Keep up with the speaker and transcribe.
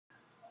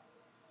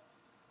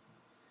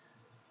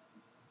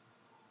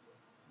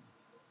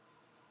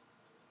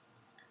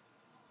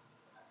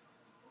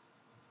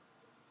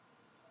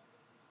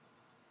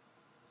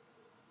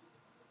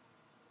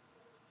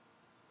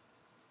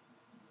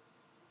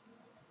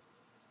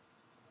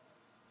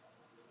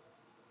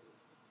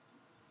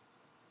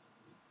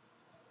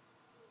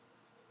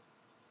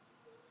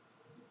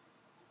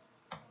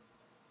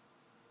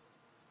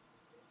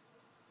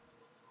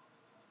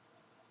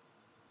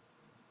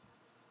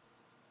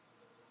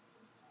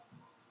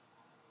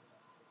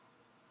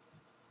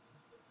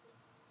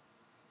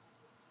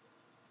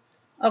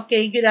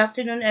Okay, good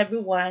afternoon,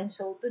 everyone.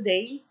 So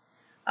today,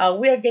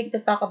 we are going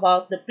to talk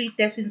about the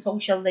pretest in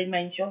social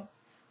dimension,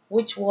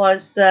 which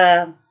was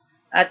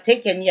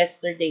taken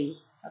yesterday.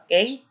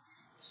 Okay,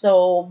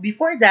 so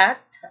before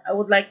that, I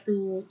would like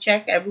to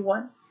check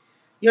everyone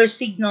your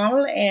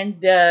signal and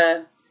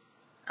the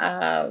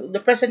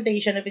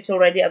presentation if it's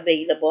already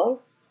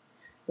available.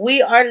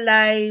 We are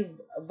live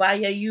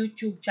via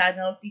YouTube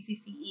channel,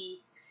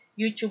 PCCE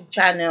YouTube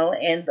channel,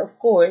 and of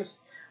course,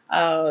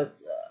 uh,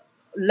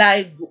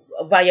 live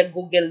via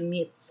Google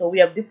Meet. So we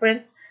have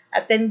different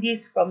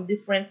attendees from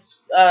different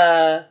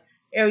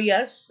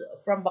areas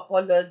from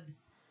Bacolod.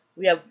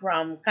 We have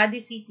from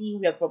Cadiz City,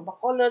 we have from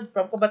Bacolod,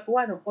 from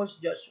Cabatuan, of course,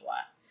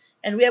 Joshua.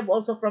 And we have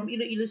also from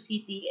Iloilo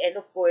City, and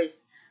of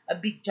course, a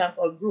big chunk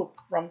or group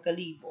from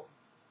Calibo.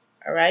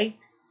 All right?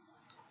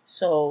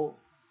 So,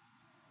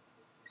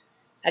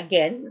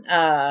 again,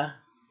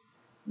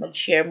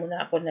 mag-share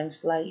muna ako ng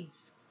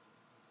slides.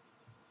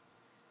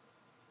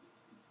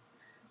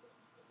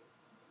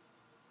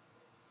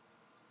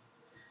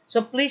 So,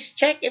 please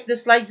check if the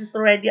slides is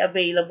already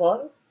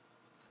available.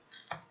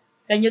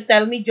 Can you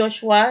tell me,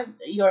 Joshua,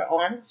 you're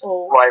on?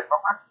 So, Buhay pa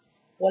man.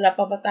 wala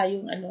pa ba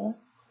tayong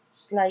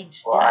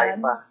slides Buhay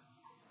dyan? pa.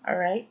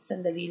 Alright,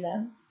 sandali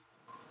lang.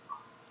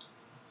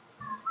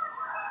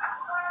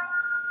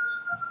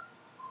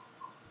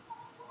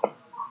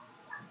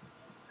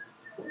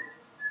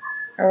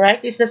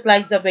 Alright, is the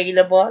slides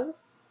available?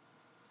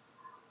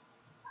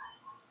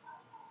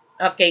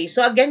 Okay,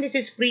 so again, this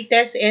is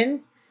pretest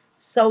in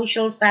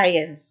social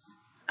science.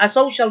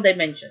 Social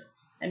dimension.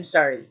 I'm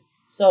sorry.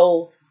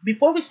 So,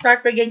 before we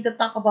start, we're going to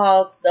talk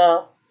about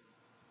the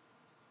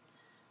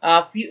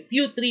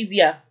few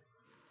trivia.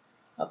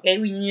 Okay,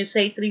 when you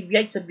say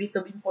trivia, it's a bit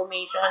of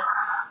information,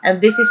 and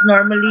this is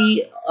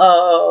normally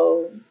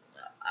uh,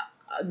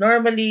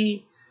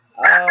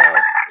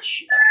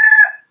 sh-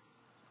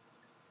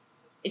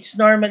 it's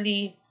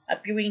normally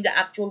appearing the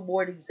actual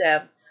board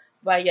exam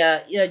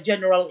via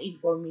general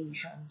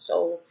information.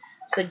 So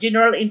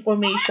general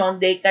information,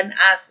 they can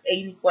ask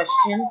any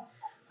question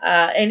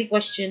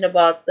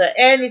about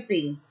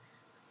anything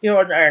here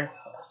on earth.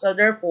 So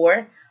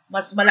therefore,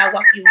 mas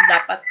malawak yung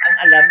dapat ang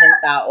alam ng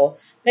tao.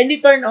 Can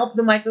you turn off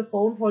the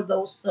microphone for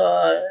those who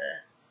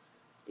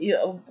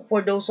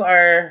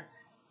are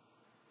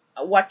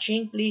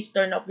watching? Please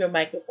turn off your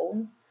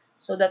microphone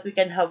so that we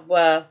don't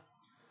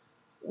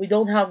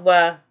have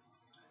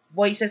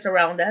voices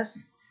around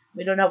us.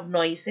 We don't have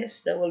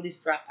noises that will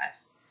distract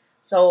us.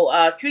 So,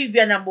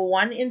 trivia number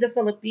one, in the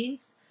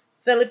Philippines,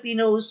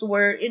 Filipinos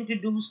were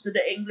introduced to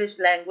the English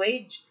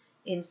language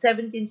in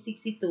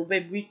 1762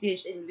 by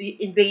British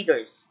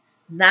invaders,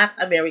 not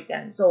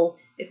Americans. So,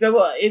 if you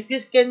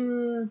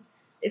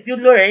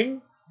learn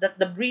that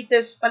the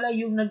British pala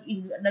yung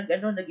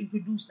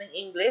nag-introduce ng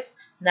English,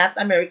 not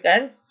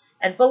Americans,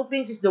 and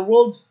Philippines is the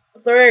world's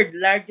third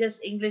largest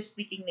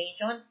English-speaking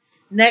nation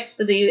next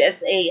to the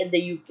USA and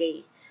the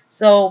UK.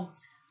 So,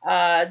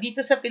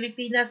 dito sa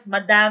Pilipinas,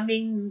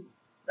 madaming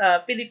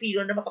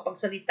Pilipino na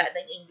makapagsalita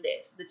ng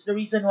English. That's the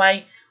reason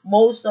why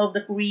most of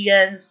the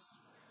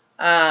Koreans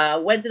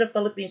went to the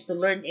Philippines to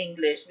learn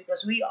English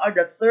because we are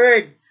the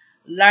third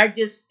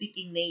largest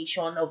speaking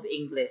nation of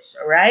English.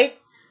 All right?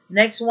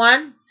 Next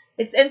one.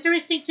 It's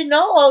interesting to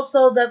know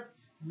also that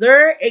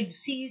there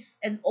exists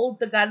an old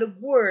Tagalog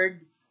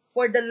word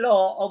for the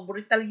law of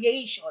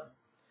retaliation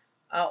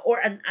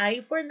or an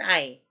eye for an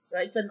eye. So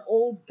it's an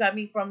old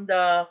coming from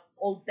the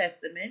Old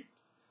Testament.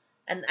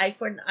 An eye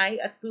for an eye,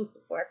 a tooth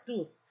for a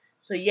tooth.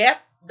 So yep,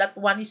 that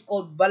one is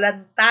called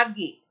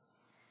balantagi.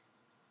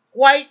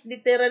 Quite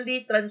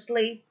literally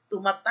translate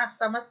to mata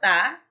sa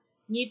mata,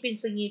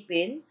 ngipin sa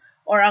ngipin,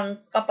 or ang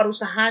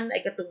kaparusahan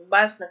ay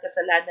katumbas ng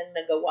kasalanang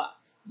nagawa.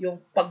 Yung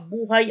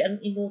pagbuhay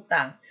ang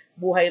inutang,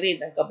 buhay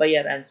rin ang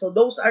kabayaran. So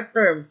those are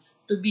termed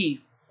to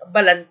be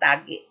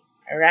balantagi.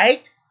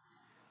 Alright?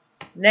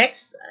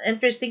 Next,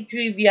 interesting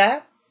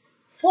trivia.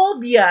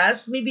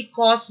 Phobias may be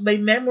caused by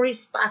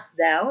memories passed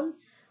down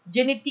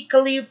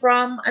genetically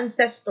from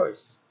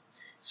ancestors.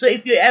 So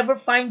if you ever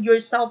find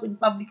yourself in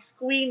public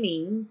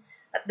screaming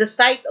at the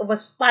sight of a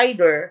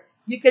spider,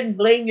 you can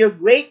blame your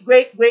great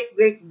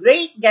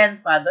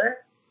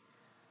grandfather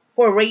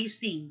for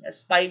raising a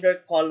spider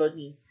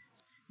colony.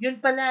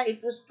 Yun pala, it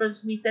was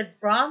transmitted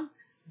from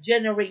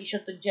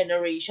generation to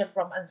generation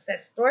from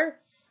ancestor.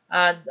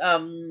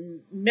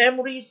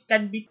 Memories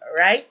can be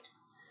right.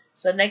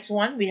 So next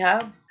one, we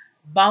have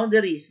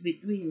boundaries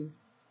between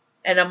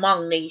and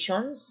among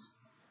nations.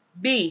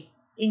 B,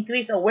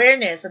 increase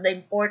awareness of the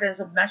importance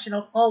of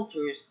national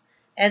cultures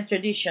and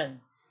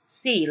tradition.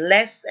 C,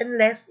 less and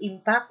less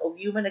impact of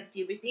human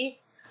activity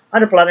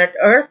on the planet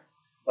Earth.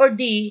 Or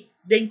D,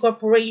 the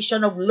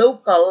incorporation of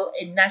local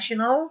and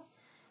national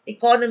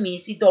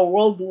economies into a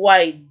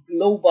worldwide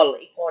global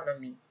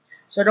economy.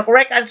 So the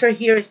correct answer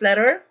here is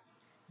letter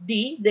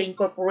D, the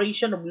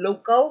incorporation of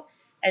local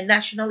and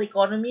national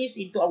economies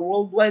into a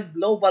worldwide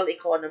global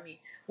economy.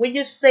 When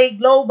you say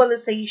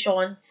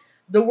globalization,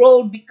 the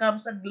world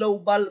becomes a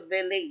global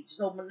village.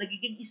 So,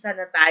 nagiging isa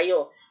na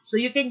tayo. So,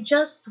 you can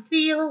just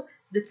feel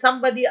that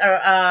somebody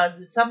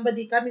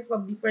coming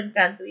from different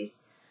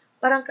countries,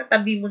 parang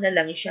katabi mo na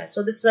lang siya.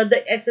 So that's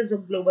the essence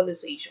of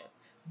globalization,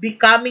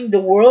 becoming the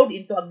world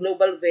into a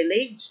global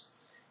village,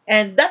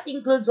 and that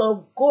includes,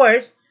 of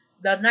course,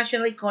 the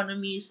national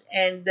economies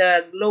and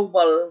the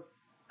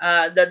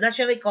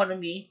national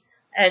economy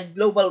and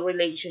global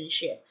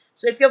relationship.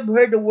 So if you've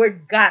heard the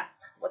word GATT,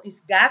 what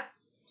is GATT?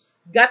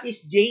 GATT is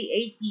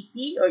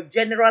GATT, or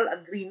General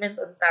Agreement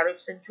on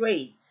Tariffs and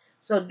Trade.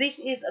 So this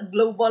is a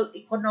global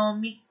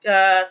economic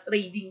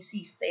trading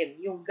system,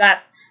 yung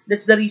GATT.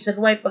 That's the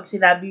reason why pag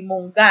sinabi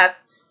mong GATT,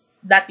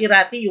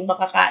 dati-rati yung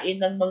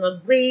makakain ng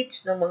mga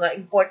grapes, ng mga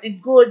imported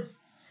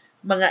goods,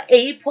 mga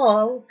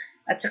apple,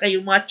 at saka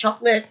yung mga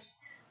chocolates,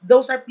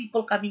 those are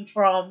people coming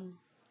from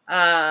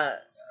uh,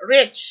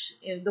 rich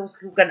and those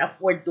who can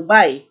afford to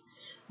buy.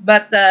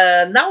 But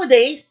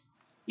nowadays,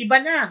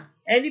 iba na.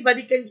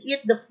 Anybody can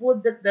eat the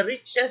food that the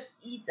richest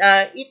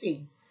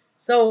eating.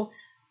 So,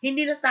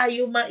 hindi na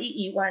tayo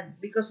maiiwan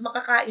because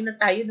makakain na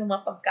tayo ng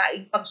mga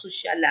pagkain pang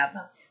sosyal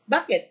lamang.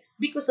 Bakit?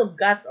 Because of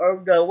that,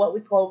 or what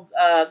we call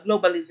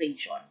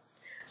globalization.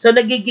 So,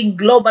 nagiging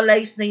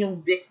globalized na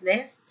yung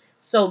business.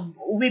 So,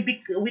 we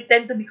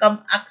tend to become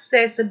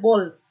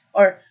accessible,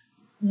 or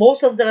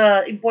most of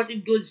the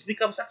imported goods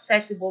becomes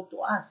accessible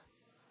to us.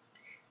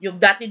 Yung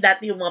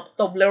dati-dati, yung mga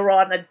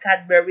Toblerone and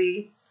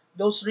Cadbury,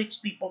 those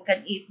rich people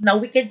can eat. Now,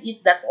 we can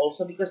eat that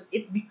also because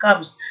it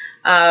becomes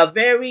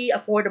very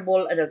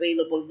affordable and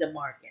available in the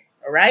market.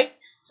 Alright?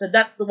 So,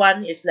 that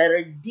one is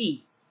letter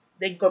D,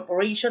 the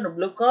incorporation of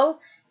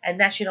local and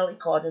national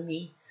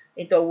economy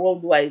into a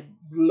worldwide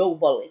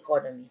global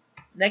economy.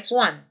 Next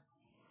one.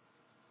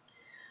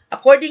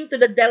 According to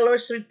the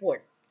Delors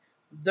report,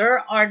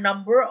 there are a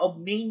number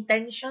of main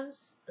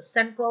tensions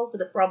central to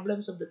the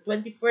problems of the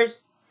 21st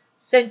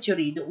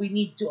century that we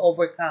need to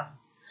overcome.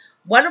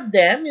 One of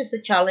them is the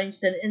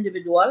challenge to an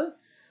individual,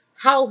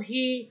 how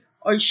he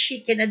or she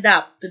can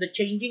adapt to the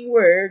changing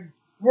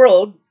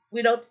world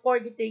without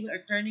forgetting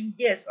or turning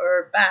his or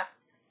her back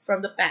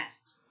from the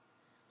past.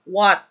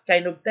 What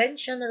kind of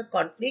tension or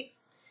conflict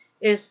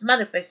is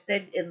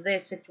manifested in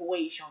this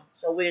situation?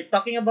 So we're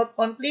talking about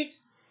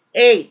conflicts.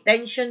 A.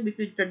 Tension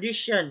between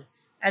tradition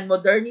and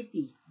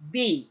modernity.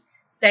 B.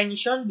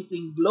 Tension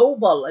between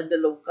global and the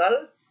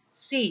local.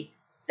 C.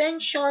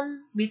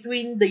 Tension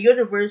between the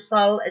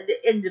universal and the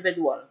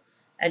individual.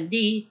 And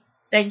D.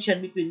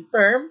 Tension between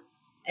term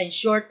and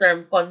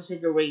short-term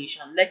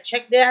consideration. Let's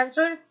check the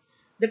answer.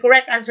 The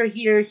correct answer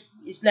here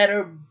is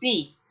letter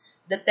B.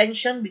 The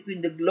tension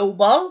between the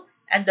global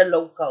and the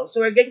local.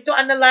 So we're going to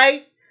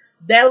analyze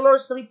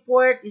Delors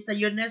report. Is a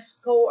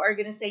UNESCO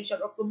organization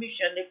or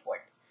commission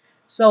report.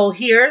 So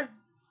here,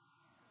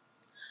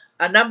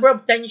 a number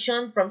of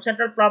tension from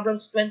central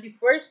problems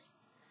 21st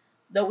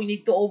that we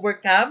need to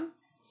overcome.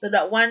 So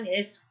that one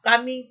is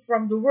coming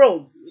from the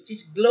world, which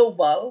is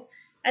global,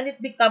 and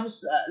it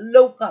becomes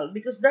local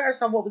because there are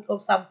some what we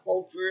call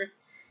subculture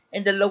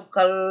in the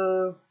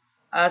local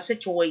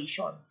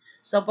situation.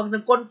 So pag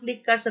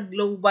nag-conflict ka sa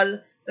global,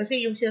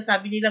 kasi yung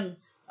sinasabi nilang,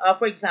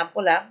 for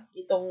example,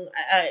 itong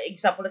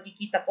example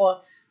nakikita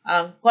ko,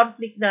 ang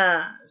conflict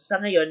na sa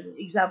ngayon,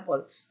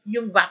 example,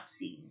 yung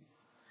vaccine.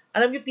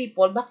 Alam niyo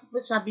people, bakit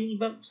ba sabi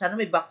ng iba, sana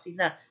may vaccine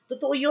na?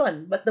 Totoo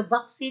yun, but the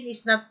vaccine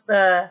is not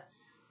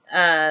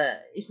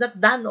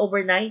done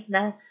overnight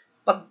na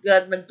pag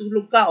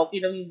nagtulog ka, okay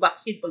lang yung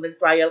vaccine. Pag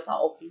nag-trial ka,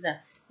 okay na.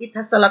 It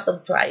has a lot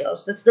of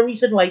trials. That's the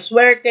reason why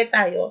swerte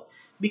tayo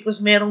because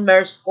merong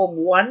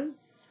MERS-CoV-1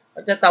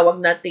 at tatawag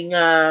nating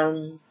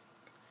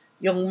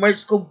yung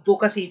MERS-CoV-2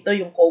 kasi ito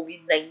yung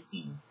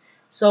COVID-19.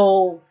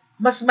 So,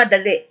 mas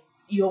madali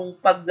yung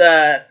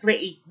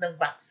pag-create ng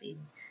vaccine.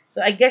 So,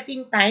 I guess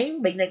in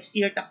time, by next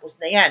year, tapos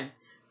na yan.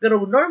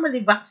 Pero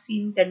normally,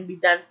 vaccine can be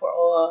done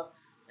for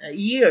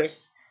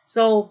years.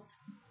 So,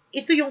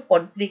 ito yung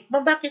conflict.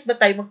 Bakit ba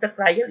tayo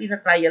magta-trial?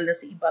 Ina-trial na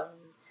sa ibang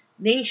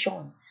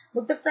nation.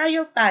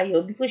 Magta-trial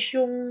tayo because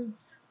yung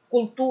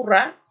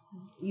kultura,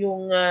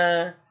 yung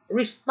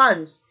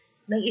response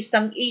ng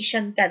isang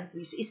Asian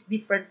countries is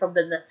different from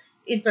the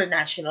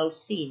international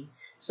scene.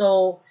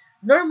 So,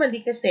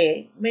 normally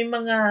kasi, may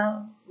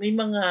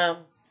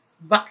mga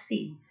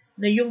vaccine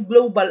na yung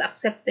global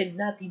accepted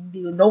natin,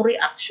 no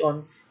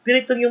reaction.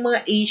 Pero itong yung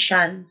mga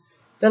Asian,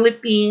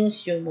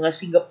 Philippines, yung mga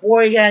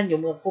Singaporean,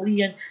 yung mga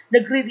Korean,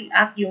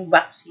 nagre-react yung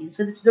vaccine.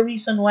 So that's the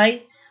reason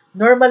why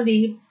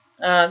normally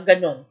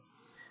ganon.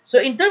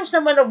 So in terms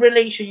naman of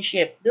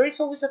relationship, there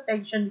is always a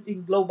tension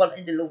between global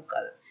and the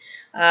local.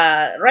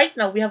 Right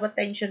now, we have a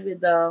tension with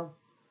the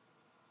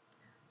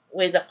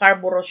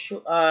Scarborough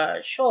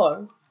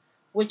Shoal,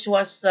 which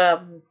was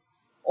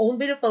owned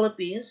by the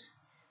Philippines,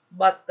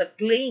 but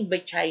claimed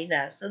by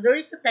China. So there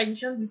is a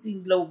tension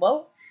between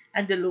global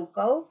and the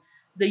local.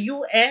 The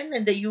UN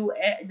and the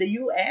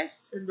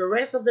US and the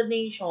rest of the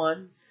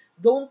nation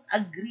don't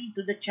agree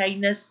to the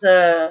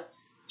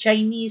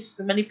Chinese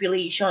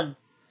manipulation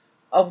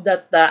of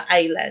that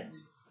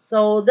islands.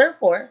 So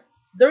therefore,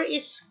 there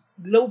is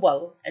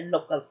global and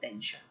local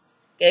tension.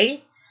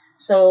 Okay?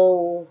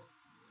 So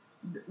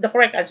the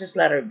correct answer is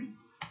letter B.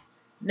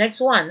 Next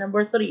one,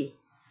 number 3.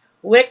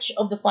 Which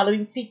of the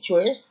following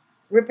features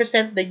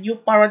represent the new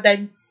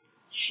paradigm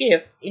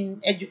shift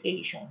in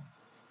education?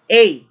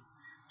 A.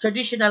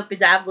 Traditional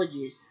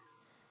pedagogies.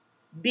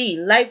 B.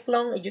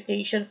 Lifelong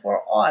education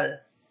for all.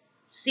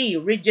 C.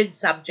 Rigid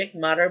subject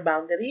matter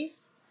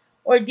boundaries.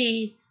 Or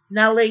D.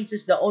 Knowledge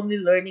is the only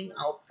learning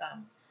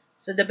outcome.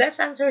 So the best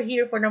answer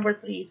here for number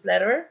 3 is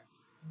letter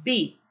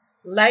B.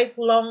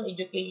 Lifelong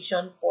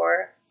education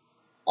for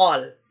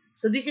all.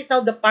 So this is now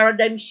the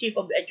paradigm shift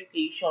of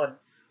education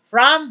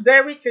from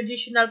very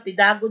traditional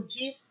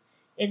pedagogies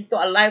into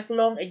a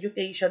lifelong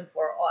education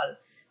for all.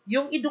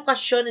 Yung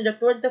edukasyon in the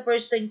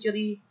 21st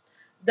century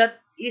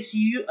that is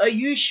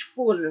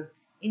useful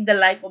in the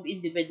life of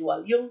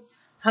individual. Yung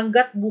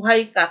hanggat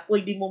buhay ka,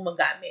 pwede mo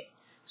magamit.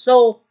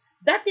 So,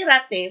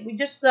 dati-rate, we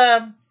just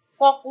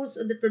focus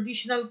on the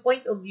traditional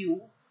point of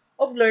view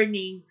of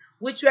learning,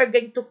 which we are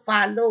going to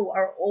follow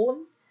our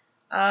own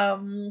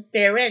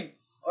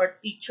parents or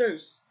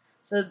teachers.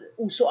 So,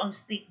 uso ang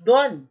stick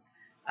doon.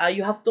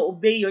 You have to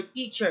obey your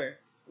teacher.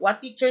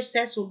 What teacher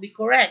says will be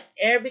correct.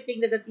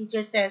 Everything that the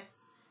teacher says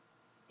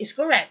is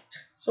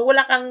correct. So,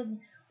 walang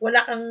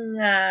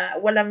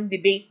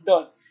debate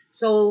doon.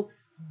 So,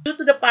 due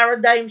to the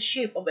paradigm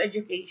shift of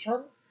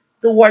education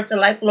towards a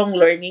lifelong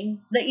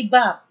learning, na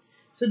iba.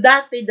 So,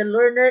 dati, the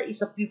learner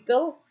is a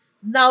pupil.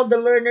 Now, the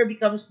learner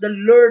becomes the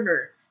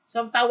learner. So,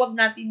 ang tawag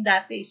natin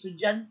dati,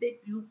 estudyante,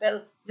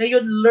 pupil,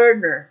 ngayon,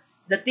 learner.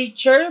 The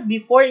teacher,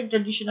 before in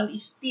traditional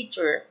is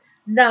teacher,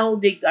 now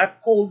they are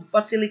called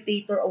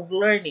facilitator of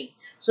learning.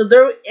 So,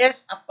 there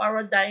is a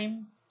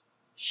paradigm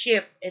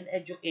shift in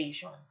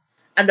education.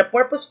 And the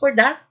purpose for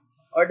that,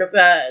 or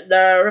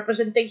the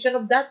representation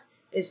of that,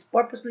 is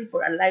purposely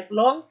for a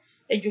lifelong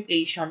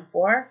education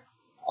for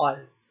all.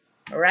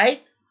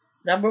 Alright?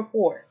 Number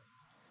 4.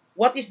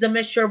 What is the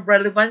measure of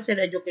relevance in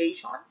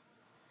education?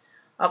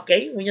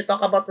 Okay, when you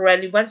talk about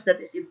relevance,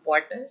 that is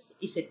importance.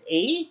 Is it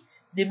A,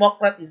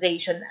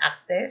 democratization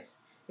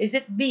access? Is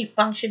it B,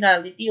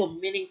 functionality of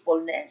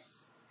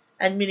meaningfulness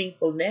and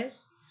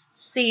meaningfulness?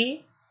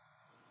 C,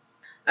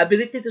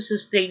 ability to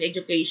sustain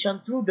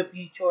education through the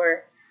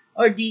future?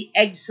 Or the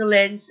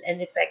excellence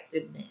and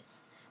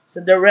effectiveness? So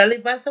the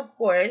relevance, of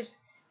course,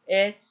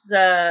 it's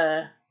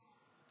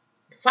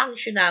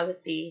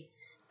functionality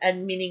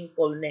and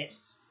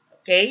meaningfulness.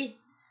 Okay?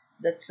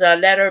 That's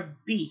letter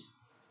B.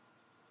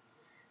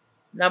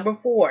 Number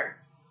 4.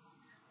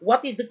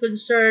 What is the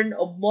concern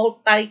of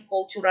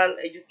multicultural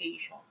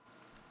education?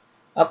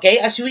 Okay,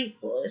 as we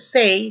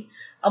say,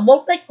 a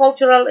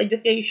multicultural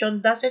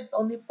education doesn't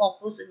only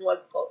focus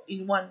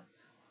in one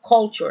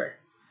culture.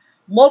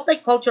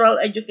 Multicultural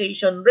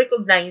education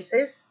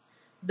recognizes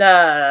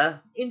the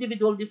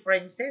individual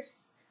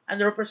differences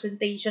and the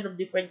representation of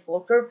different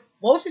culture,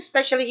 most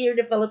especially here in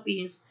the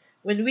Philippines,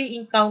 when we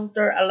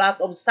encounter a lot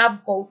of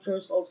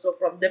subcultures also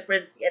from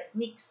different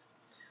ethnics.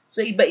 So,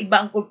 iba-iba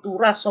ang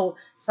kultura.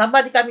 So,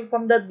 somebody coming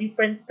from the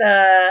different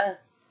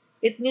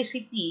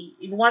ethnicity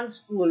in one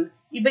school,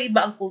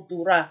 iba-iba ang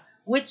kultura,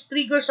 which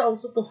triggers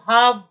also to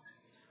have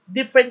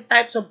different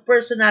types of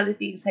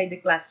personality inside the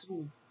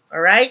classroom.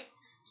 Alright?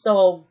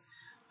 So,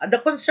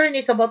 the concern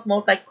is about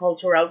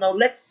multicultural. Now,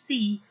 let's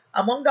see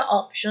among the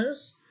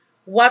options,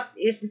 what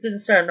is the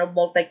concern of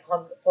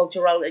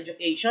multicultural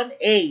education?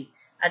 A,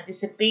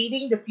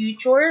 anticipating the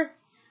future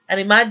and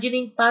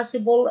imagining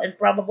possible and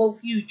probable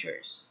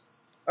futures.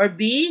 Or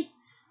B,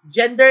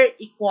 gender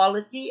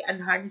equality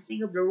and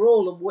harnessing of the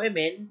role of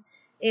women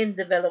in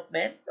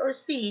development. Or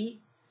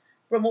C,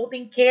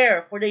 promoting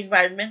care for the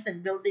environment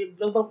and building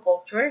global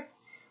culture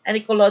and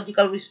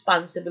ecological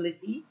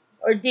responsibility.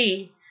 Or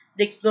D,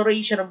 the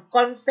exploration of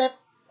concept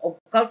of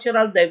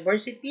cultural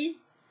diversity,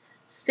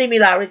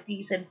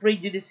 similarities, and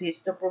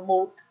prejudices to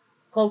promote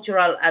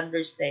cultural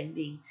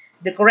understanding.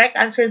 The correct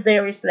answer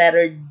there is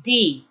letter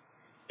D,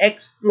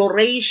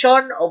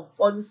 exploration of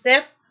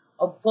concept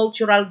of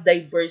cultural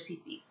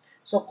diversity.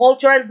 So,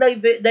 cultural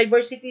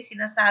diversity,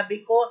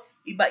 sinasabi ko,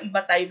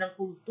 iba-iba tayo ng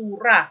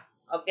kultura.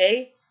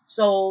 Okay?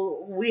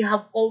 So, we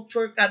have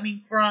culture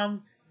coming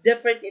from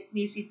different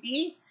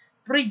ethnicity.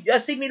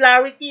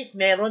 Similarities,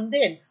 meron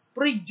din.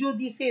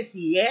 Prejudices,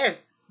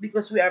 yes.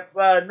 Because we are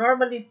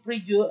normally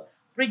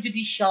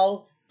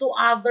prejudicial to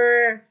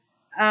other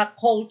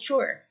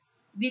culture.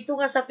 Dito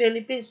nga sa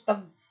Philippines, pag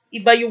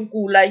iba yung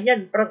kulay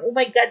niyan, parang, oh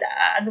my God,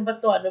 ano ba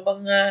to?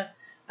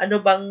 Ano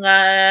bang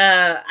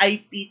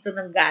IP to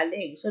nang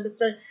galing? So,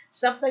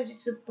 sometimes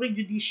it's a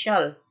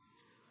prejudicial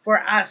for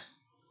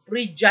us,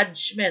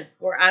 prejudgment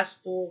for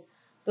us to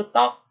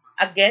talk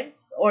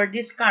against or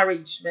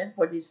discouragement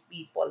for these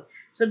people.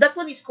 So, that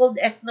one is called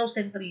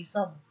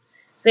ethnocentrism.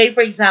 Say,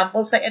 for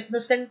example, sa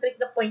ethnocentric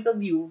na point of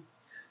view,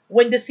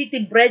 when the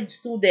city-bred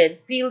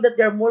student feel that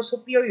they're more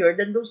superior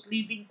than those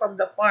living from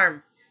the farm.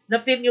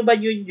 Na-feel nyo ba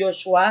yun,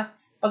 Joshua?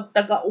 Pag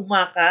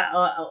taga-umaka,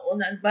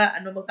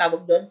 ano bang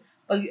tawag doon?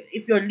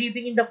 If you're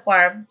living in the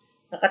farm,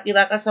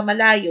 nakatira ka sa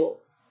malayo,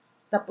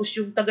 tapos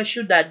yung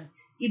taga-syudad,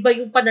 iba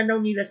yung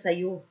pananaw nila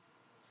sa'yo.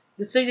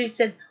 So they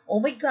said, oh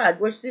my God,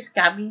 where's this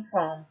coming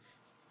from?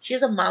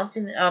 she's a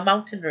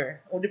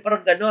mountaineer. O di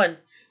parang ganon.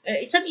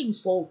 It's an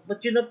insult.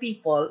 But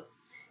people,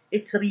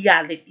 it's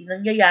reality.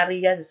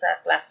 Nangyayari yan sa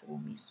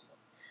classroom mismo.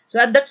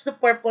 So and that's the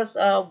purpose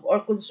of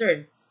or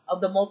concern of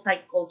the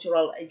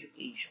multicultural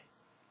education.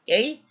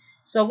 Okay?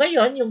 So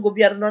ngayon, yung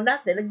gobyerno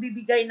natin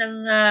nagbibigay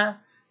ng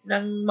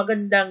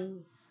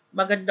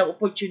magandang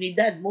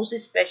oportunidad, most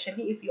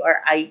especially if you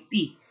are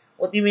IP.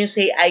 What do you mean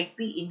say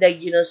IP?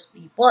 Indigenous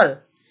people.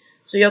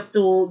 So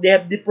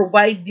they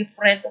provide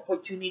different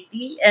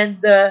opportunity and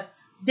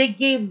they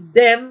give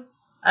them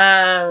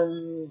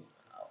um,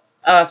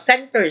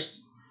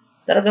 centers.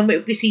 Talagang may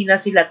opisina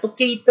sila to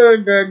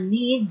cater their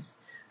needs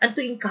and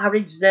to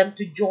encourage them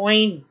to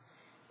join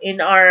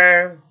in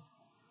our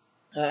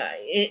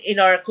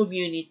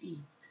community.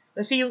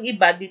 Kasi yung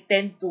iba, they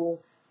tend to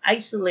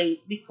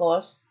isolate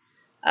because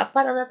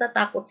parang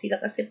natatakot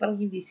sila kasi parang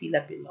hindi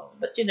sila belong.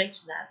 But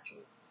it's not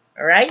true.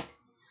 Alright?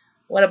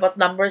 What about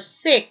number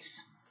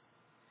 6?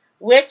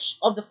 Which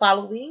of the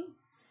following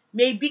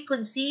may be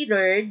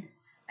considered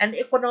an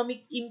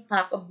economic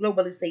impact of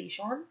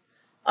globalization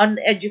on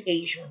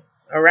education?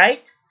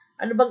 Alright?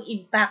 Ano bang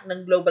impact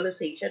ng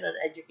globalization on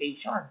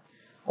education?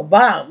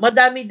 Aba,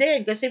 madami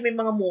din kasi may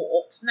mga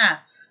MOOCs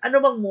na.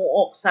 Ano bang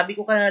MOOC? Sabi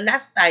ko kanina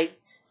last time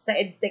sa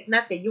EdTech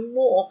natin, yung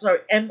MOOCs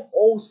or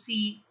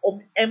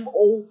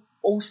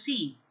MOOC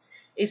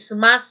is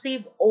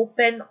Massive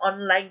Open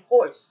Online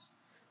Course.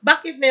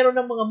 Bakit meron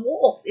ng mga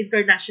MOOCs?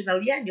 International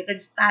yan. You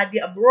can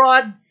study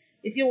abroad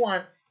if you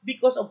want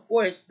because of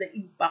course the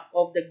impact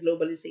of the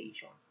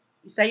globalization.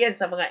 Isa yan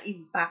sa mga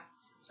impact.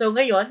 So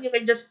ngayon, you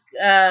can just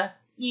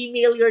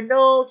email your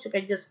notes, you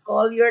can just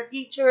call your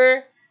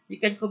teacher, you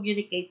can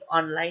communicate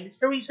online.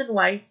 It's the reason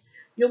why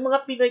yung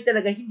mga Pinoy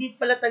talaga hindi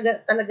pala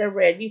talaga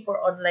ready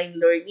for online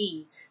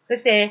learning.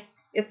 Kasi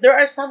if there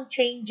are some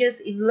changes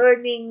in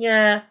learning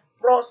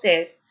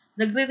process,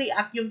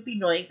 nagre-react yung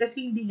Pinoy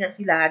kasi hindi nga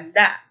sila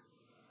handa.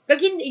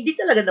 Kag hindi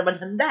talaga naman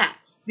handa.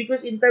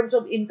 Because in terms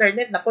of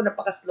internet,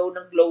 napaka-slow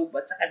ng globe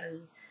at saka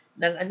ng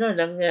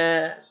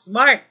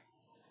smart.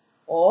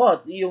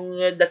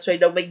 That's why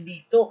daw may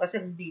dito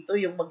kasi dito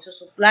yung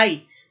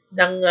magsusupply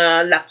ng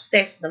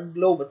lapses ng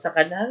globe at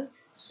saka ng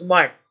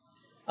smart.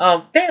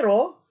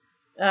 Pero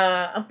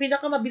ang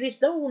pinakamabilis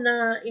daw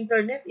na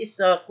internet is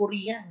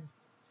Korean.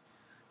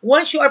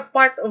 Once you are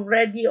part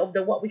already of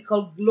the what we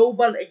call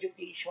global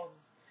education,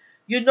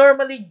 it's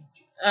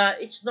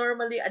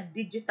normally a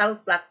digital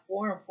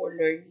platform for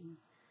learning.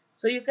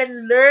 So you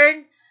can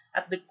learn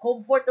at the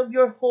comfort of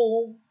your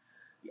home.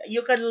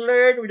 You can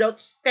learn without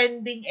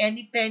spending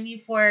any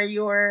penny for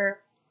your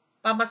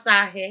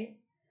pamasahe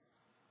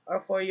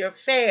or for your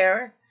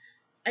fare,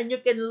 and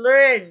you can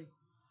learn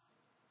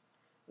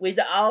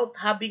without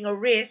having a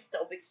risk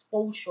of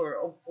exposure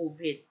of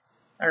COVID.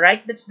 All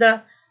right, that's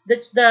the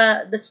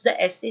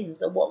essence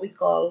of what we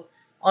call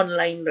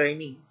online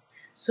learning.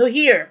 So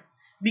here,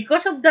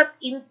 because of that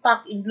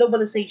impact in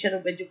globalization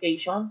of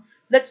education,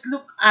 let's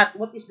look at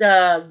what is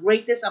the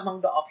greatest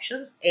among the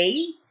options.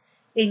 A,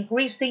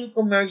 increasing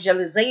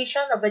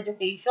commercialization of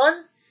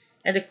education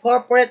and the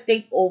corporate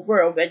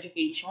takeover of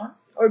education.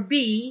 Or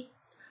B,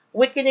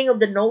 weakening of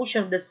the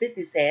notion of the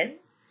citizen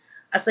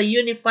as a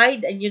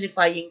unified and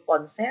unifying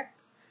concept.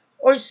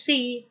 Or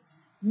C,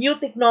 new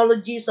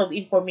technologies of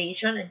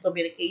information and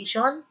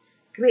communication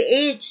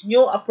creates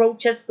new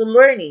approaches to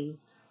learning.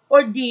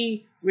 Or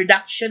D,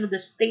 reduction of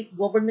the state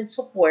government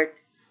support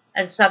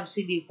and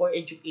subsidy for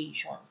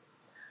education.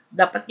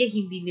 Dapat nga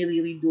hindi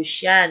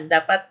nire-reduce yan.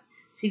 Dapat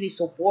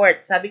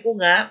sinisupport. Sabi ko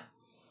nga,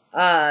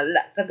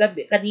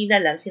 kanina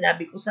lang,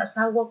 sinabi ko sa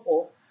asawa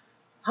ko,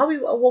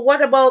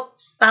 what about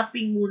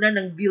stopping muna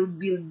ng build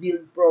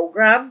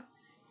program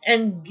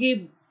and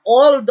give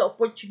all the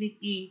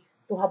opportunity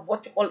to have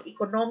what you call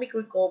economic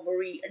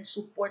recovery and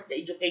support the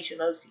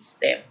educational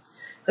system.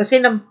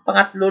 Kasi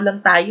pangatlo lang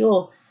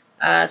tayo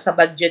sa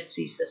budget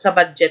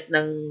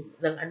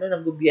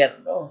ng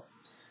gobyerno.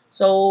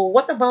 So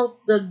what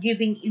about the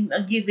giving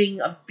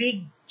a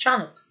big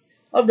chunk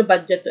of the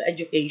budget to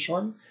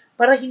education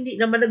para hindi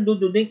naman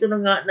nagdo-donate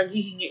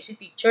naghihingi si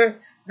teacher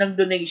ng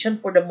donation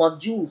for the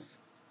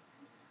modules.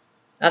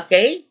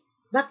 Okay?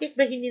 Bakit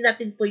ba hindi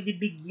natin pwede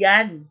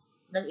bigyan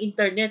ng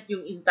internet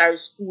yung entire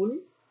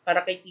school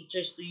para kay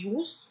teachers to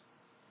use?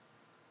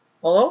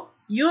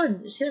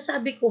 Yun.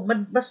 Sinasabi ko,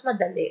 mas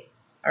madali.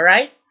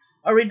 Alright?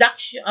 A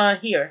reduction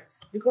here.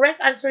 The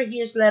correct answer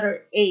here is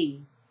letter A.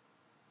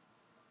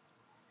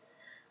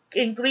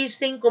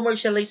 Increasing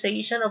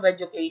commercialization of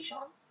education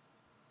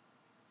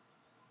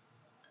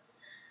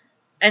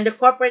and the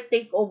corporate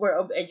takeover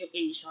of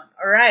education.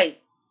 Alright.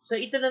 So,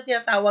 ito na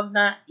tinatawag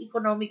na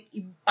economic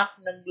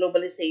impact ng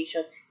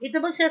globalization. Ito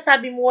bang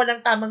sinasabi mo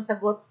walang tamang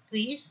sagot,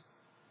 Chris?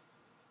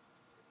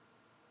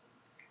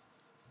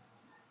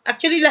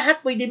 Actually,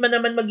 lahat pwede man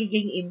naman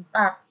magiging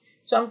impact.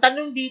 So, ang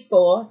tanong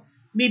dito,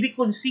 may be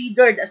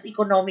considered as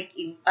economic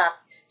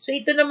impact. So,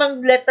 ito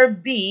namang letter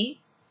B,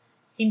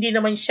 hindi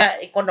naman siya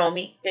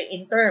economic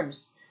in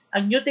terms.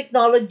 Ang new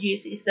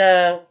technologies is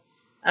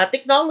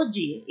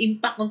technology,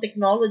 impact ng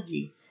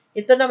technology.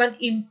 Ito naman,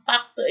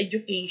 impact to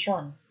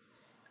education.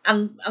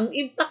 ang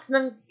impact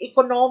ng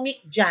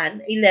economic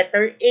dyan ay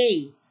letter A.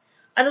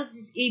 Ano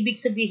ibig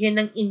sabihin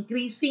ng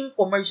increasing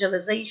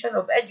commercialization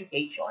of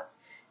education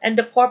and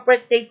the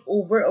corporate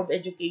takeover of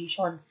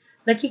education?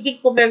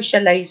 Nagiging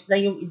commercialize na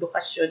yung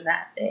edukasyon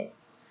natin.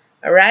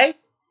 Alright?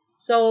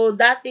 So,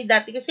 dati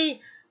kasi,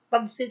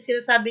 pag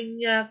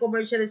sinasabing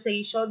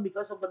commercialization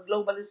because of the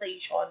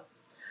globalization,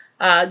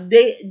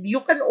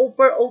 you can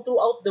offer all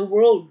throughout the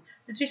world.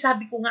 Kasi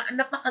sabi ko nga,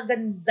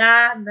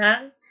 napakaganda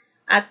ng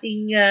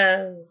ating,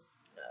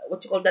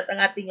 what you call that,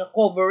 ang ating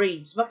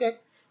coverage. Bakit?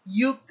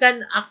 You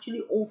can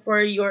actually offer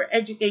your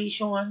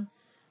education,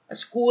 a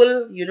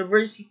school,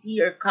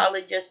 university, or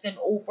colleges can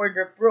offer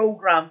their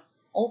program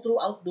all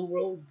throughout the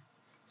world.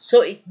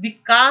 So it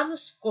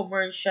becomes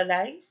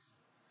commercialized.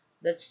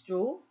 That's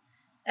true.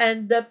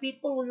 And the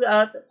people,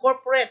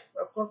 corporate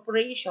or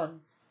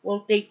corporation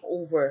will take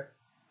over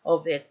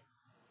of it.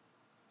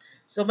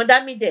 So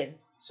madami din.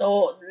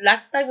 So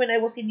last time when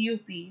I was in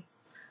UP,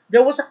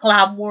 there was a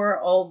clamor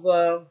of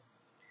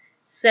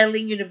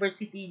selling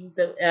university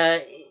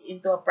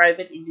into a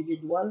private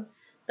individual.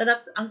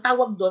 Ang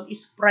tawag doon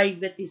is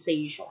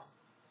privatization,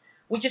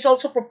 which is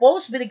also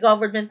proposed by the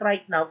government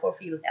right now for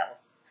PhilHealth.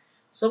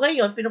 So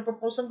ngayon,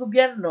 pinopropose ng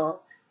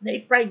gobyerno na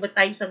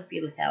i-privatize ang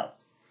PhilHealth.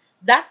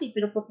 Dati,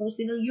 pinopropose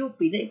din ng UP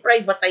na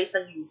i-privatize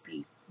ang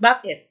UP.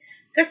 Bakit?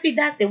 Kasi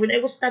dati, when I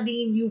was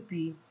studying in UP,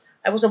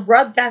 I was a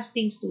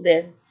broadcasting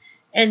student,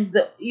 and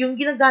yung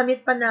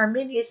ginagamit pa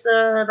namin is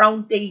a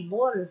round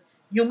table.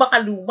 Yung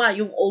makaluma,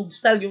 yung old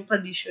style, yung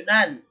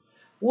traditional.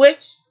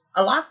 Which,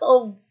 a lot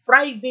of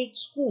private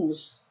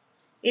schools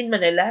in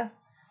Manila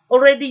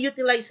already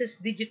utilizes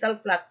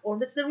digital platform.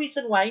 That's the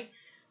reason why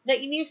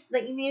nainis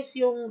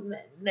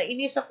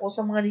ako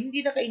sa mga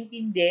hindi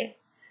nakaintindi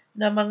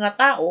na mga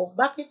tao,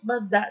 bakit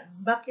ba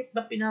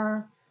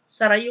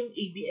pinasara yung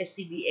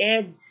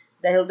ABS-CBN?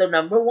 Dahil daw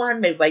number one,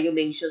 may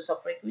violations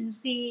of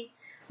frequency,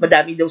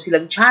 madami daw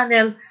silang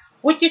channel,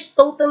 which is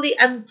totally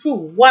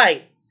untrue.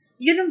 Why?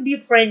 Yun ang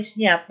difference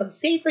niya. Pag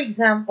say, for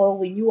example,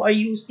 when you are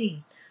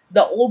using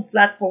the old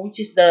platform, which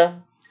is the,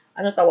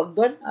 ano tawag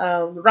doon?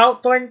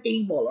 Round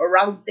turntable or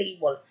round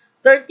table.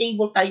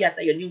 Turntable tayo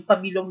yun, yung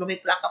pamilong na may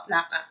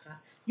plaka-plaka ka.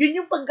 Yun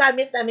yung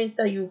paggamit namin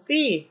sa UP.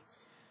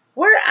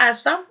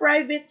 Whereas, some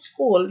private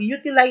school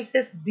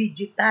utilizes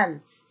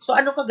digital. So,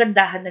 ano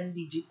kagandahan ng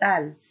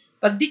digital?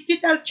 Pag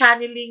digital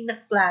channeling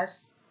na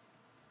class,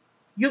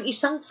 yung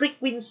isang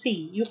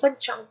frequency, you can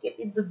chunk it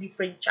into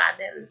different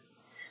channel.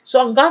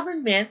 So, ang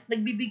government,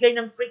 nagbibigay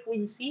ng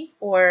frequency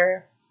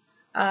for,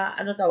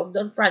 ano tawag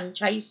doon,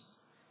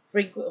 franchised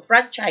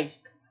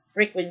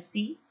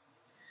frequency.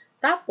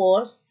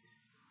 Tapos,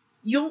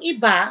 yung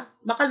iba,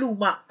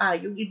 makaluma pa,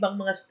 yung ibang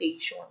mga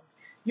station.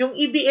 Yung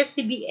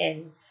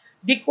ABS-CBN,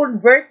 they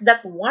convert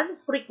that one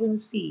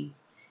frequency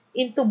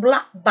into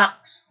black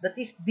box that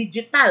is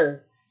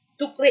digital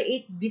to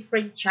create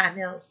different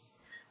channels.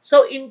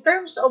 So, in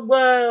terms of,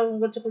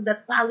 what you call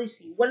that,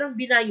 policy, walang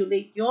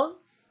binayolate yung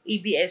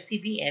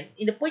ABS-CBN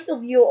in the point of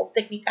view of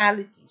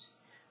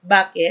technicalities.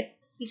 Bakit?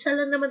 Isa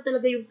lang naman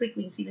talaga yung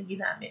frequency na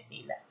ginamit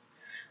nila.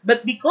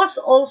 But because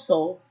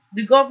also,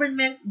 the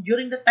government,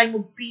 during the time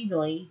of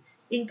Pinoy,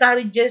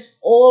 encourages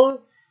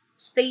all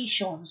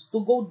stations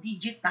to go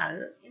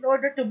digital in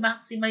order to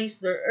maximize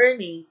their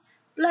earning,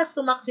 plus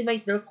to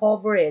maximize their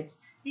coverage.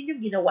 Yun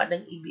yung ginawa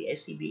ng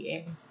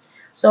ABS-CBN.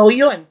 So,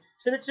 yun.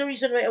 So, that's the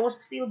reason why I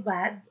was feel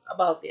bad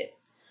about it.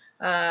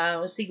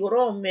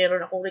 Siguro,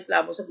 meron akong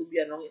reklamo sa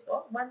gobyernong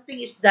ito. One thing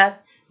is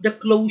that the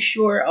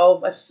closure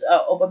of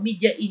a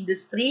media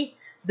industry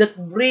that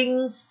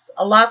brings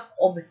a lot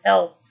of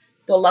help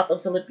to a lot of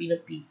Filipino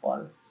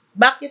people.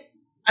 Bakit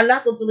a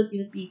lot of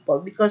Filipino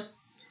people? Because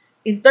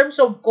in terms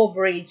of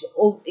coverage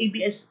of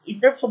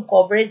ABS-CBN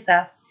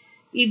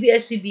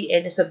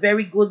is a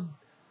very good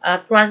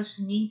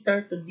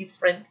transmitter to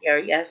different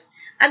areas.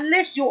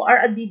 Unless you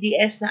are a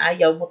DDS na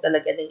ayaw mo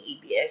talaga ng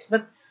ABS.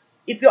 But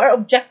if you are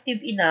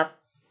objective enough,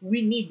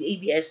 we need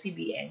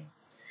ABS-CBN.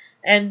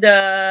 And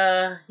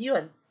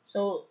yun.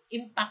 So,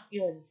 impact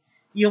yun.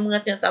 Yung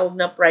mga tinatawag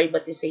na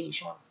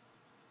privatization.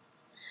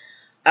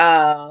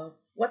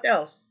 What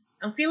else?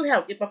 Ang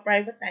PhilHealth,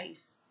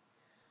 ipa-privatize.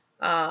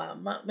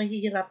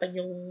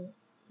 Mahihirapan yung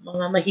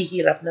mga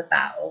mahihirap na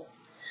tao.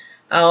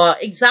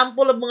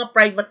 Example of mga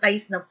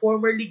privatized na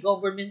formerly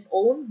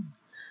government-owned,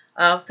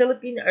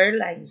 Philippine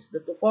Airlines,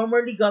 that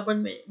formerly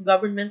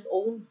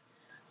government-owned,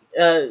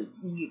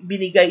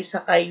 binigay sa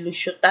kay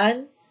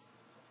Lusyutan,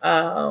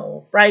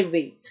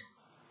 private.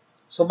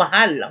 So,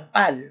 mahal ang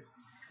PAL.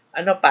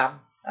 Ano pa?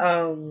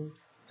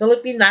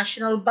 Philippine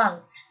National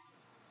Bank,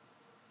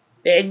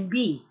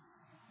 PNB.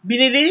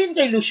 Binili rin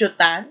kay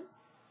Lusyutan.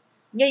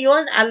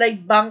 Ngayon,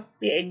 Allied Bank,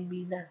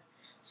 PNB na.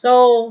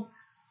 So,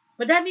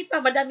 madami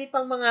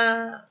pang mga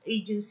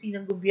agency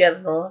ng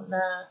gobyerno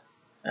na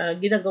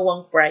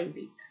ginagawang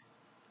private.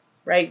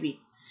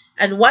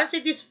 And once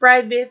it is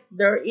private,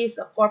 there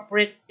is a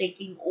corporate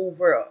taking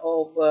over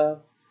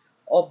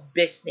of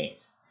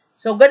business.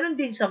 So, ganun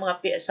din sa mga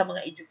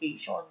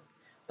education.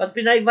 Pag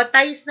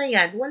privatize na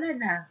yan, wala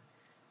na.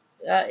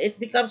 It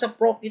becomes a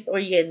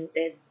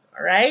profit-oriented.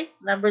 All right?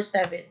 Number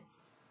 7.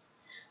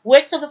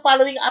 Which of the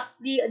following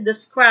aptly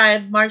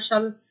describe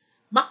Marshall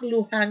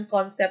McLuhan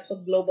concepts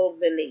of global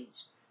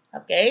village?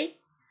 Okay?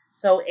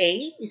 So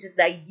A, is it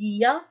the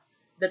idea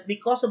that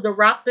because of the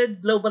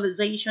rapid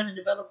globalization and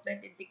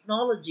development in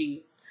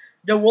technology,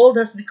 the world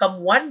has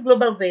become one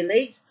global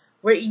village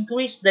where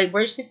increased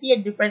diversity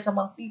and difference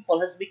among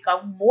people has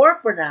become more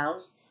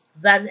pronounced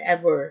than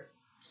ever.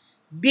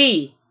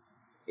 B,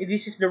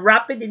 this is the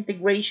rapid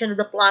integration of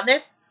the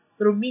planet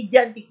through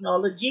media and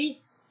technology,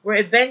 where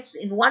events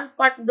in one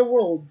part of the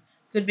world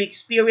could be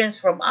experienced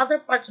from other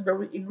parts of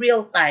in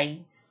real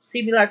time,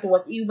 similar to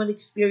what human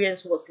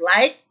experience was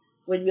like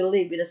when we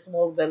live in a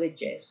small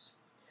villages.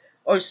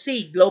 Or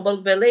C,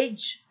 global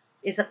village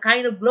is a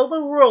kind of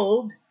global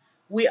world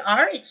we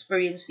are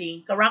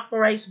experiencing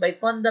characterized by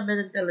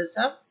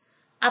fundamentalism,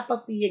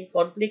 apathy, and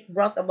conflict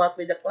brought about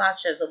by the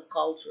clashes of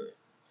culture.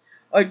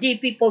 Or D,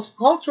 people's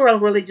cultural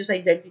religious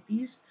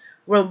identities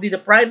will be the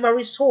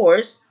primary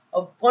source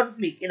of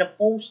conflict in a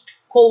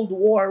post-Cold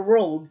War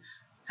world,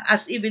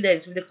 as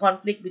evidenced with the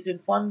conflict between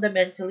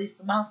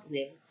fundamentalist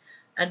Muslim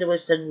and the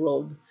Western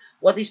world.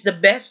 What is the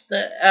best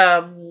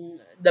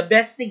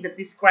thing that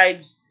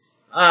describes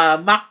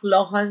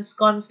McLuhan's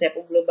concept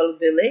of global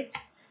village?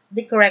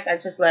 The correct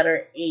answer is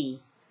letter A.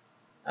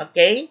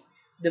 Okay?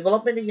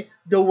 Development in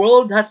the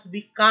world has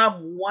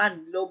become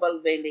one global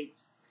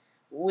village,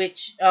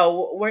 which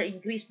where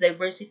increased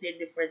diversity and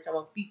difference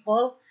among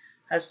people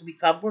has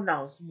become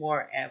pronounced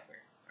more ever.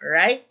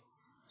 Alright?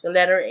 So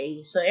letter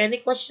A. So any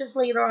questions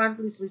later on,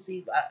 please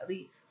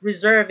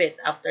reserve it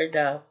after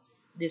the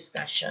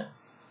discussion.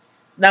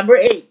 Number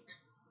 8.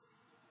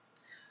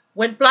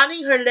 When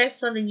planning her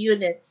lesson in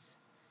units,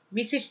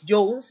 Mrs.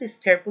 Jones is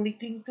carefully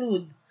to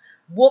include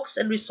books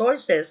and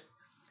resources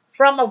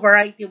from a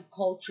variety of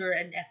culture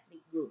and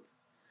ethnic groups.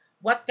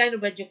 What kind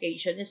of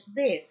education is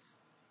this?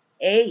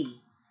 A.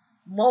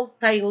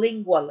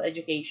 Multilingual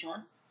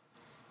education.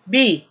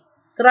 B.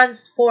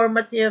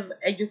 Transformative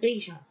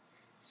education.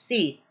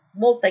 C.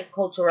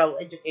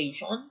 Multicultural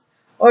education.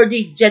 Or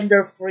D.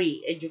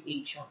 Gender-free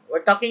education.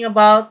 We're talking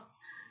about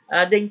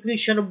the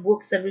inclusion of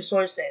books and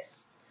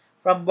resources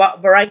from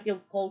variety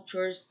of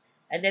cultures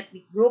and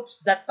ethnic groups.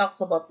 That talks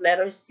about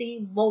letter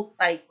C.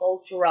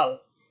 Multicultural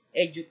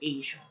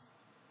education.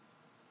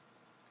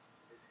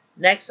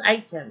 Next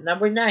item,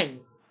 number 9.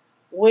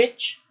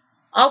 Which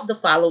of the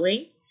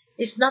following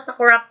is not a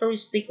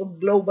characteristic of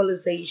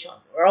globalization?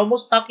 We're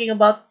almost talking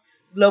about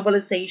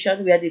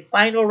globalization. We have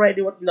defined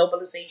already what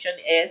globalization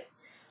is.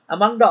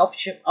 Among the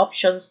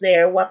options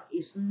there, what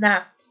is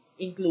not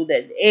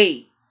included?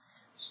 A.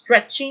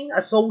 Stretching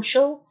a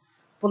social,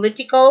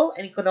 political,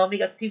 and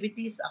economic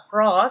activities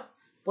across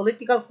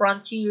political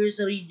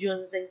frontiers,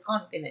 regions, and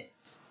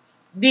continents.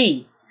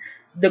 B.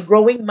 The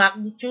growing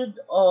magnitude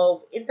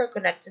of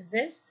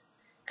interconnectedness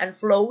and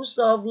flows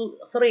of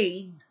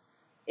trade,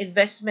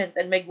 investment,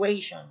 and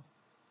migration.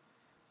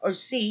 Or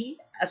C,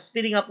 a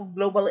speeding up of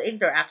global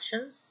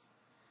interactions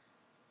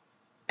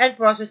and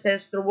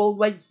processes through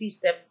worldwide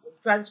system of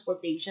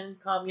transportation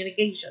and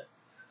communication.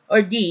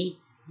 Or D,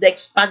 the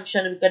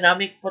expansion of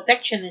economic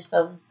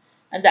protectionism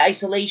and the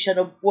isolation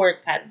of poor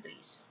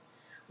countries.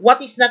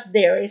 What is not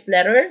there is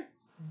letter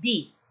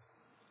D.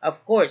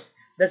 Of course,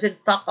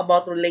 doesn't talk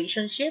about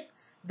relationship,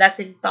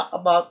 doesn't talk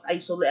about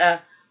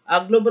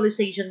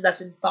globalization,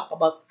 doesn't talk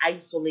about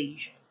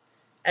isolation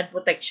and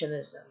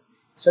protectionism.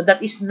 So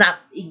that is not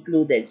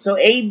included. So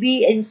A,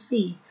 B, and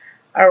C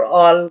are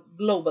all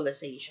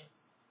globalization.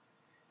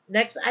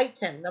 Next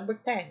item, number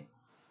 10.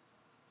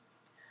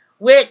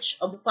 Which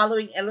of the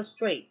following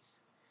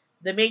illustrates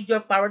the major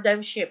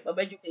paradigm shift of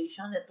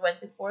education in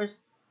the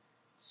 21st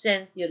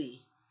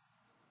century?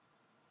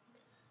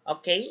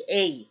 Okay,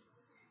 A.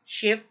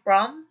 Shift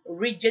from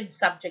rigid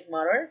subject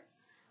matter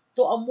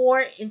to a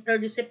more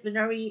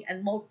interdisciplinary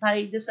and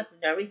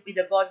multidisciplinary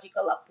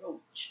pedagogical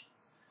approach.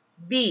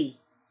 B.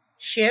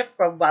 Shift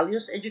from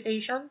values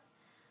education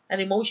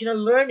and emotional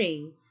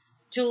learning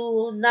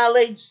to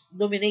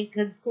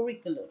knowledge-dominated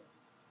curriculum.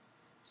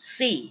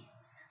 C.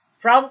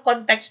 From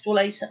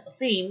contextualized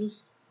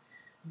themes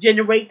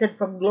generated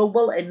from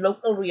global and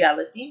local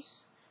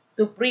realities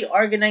to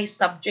pre-organized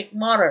subject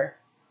matter.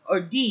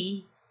 Or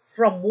D.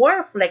 From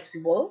more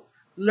flexible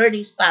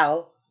learning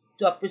style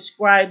to a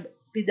prescribed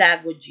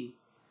pedagogy.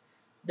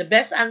 The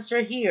best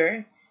answer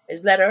here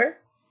is letter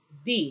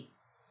D.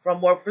 From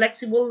more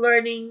flexible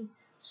learning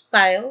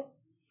style.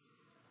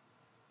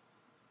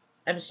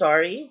 I'm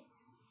sorry.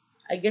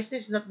 I guess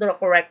this is not the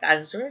correct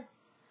answer.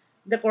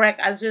 The correct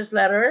answer is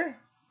letter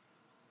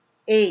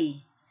A.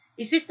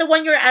 Is this the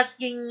one you're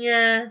asking,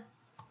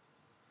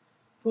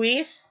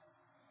 Chris?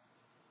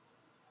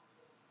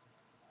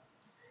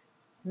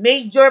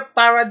 Major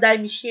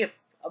paradigm shift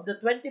of the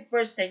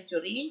 21st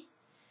century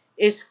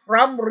is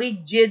from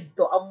rigid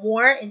to a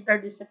more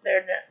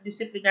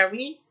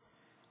interdisciplinary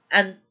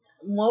and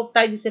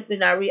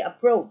multidisciplinary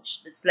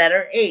approach. That's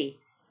letter A.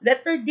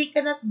 Letter D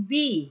cannot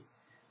be.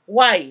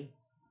 Why?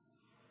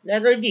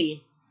 Letter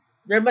D.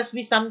 There must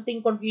be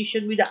something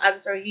confusion with the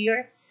answer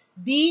here.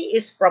 D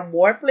is from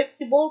more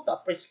flexible to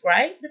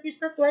prescribed. That is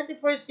the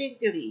 21st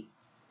century.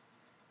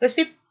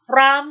 Kasi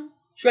from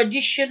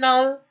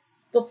traditional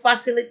to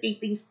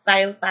facilitating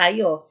style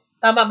tayo.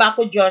 Tama ba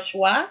ako,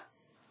 Joshua?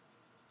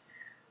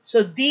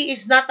 So, D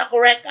is not a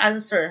correct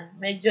answer.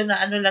 Medyo na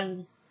ano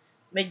lang,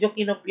 medyo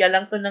kinopya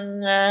lang to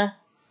ng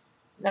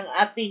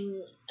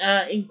ating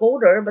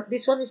encoder, but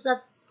this one is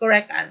not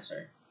correct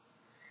answer.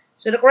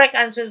 So, the correct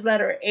answer is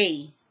letter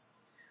A.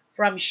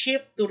 From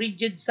shift to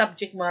rigid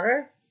subject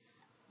matter,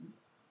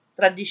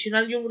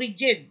 traditional yung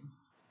rigid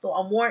to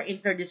a more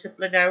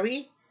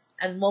interdisciplinary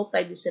and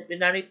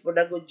multidisciplinary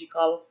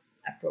pedagogical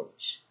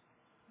approach.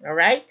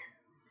 Alright?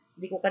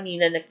 Hindi ko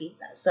kanina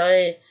nakita. So,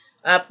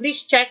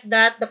 please check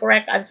that the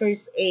correct answer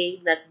is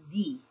A, not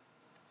D.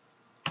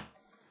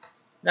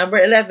 Number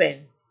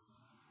 11.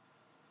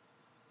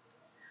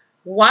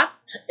 What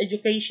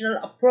educational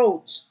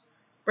approach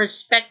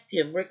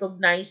perspective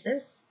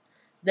recognizes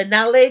the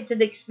knowledge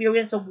and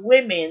experience of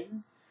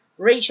women,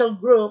 racial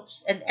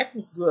groups, and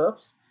ethnic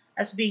groups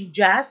as being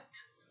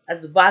just,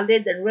 as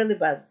valid and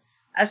relevant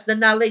as the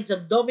knowledge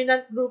of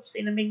dominant groups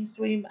in a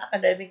mainstream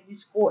academic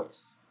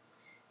discourse?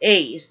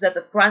 A. Is that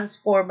a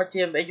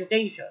transformative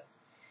education?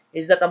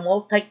 Is that a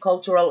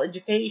multicultural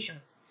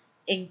education,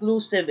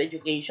 inclusive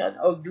education,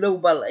 or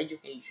global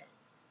education?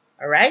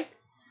 Alright?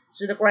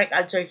 So the correct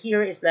answer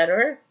here is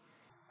letter,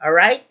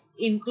 alright,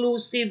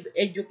 inclusive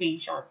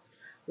education.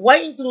 Why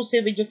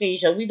inclusive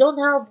education? We don't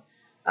have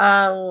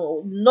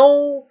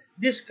no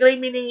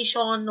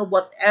discrimination of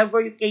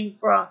whatever you came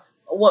from,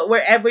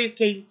 wherever you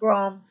came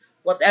from,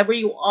 whatever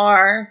you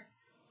are.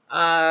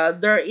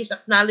 There is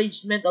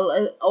acknowledgement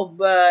of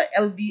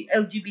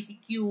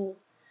LGBTQ.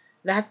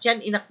 Lahat yan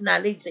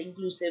in-acknowledge sa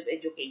inclusive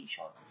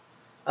education.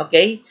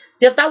 Okay?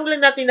 Tinatawag lang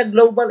natin na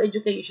global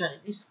education.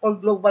 It is for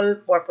global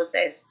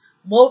purposes.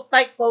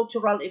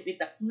 Multicultural if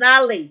it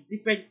acknowledges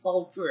different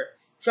culture.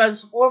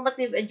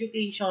 Transformative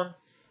education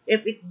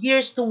if it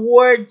gears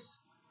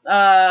towards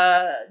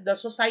the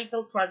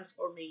societal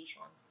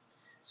transformation.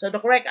 So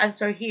the correct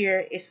answer here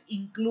is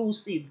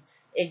inclusive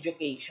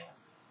education.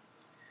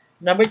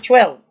 Number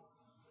 12.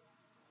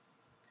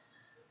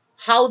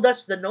 How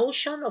does the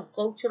notion of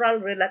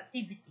cultural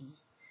relativity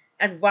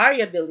and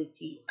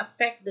variability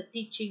affect the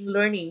teaching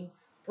learning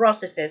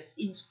processes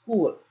in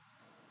school?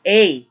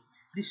 A.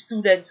 The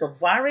students of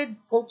varied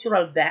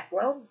cultural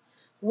background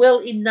will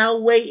in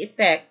no way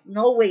affect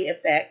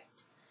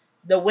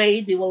the way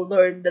they will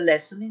learn the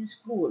lesson in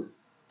school.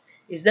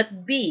 Is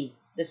that B.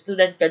 The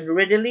student can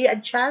readily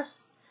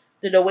adjust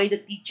to the way the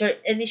teacher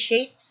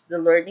initiates the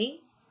learning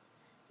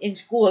in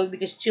school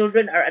because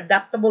children are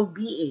adaptable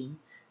beings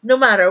no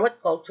matter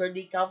what culture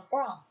they come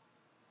from.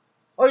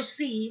 Or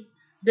C.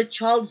 The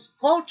child's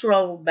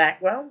cultural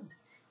background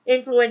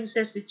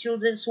influences the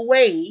children's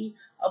way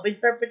of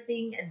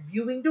interpreting and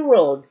viewing the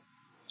world.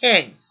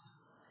 Hence,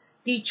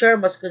 teacher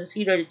must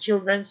consider the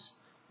children's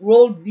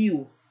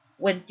worldview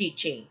when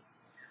teaching.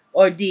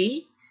 Or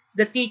D.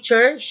 The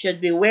teacher should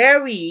be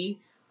wary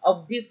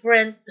of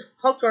different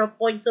cultural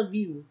points of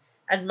view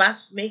and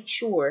must make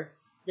sure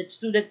that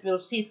student will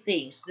see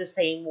things the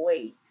same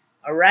way.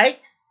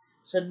 Alright?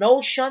 So,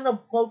 notion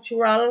of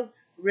cultural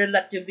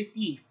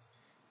relativity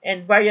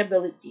and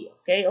variability.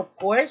 Okay, of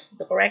course,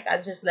 the correct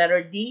answer is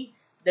letter D.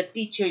 The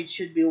teacher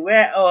should be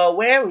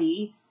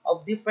wary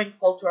of different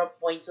cultural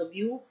points of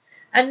view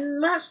and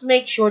must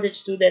make sure that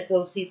student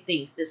will see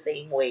things the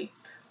same way.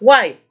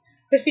 Why?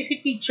 Kasi si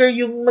teacher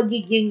yung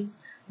magiging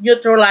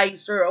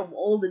neutralizer of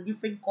all the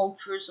different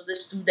cultures of the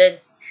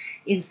students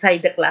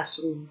inside the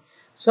classroom.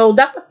 So,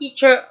 dapat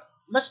teacher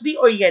must be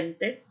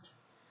oriented.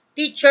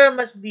 Teacher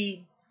must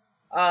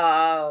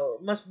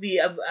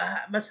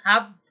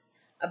have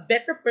a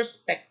better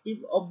perspective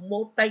of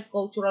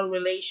multicultural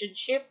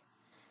relationship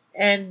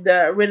and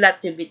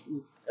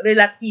relativity.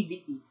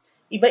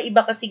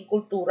 Iba-iba kasing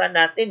kultura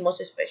natin,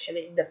 most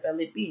especially in the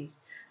Philippines.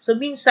 So,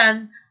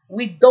 minsan,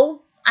 we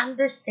don't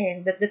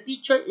understand that the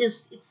teacher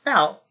is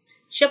itself,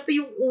 siya pa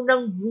yung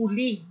unang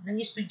bully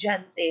ng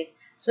estudyante.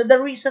 So, the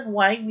reason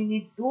why we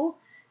need to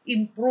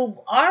improve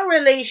our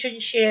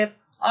relationship,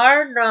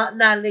 our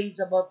knowledge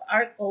about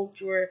our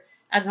culture,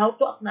 and how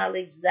to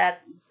acknowledge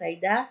that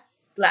inside the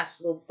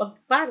classroom.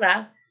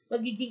 Para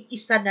magiging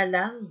isa na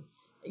lang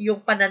yung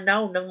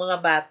pananaw ng mga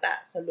bata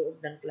sa loob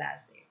ng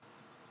klase.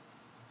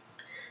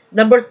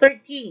 Number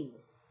 13.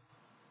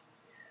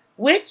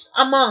 Which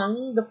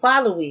among the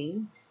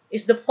following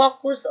is the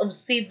focus of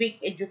civic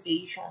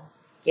education?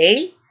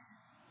 Okay?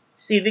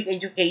 Civic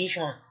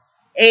education.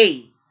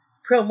 A.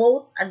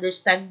 Promote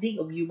understanding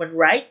of human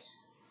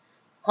rights,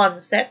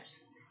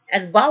 concepts,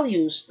 and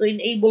values to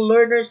enable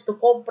learners to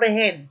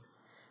comprehend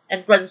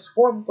and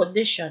transform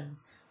conditions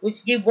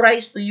which give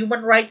rise to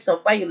human rights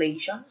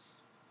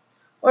violations.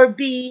 Or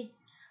B.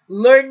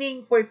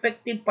 Learning for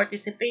effective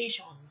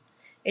participation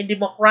in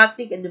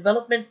democratic and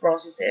development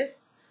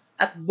processes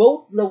at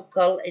both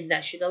local and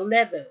national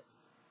level.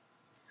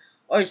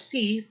 Or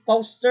C.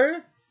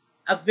 Foster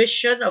a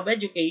vision of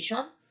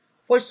education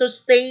for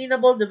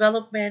sustainable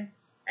development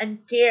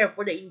and care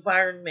for the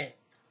environment.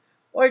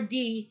 Or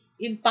D.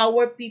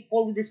 empower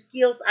people with the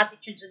skills,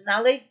 attitudes, and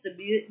knowledge to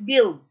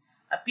build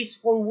a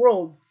peaceful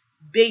world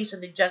based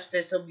on the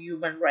justice of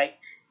human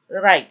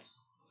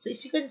rights. So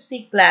as you can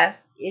see,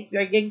 class, if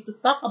you're going to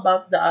talk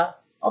about the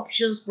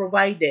options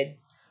provided,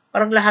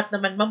 parang lahat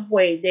naman man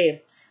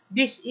pwede.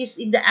 This is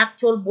in the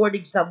actual board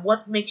exam.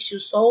 What makes you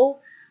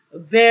so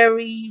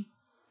very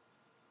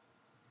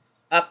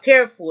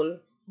careful?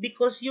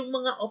 Because yung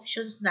mga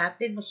options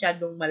natin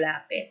masyadong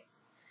malapit.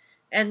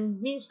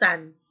 And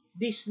minsan,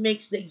 this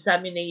makes the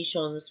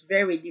examinations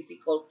very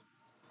difficult,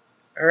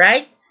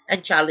 right?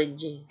 And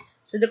challenging.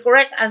 So the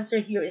correct answer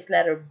here is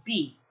letter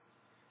B.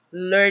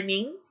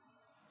 Learning,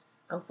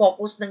 ang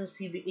focus ng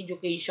civic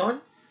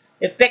education,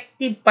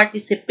 effective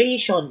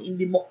participation in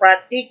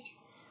democratic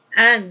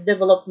and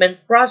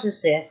development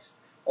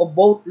processes of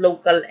both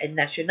local and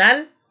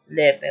national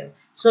level.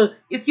 So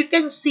if you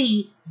can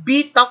see,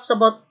 B talks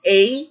about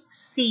A,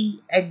 C,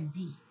 and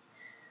D.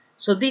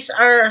 So these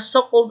are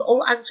so-called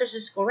all answers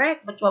is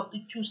correct, but you have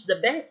to choose the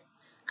best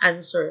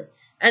answer.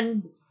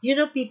 And you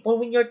know, people,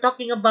 when you're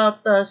talking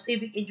about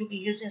civic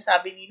education,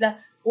 sinasabi nila,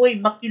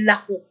 "Uy,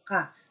 makilahok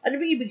ka." Ano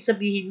ba ibig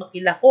sabihin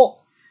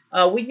makilahok?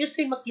 When you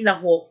say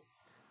makilahok,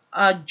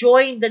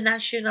 join the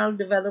National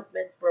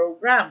Development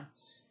Program.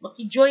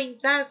 Maki-join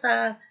ka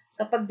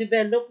sa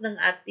pag-develop ng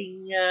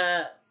ating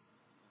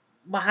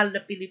mahal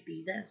na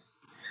Pilipinas.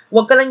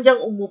 Huwag ka lang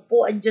diyang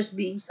umupo and just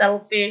being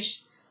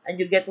selfish and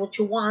you get what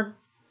you want,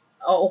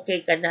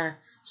 okay ka na.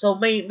 So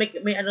may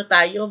ano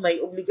tayo,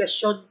 may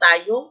obligasyon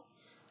tayo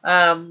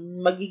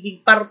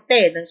magiging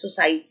parte ng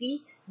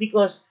society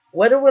because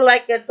whether we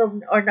like it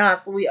or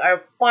not, we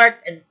are part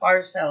and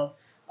parcel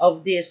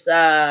of this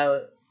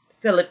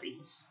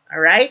Philippines.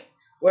 All right?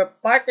 We're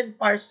part and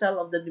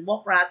parcel of the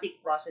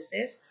democratic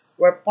processes.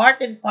 We're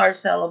part and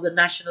parcel of the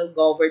national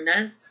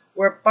governance.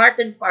 We're part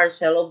and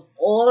parcel of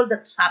all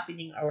that's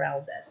happening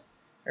around us.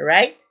 All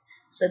right?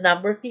 So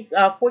number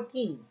 14.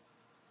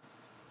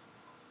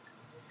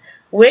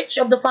 Which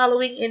of the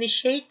following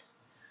initiate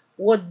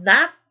would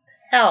not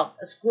help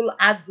a school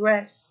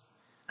address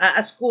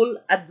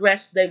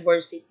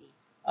diversity?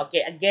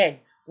 Okay, again,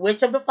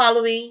 which of the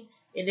following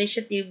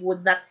initiative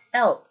would not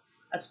help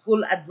a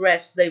school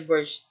address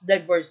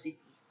diversity?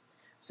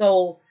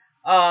 So,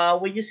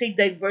 when you say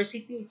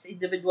diversity, it's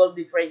individual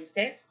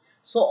differences.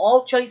 So,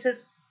 all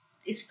choices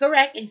is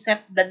correct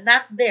except the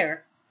not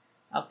there.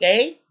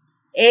 Okay?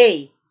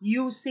 A,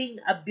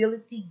 using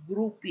ability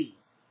grouping.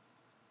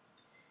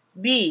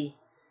 B,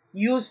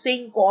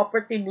 using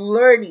cooperative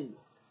learning.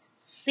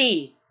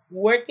 C,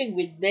 working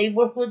with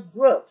neighborhood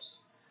groups.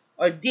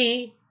 Or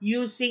D,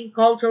 using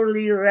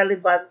culturally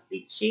relevant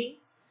teaching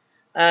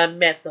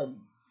method.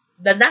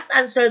 The not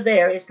answer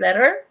there is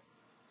letter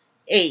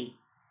A.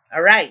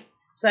 All right.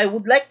 So I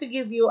would like to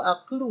give you a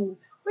clue.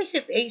 Which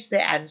it A is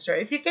the answer.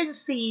 If you can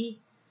see,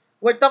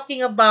 we're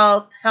talking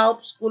about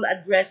help school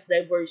address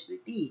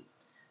diversity.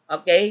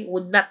 Okay?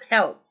 Would not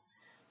help.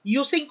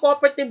 Using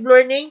cooperative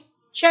learning,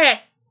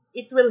 check.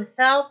 It will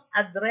help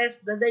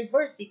address the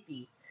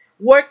diversity.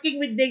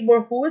 Working with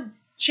neighborhood,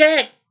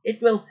 check.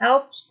 It will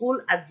help school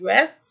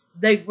address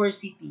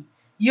diversity.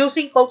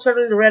 Using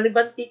culturally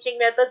relevant teaching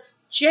method,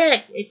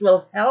 check. It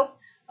will help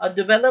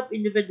develop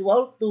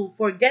individual to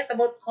forget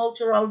about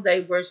cultural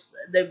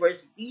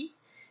diversity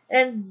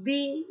and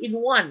be in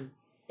one.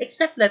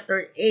 Except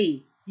letter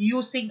A,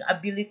 using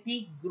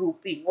ability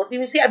grouping. What do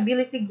you say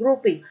ability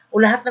grouping?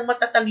 O lahat ng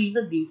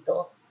matatalino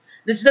dito.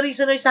 That's the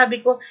reason why sabi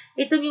ko,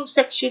 ito yung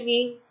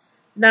sectioning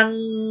ng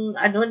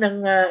ng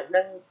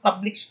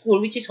public school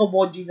which is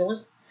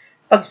homogeneous.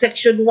 Pag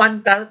section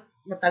 1 ka,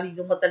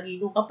 matalino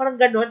ka, parang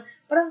ganun,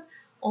 parang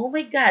oh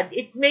my god,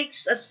 it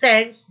makes a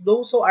sense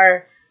those who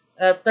are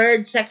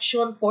third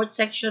section, fourth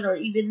section or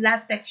even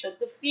last section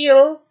to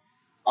feel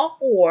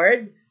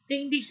awkward,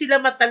 hindi sila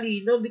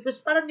matalino because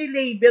parang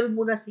ni-label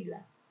mo na sila.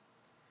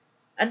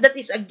 And that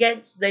is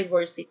against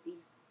diversity.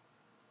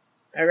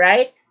 All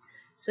right?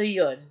 So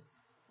yun.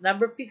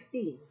 Number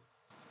 15.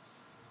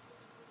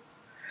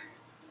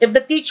 If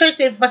the teacher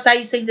is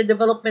emphasizing the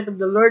development of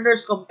the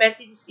learner's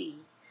competency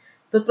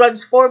to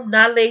transform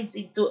knowledge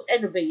into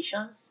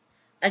innovations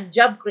and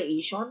job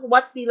creation,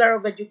 what pillar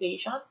of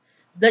education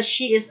does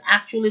she is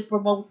actually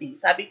promoting?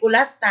 Sabi ko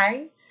last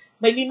time,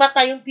 may 5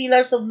 tayong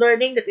pillars of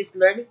learning, that is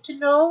learning to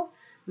know,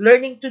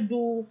 learning to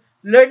do,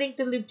 learning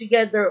to live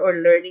together, or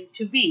learning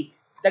to be.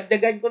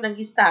 Dagdagan ko ng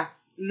isa,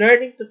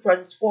 learning to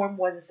transform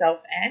oneself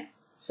and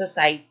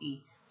society.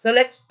 So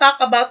let's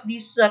talk about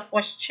this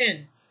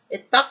question.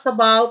 It talks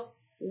about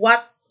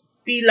what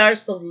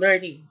pillars of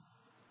learning.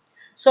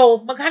 So,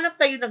 maghanap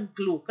tayo ng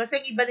clue.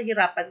 Kasi ang iba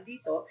nahirapan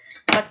dito.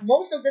 But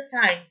most of the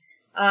time,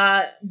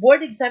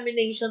 board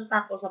examination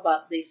tackles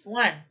about this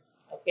one.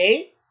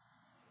 Okay?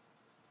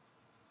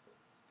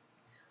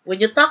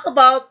 When you talk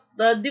about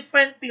the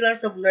different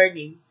pillars of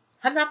learning,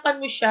 hanapan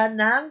mo siya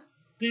ng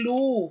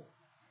clue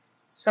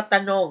sa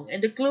tanong. And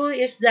the clue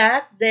is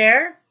that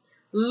their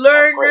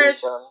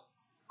learner's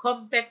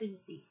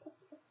competency.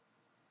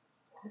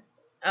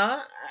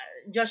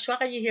 Joshua,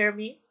 can you hear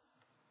me?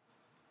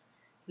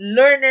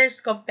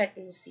 Learner's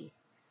competency.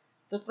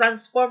 to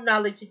transform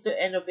knowledge into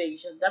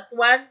innovation. That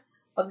one,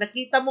 pag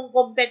nakita mong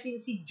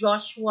competency,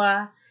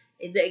 Joshua,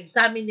 in the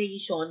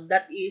examination,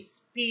 that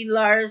is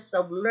pillars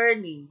of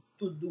learning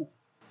to do.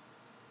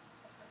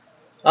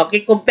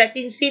 Okay,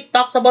 competency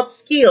talks about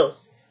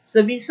skills.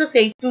 So means to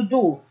say to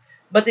do.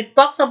 But it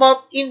talks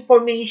about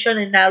information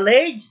and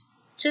knowledge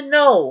to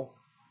know.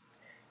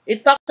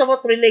 It talks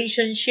about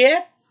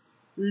relationship,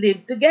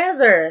 live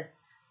together.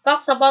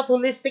 Talks about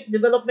holistic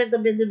development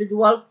of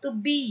individual to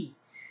be.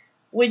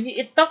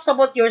 It talks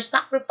about your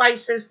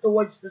sacrifices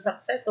towards the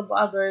success of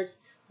others,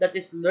 that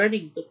is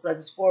learning to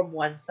transform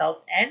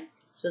oneself and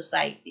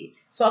society.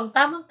 So ang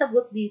tamang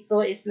sagot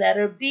dito is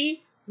letter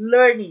B,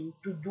 learning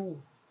to do.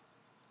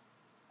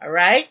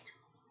 Alright?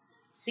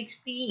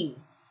 16.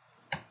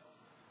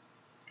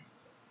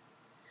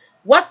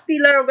 What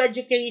pillar of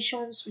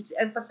education which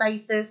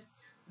emphasizes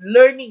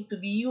learning to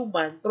be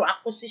human through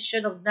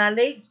acquisition of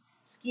knowledge,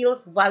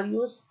 skills,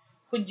 values,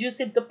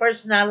 conducive to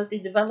personality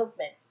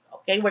development?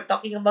 Okay, we're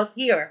talking about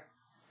here.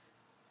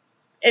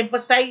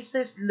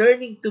 Emphasizes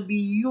learning to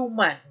be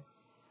human.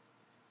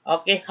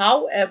 Okay,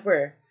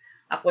 however,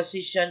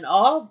 acquisition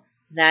of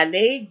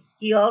knowledge,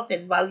 skills,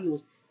 and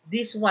values.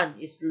 This one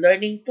is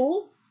learning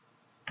to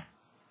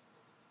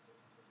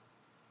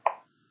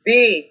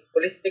B.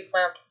 Holistic,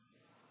 ma'am.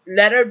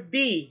 Letter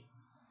B.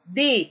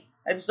 D.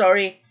 I'm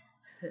sorry.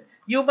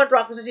 Human to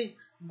acquisition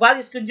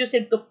values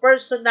conducive to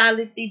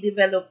personality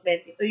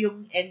development. Ito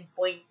yung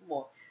endpoint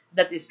mo.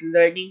 That is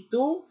learning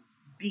to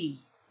be.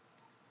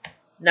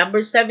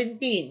 Number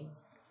 17.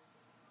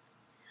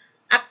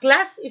 A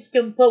class is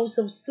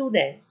composed of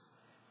students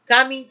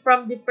coming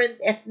from different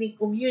ethnic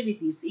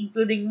communities,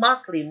 including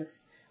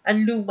Muslims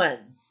and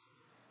Lumans.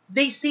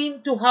 They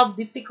seem to have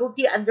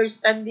difficulty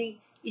understanding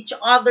each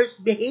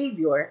other's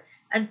behavior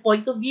and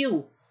point of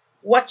view.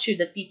 What should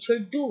the teacher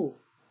do?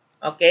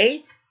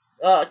 Okay?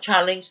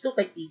 Challenge to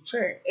kay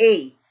teacher.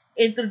 A.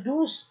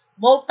 Introduce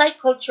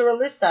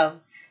multiculturalism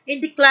in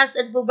the class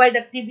and provide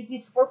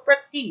activities for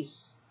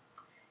practice.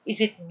 Is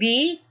it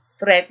B,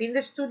 threaten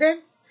the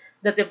students?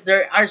 That if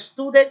there are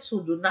students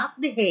who do not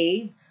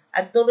behave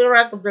and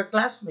tolerant of their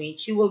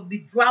classmates, you will be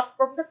dropped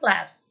from the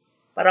class.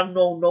 Parang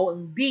no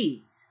ang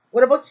B.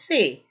 What about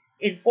C?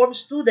 Inform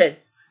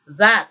students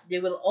that they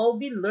will all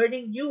be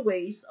learning new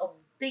ways of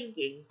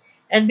thinking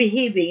and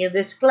behaving in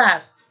this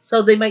class,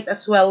 so they might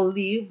as well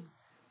leave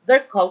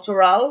their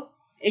cultural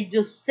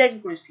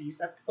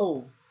idiosyncrasies at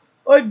home.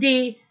 Or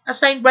D,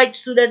 assign bright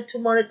student to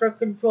monitor,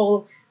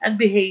 control, and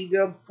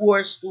behavior of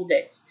poor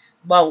students.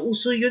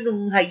 Uso yun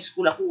nung high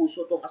school ako,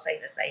 uso itong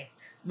assign.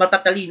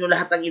 Matatalino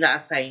lahat ang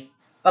ina-assign.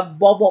 Pag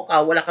bobo ka,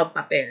 wala kang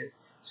papel.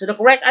 So the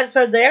correct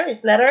answer there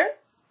is letter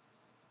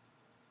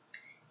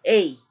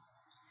A.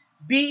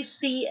 B,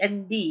 C,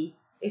 and D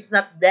is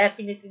not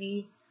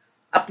definitely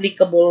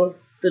applicable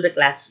to the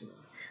classroom.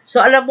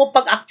 So alam mo,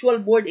 pag actual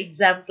board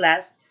exam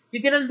class, you're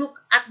gonna look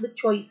at the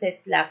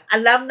choices lang.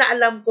 Alam na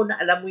alam ko na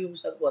alam mo yung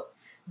sagot.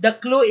 The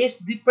clue is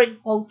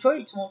different culture.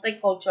 It's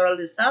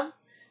multiculturalism.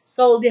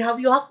 So you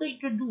have to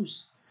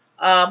introduce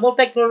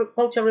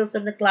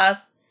multiculturalism na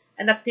class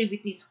and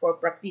activities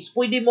for practice.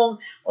 Pwede mong,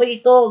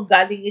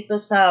 galing ito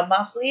sa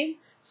Muslim.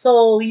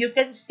 So you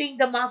can sing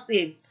the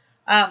Muslim.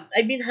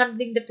 I've been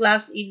handling the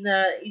class in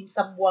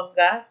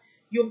Zamboanga.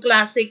 Yung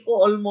klase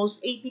ko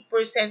almost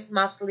 80%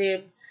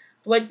 Muslim,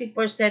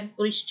 20%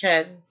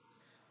 Christian.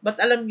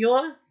 But alam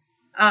nyo,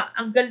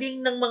 ang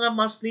galing ng mga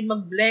Muslim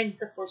mag-blend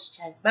sa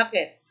Christian.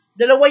 Bakit?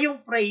 Dalawa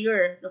yung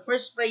prayer. The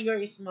first prayer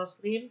is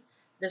Muslim.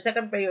 The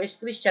second prayer is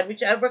Christian.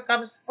 Whichever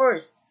comes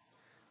first.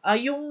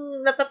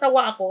 Yung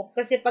natatawa ako,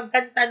 kasi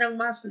pagkanta ng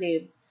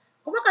Muslim,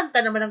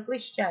 kumakanta naman ng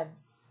Christian.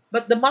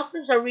 But the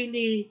Muslims are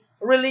really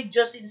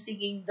religious in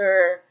singing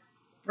their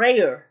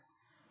prayer.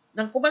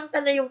 Nang kumanta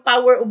na yung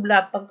Power of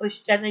Love, pang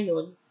Christian na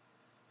yun,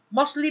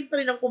 Muslim pa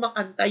rin ang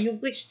kumakanta, yung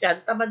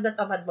Christian, tamad na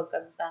tamad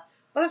magkanta.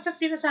 Parang sa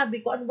sinasabi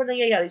ko, ano ba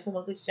nangyayari sa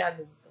mga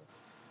Kristiyano?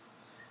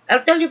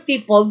 I'll tell you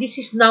people,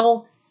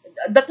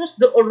 that was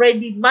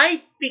already my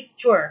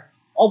picture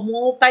of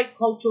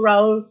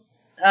multicultural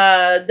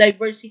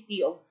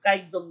diversity of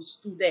kinds of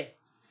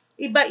students.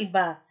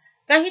 Iba-iba.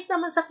 Kahit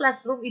naman sa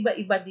classroom,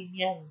 iba-iba din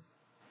yan.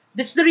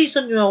 That's the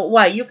reason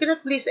why you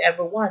cannot please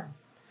everyone.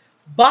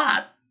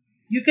 But,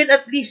 you can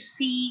at least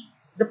see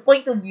the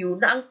point of view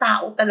na ang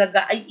tao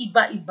talaga ay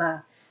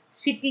iba-iba.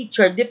 Si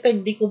teacher,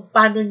 depende kung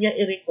paano niya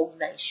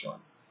i-recognize yun.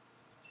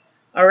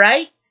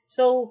 Alright?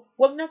 So,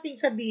 wag nating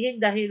sabihin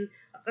dahil,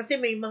 kasi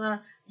may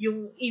mga,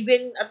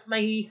 even at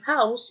my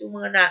house, yung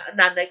mga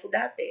nanay ko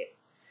dati,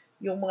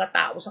 yung mga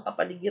tao sa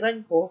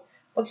kapaligiran ko,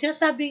 pag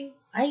sinasabing,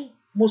 ay,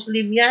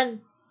 Muslim yan,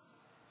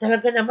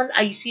 talaga naman,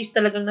 ISIS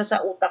talagang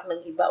nasa utak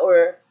ng iba,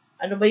 or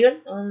ano ba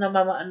yun? Ang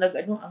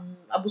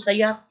Abu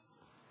Sayyaf.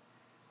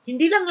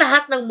 Hindi lang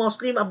lahat ng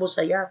Muslim Abu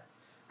Sayyaf.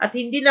 At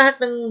hindi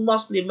lahat ng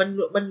Muslim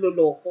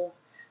manluloko.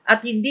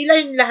 At hindi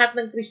lang lahat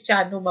ng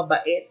Kristiyano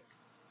mabait.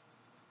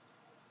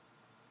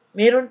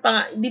 Meron pa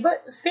nga, di ba?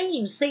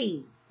 Same.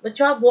 But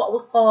you have what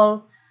we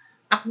call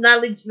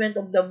acknowledgement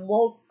of the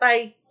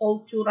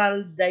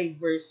multicultural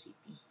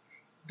diversity.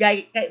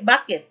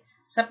 Bakit?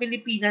 Sa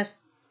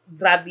Pilipinas,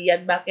 grabe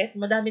yan. Bakit?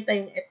 Madami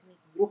tayong ethnic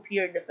group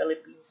here in the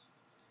Philippines.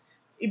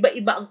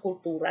 Iba-iba ang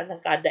kultura ng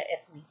kada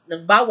ethnic,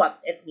 ng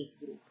bawat ethnic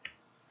group.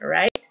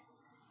 Alright?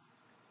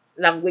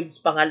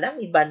 Language pa nga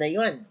lang, iba na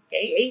yun.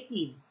 Okay,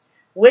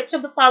 18. Which of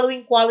the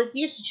following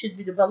qualities should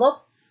be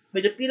developed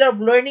with the pillar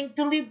of learning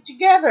to live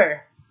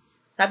together?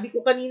 Sabi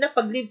ko kanina,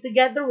 pag live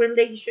together,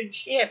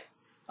 relationship.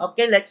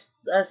 Okay, let's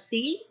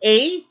see.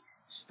 A,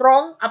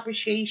 strong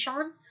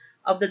appreciation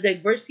of the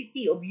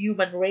diversity of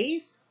human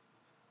race.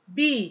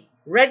 B,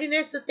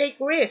 readiness to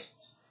take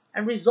risks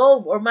and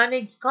resolve or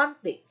manage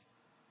conflicts.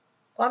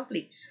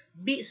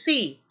 B,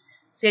 C,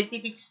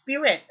 scientific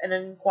spirit and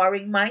an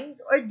inquiring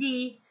mind. Or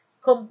D,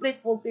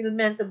 complete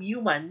fulfillment of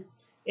human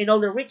in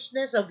all the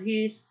richness of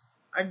his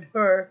and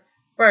her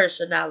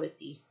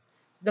personality.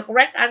 The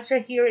correct answer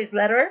here is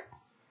letter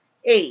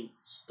A,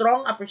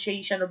 strong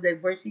appreciation of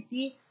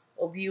diversity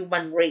of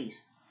human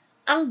race.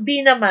 Ang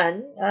B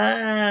naman,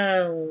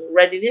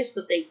 readiness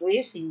to take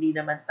risks, hindi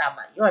naman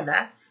tama yun,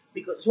 ha?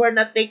 Because we're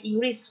not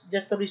taking risks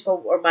just to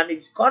resolve or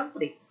manage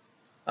conflict.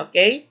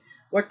 Okay?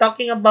 We're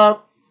talking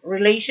about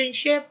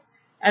relationship,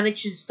 and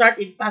it should start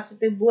in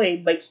positive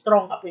way by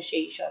strong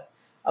appreciation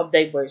of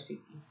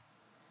diversity.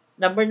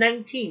 Number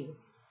 19.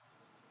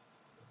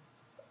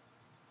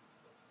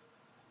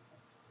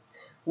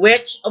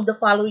 Which of the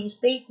following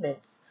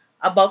statements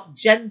about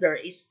gender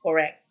is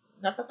correct?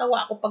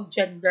 Natatawa ako pag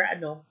gender,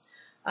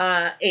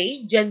 A,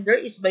 gender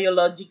is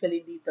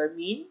biologically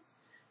determined.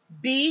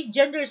 B,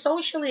 gender is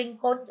socially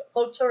and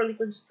culturally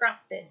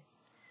constructed.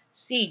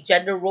 C,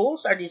 gender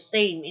roles are the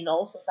same in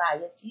all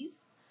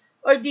societies.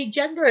 Or D,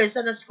 gender is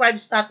an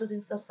ascribed status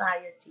in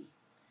society.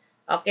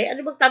 Okay,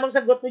 ano bang tamang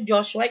sagot mo,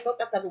 Joshua? Ikaw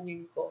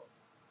tatanungin ko.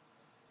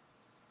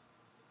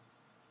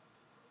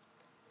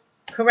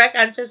 Correct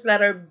answer is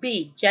letter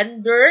B.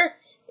 Gender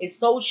is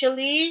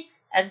socially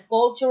and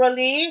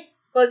culturally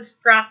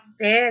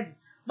constructed.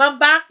 Ma'am,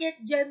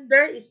 bakit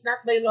gender is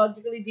not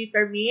biologically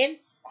determined?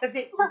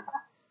 Kasi,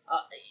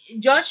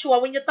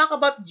 Joshua, when you talk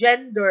about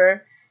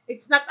gender,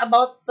 it's not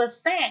about the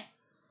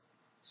sex.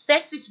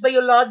 Sex is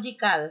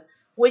biological.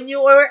 When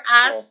you were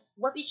asked,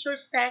 what is your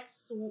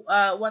sex?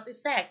 What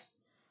is sex?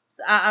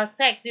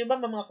 Sex, di ba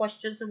mga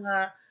questions,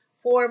 mga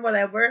form,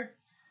 whatever?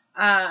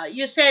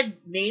 You said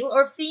male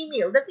or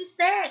female. That is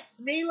sex.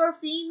 Male or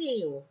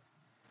female.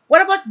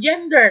 What about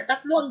gender?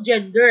 Tatlo ang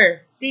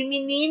gender.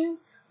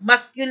 Feminine,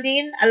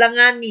 masculine,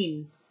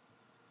 alanganin.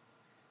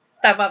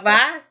 Tama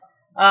ba?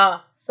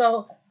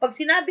 So, pag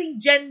sinabing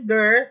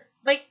gender,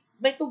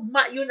 may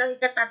tugma yun ang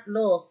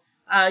ikatatlo.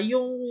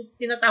 Yung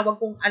tinatawag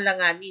kong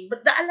alanganin.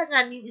 But the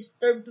alanganin is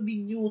termed to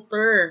be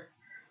neuter.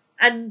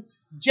 And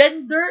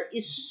gender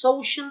is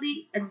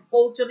socially and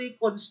culturally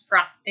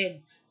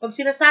constructed. Pag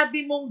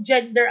sinasabi mong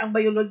gender ang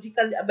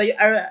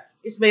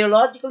is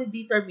biologically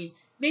determined,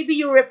 maybe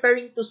you're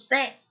referring to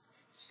sex.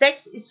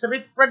 Sex is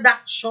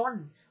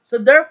reproduction. So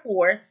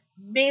therefore,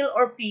 male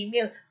or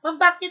female. Ma'am,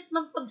 bakit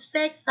pag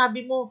sex,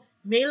 sabi mo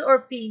male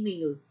or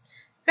female?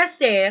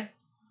 Kasi,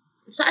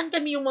 saan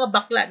kami yung mga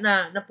bakla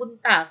na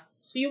napunta?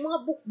 So yung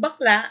mga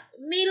bakla,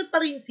 male pa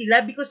rin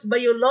sila because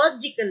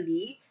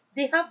biologically,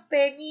 they have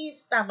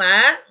penis, tama?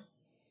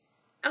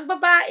 Ang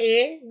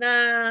babae na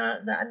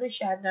ano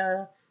siya,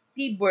 na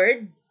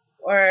T-bird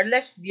or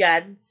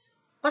lesbian,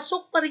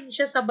 pasok pa rin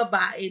siya sa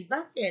babae.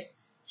 Bakit?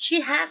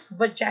 She has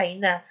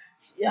vagina.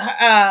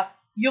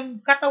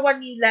 Yung katawan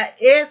nila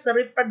is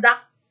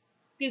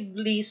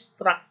reproductively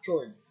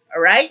structured.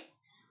 Alright?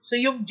 So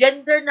yung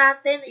gender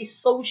natin is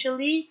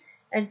socially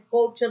and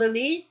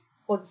culturally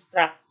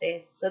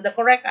constructed. So the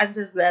correct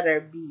answer is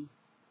letter B.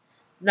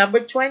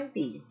 Number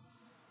 20.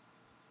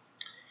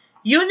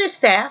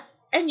 UNICEF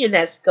and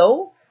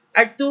UNESCO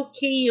are two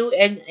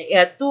KUN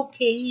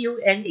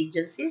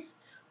agencies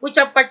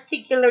which are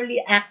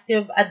particularly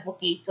active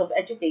advocates of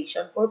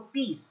education for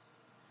peace.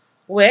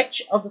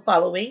 Which of the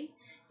following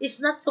is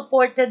not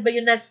supported by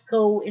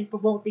UNESCO in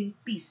promoting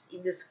peace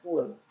in the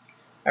school?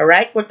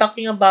 Alright, we're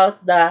talking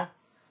about the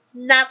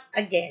not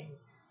again.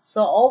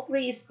 So all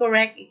three is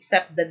correct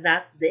except the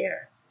not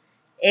there.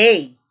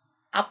 A,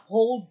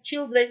 uphold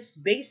children's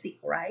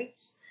basic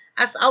rights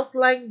as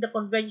outlined in the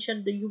Convention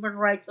on the Human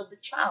Rights of the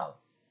Child.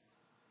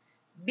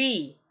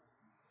 B,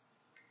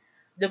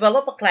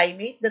 develop a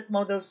climate that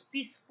models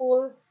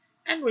peaceful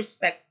and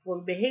respectful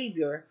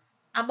behavior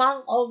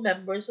among all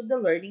members of the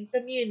learning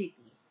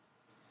community.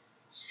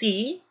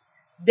 C,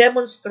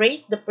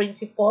 demonstrate the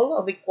principle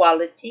of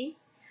equality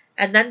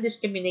and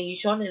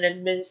non-discrimination in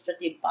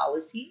administrative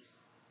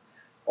policies.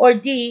 Or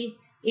D,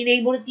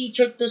 enable the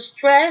teacher to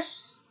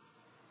stress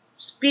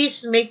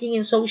peacemaking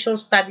in social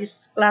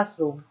studies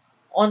classroom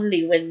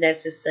only when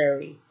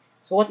necessary.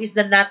 So what is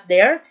the not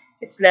there?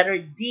 It's letter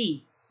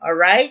D.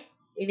 Alright?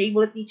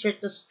 Enable the teacher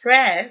to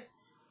stress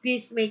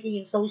peacemaking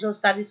in social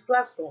studies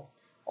classroom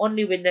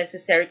only when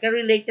necessary. Kaya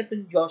related to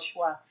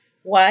Joshua.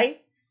 Why?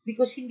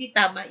 Because hindi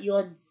tama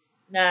yon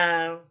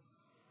na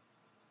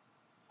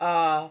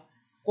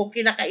kung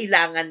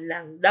kinakailangan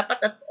lang. Dapat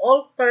at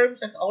all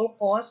terms, at all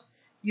costs,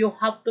 you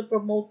have to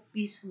promote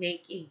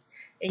peacemaking.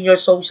 in your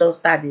social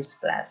studies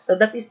class. So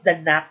that is the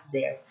NAP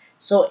there.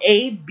 So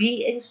A,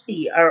 B, and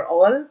C are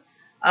all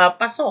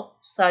pasok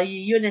sa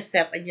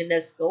UNICEF and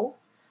UNESCO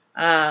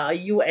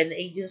UN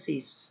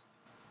agencies.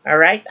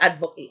 Alright?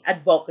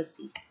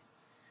 Advocacy.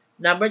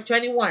 Number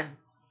 21.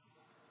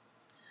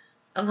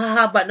 Ang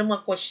hahaba ng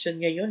mga question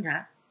ngayon,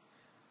 ha?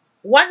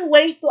 One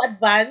way to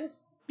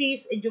advance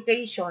peace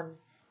education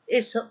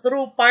is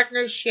through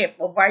partnership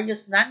of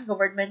various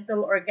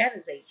non-governmental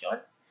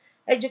organizations,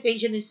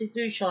 education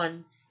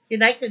institutions,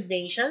 United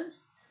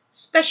Nations,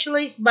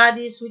 specialized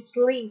bodies which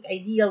link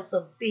ideals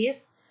of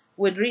peace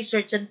with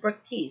research and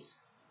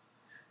practice.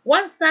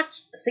 One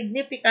such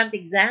significant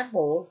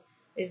example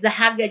is the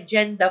Hague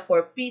Agenda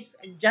for Peace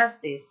and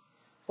Justice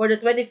for the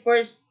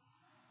 21st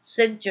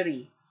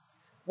century.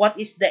 What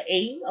is the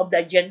aim of the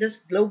agenda's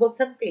global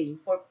campaign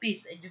for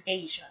peace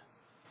education?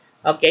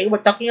 Okay, we're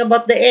talking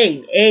about the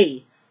aim.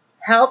 A,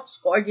 helps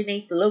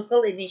coordinate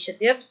local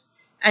initiatives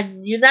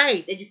and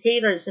unite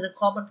educators in a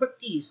common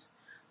practice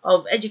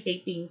of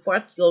educating for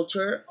a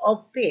culture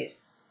of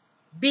peace.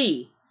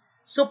 B,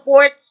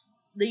 supports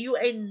the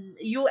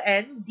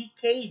UN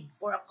Decade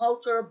for a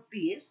Culture of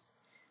Peace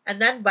and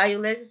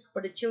Non-Violence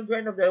for the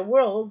Children of the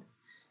World,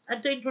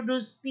 and to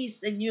introduce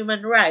peace and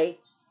human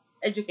rights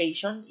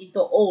education into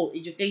all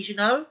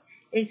educational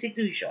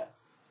institutions.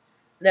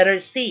 Letter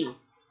C,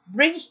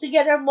 brings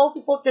together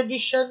multiple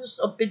traditions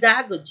of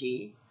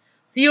pedagogy,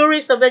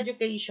 theories of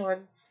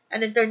education,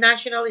 and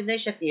international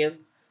initiative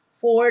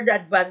for the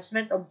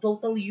advancement of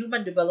total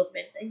human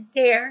development and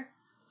care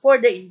for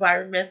the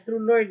environment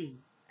through learning.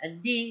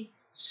 And D,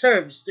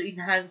 serves to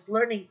enhance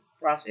learning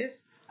across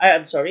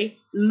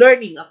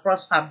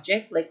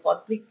subject like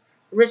conflict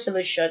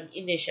resolution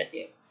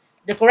initiative.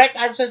 The correct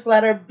answer is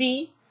letter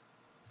B,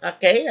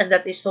 okay, and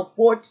that is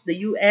supports the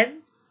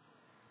UN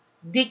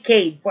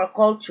Decade for a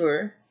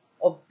Culture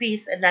of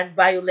Peace and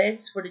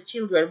Non-Violence for the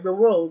Children of the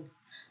World,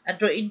 and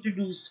to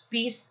introduce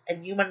peace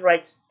and human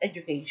rights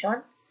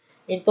education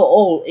into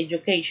all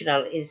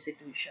educational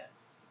institutions.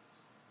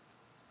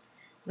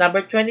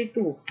 Number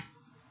 22.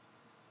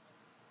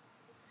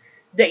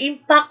 The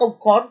impact of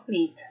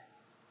conflict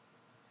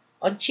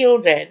on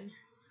children,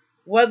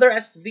 whether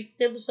as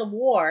victims of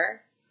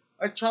war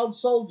or child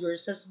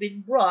soldiers, has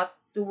been brought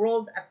to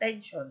world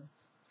attention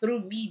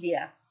through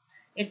media,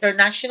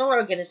 international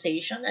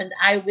organization, and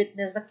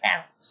eyewitness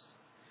accounts.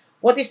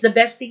 What is the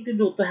best thing to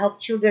do to help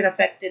children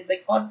affected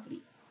by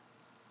conflict?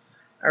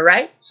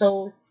 Alright?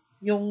 So,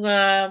 yung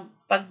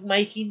pag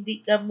may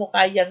hindi ka mo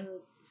kayang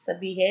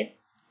sabihin,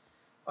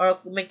 or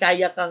kung may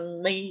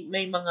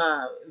mga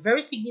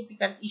very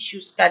significant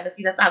issues ka na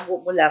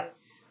tinatago mo lang,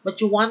 but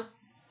you want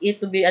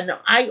it to be an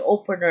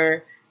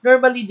eye-opener,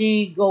 normally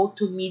they go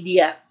to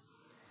media.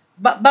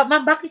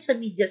 Bakit sa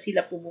media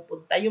sila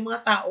pumupunta? Yung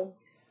mga taong,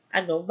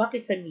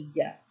 bakit sa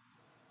media?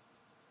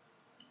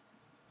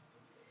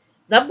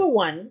 Number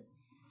one,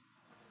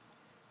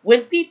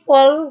 when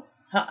people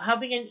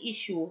having an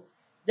issue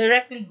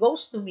directly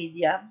goes to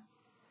media,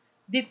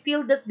 they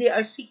feel that they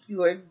are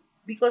secured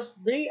because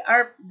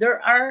there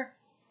are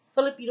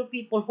Filipino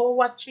people who are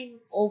watching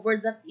over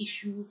that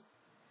issue.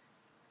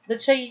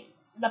 That's why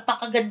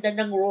napakaganda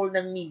ng role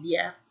ng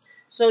media.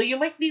 So you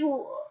might be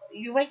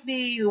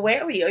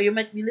wary, or you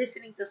might be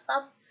listening to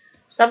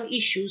some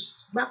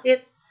issues.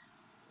 Bakit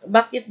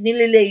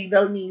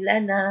nililabel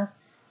nila na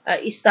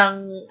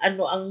isang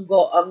ang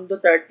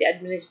Duterte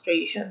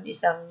administration,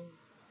 isang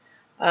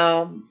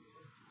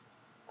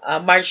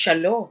martial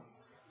law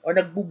o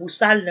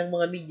nagbubusal ng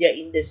mga media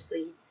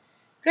industry?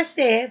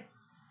 Kasi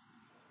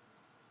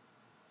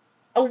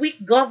a weak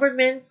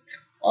government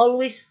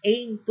always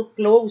aim to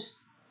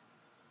close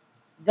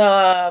the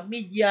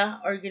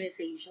media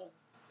organization.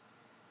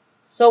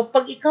 So,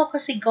 pag ikaw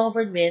kasi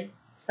government,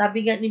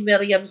 sabi nga ni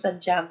Miriam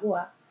Santiago,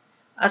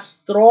 a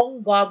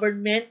strong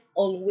government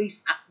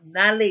always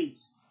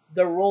acknowledge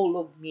the role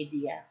of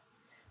media.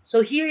 So,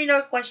 here in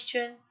our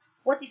question,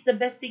 what is the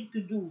best thing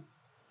to do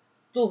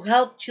to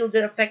help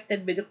children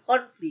affected by the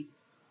conflict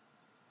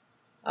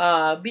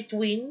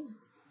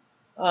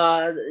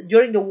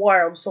during the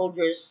war of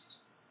soldiers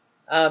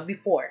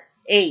before?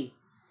 A,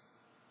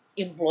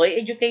 employ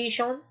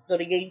education to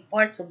regain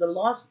parts of the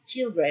lost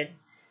children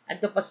and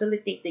to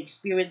facilitate the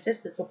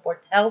experiences that support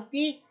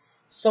healthy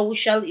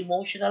social,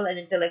 emotional, and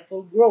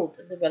intellectual growth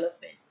and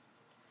development.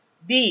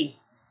 B,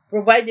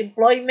 provide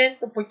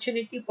employment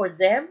opportunity for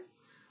them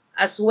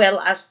as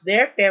well as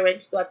their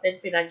parents to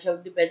attain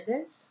financial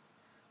independence.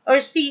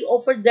 Or C,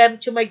 offer them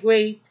to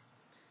migrate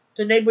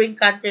to neighboring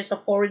countries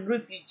of foreign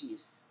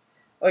refugees,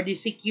 or they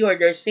secure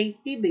their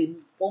safety by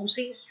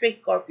imposing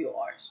strict curfew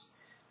hours.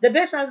 The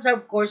best answer,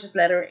 of course, is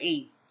letter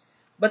A.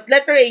 But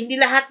letter A,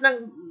 hindi lahat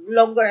ng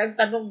longer ang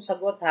tanong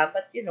sagot, ha?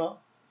 But,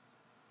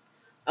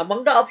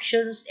 among the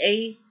options,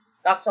 A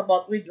talks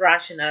about with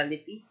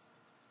rationality.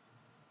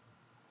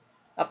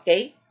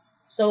 Okay?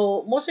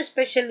 So, most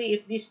especially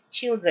if these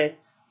children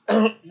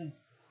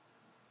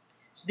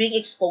is being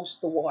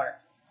exposed to war.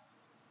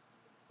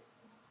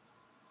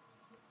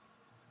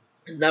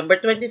 Number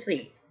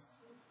 23.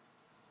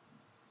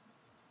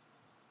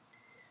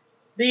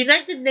 The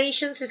United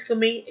Nations is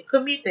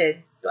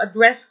committed to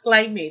address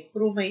climate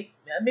through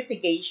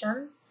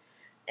mitigation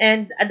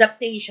and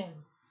adaptation.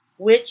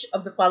 Which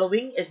of the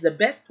following is the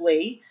best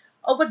way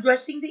of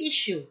addressing the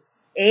issue?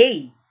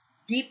 A.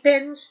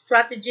 Deepen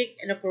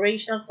strategic and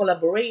operational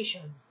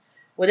collaboration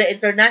with the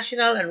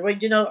international and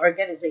regional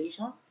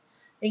organizations,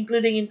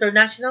 including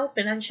international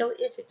financial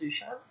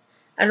institutions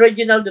and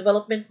regional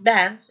development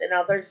banks and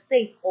other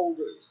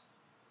stakeholders.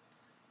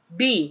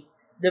 B.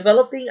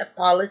 Developing a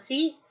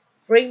policy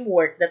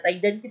framework that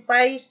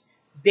identifies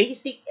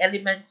basic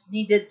elements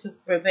needed to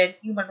prevent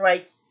human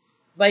rights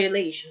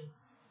violation.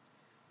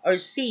 Or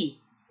C.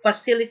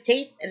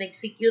 Facilitate and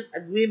execute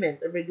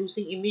agreement on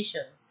reducing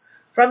emission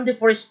from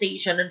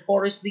deforestation and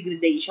forest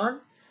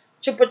degradation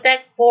to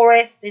protect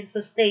forests and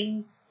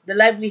sustain the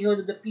livelihood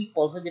of the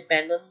people who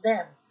depend on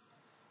them.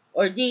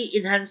 Or D.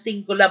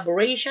 Enhancing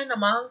collaboration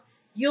among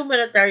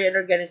humanitarian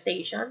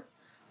organizations,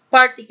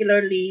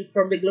 particularly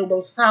from the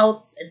global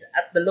south and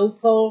at the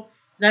local,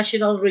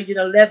 national,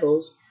 regional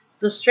levels,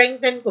 to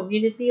strengthen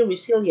community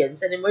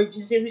resilience and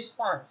emergency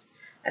response,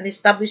 and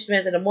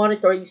establishment of a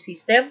monitoring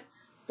system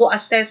to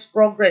assess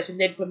progress in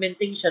the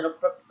implementation of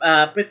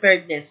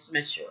preparedness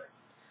measure.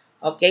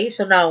 Okay,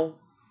 so now,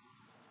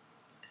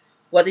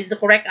 what is the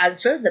correct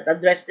answer that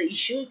address the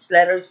issue? It's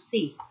letter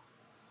C.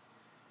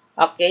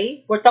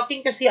 Okay, we're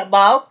talking kasi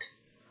about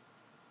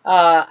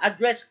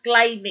address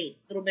climate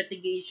through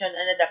mitigation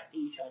and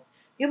adaptation.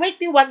 You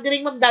might be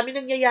wondering, ma'am, dami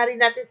nangyayari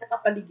natin sa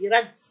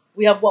kapaligiran.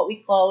 We have what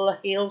we call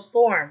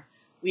hailstorm.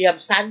 We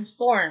have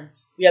sandstorm.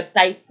 We have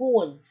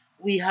typhoon.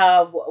 We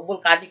have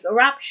volcanic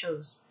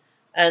eruptions.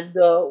 And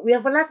we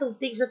have a lot of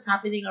things that's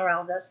happening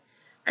around us.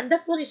 And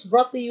that one is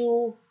brought to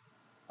you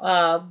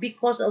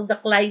because of the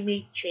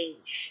climate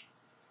change.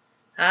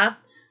 Huh?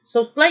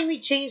 So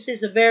climate change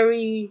is a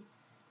very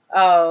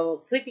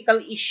critical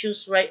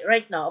issues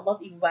right now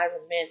about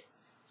environment.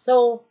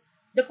 So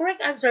the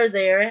correct answer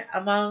there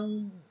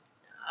among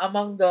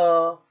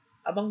the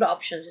among the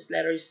options is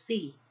letter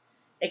C.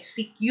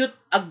 Execute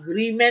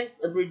agreement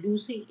on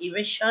reducing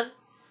emission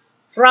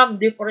from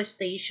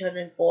deforestation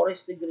and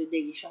forest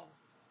degradation.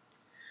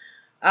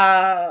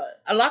 A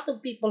lot of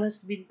people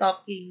has been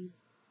talking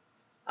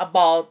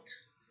about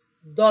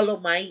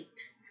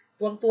Dolomite.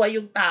 Tuwang-tuwa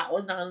yung tao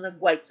na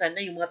nag-white sand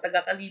na, yung mga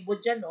taga-Kalibod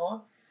dyan,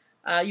 no?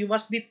 You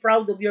must be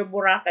proud of your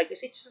Boracay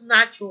kasi it's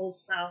natural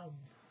sound.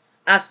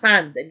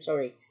 Sand, I'm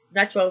sorry.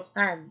 Natural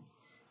sand.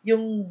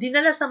 Yung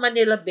dinala sa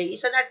Manila Bay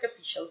is an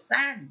artificial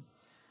sand.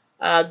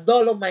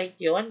 Dolomite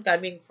yon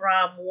coming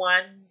from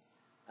one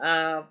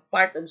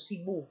part of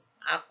Cebu.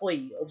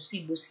 Akoy of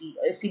Cebu.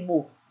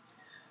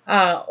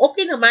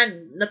 Okay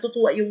naman,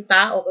 natutuwa yung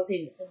tao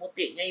kasi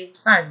pumuti nga yung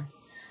sand.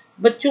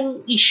 But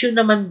yung issue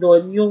naman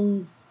doon, yung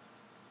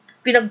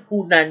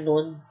pinagkunan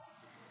nun.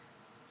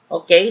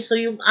 Okay, so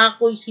yung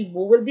Akoy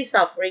Cebu will be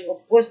suffering.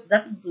 Of course,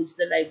 that includes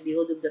the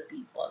livelihood of the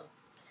people.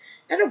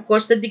 And of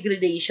course, the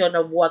degradation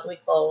of what we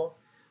call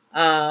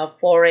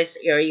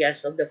forest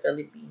areas of the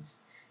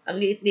Philippines. Ang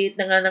liit-liit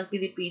na nga ng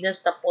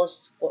Pilipinas,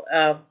 tapos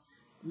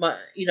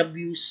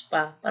in-abuse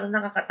pa. Parang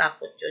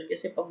nakakatakot yun.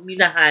 Kasi pag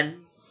minahan,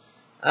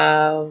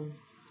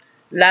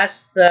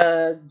 last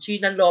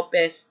Gina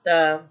Lopez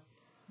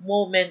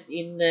moment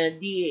in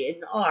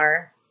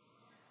DNR,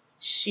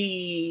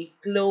 she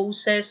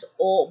closes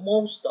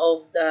most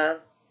of the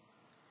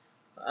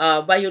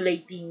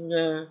violating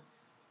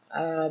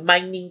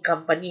mining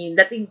company.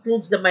 That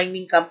includes the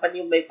mining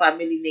company of my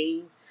family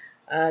name,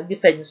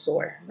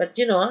 Defensor. But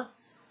you know,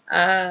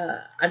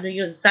 ano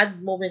yun,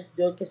 sad moment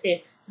doon kasi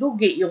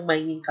lugi yung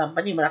mining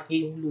company,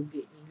 malaki yung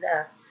lugi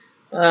nila.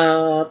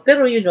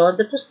 Pero you know,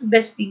 that was the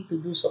best thing to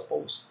do,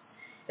 suppose.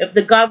 If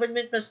the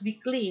government must be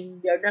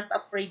clean, they are not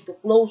afraid to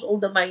close all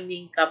the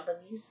mining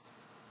companies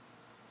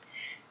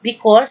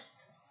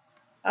because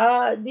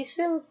this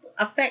will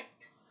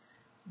affect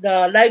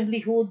the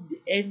livelihood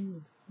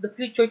and the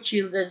future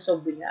children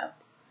of we have.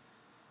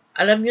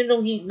 Alam nyo,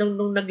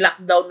 nung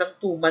nag-lockdown ng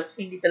 2 months,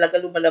 hindi talaga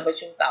lumalabas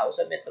yung tao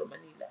sa Metro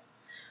Manila.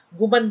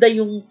 Gumanda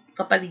yung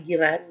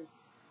kapaligiran.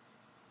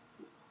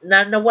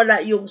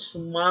 Nawala yung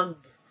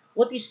smog.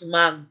 What is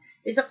smog?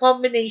 It's a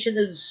combination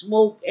of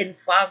smoke and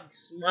fog.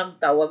 Smog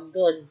tawag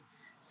doon.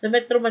 Sa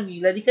Metro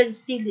Manila, you can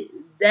see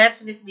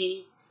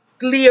definitely,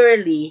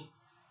 clearly,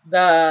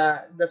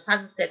 the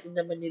sunset in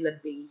the Manila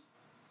Bay.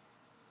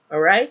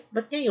 Alright?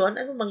 But ngayon,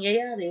 anong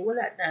mangyayari?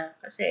 Wala na.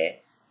 Kasi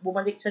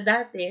bumalik sa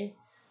dati,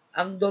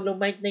 ang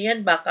Dolomite na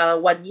yan, baka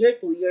 1 year,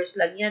 2 years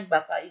lang yan,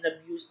 baka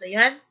in-abuse na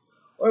yan,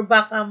 or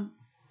baka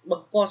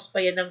mag-cause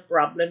pa yan ng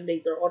problem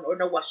later on, or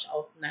na-wash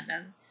out na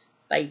ng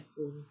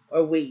typhoon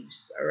or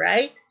waves.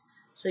 Alright?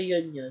 So,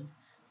 yun.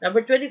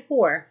 Number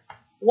 24.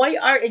 Why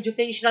are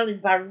educational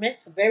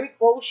environments very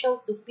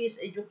crucial to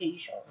peace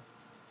education?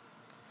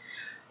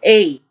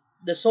 A.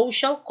 The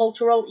social,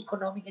 cultural,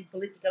 economic, and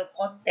political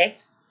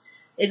context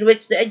in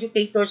which the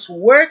educators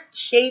work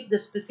shape the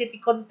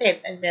specific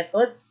content and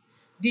methods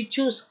they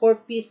choose for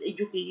peace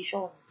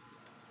education.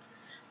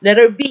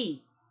 Letter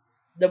B.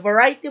 The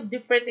variety of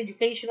different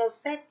educational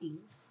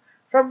settings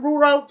from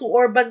rural to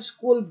urban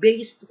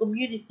school-based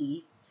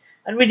community,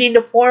 and within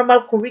the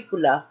formal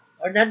curricula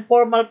or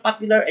non-formal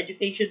popular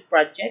education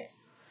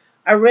projects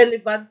are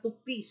relevant to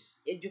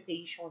peace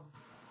education.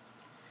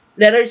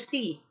 Letter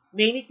C.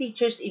 Many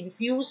teachers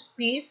infuse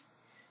peace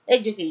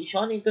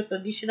education into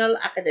traditional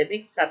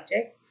academic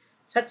subjects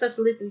such as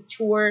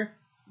literature,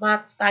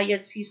 math,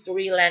 science,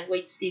 history,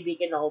 language,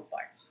 civic, and all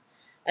parts.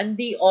 And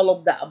D. All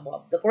of the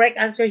above. The correct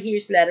answer here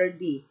is letter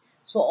D.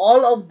 So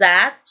all of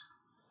that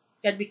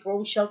can be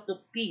crucial to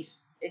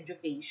peace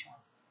education.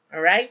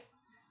 Alright?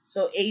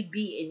 So A,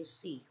 B, and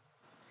C.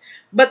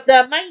 But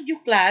mind you,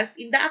 class,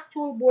 in the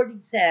actual board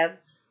exam,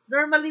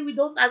 normally we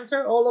don't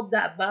answer all of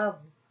the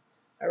above.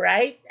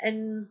 Alright?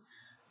 And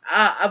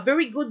a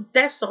very good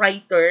test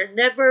writer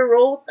never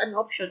wrote an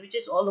option which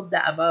is all of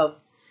the above.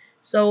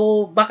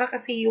 So, baka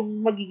kasi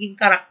yung magiging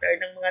character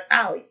ng mga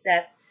tao is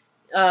that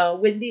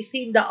when they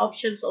see the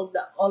options of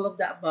the all of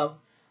the above,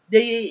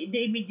 they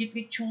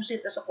immediately choose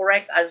it as a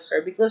correct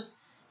answer because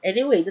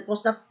anyway, that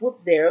was not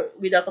put there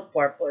without a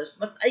purpose.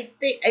 But I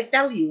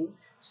tell you,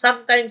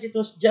 sometimes it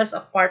was just a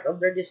part of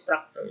their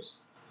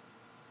distractors.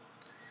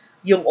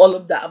 Yung all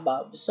of the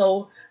above.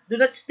 So, do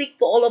not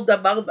stick to all of the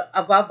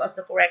above as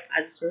the correct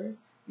answer.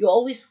 You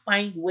always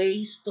find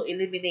ways to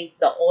eliminate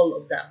the all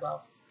of the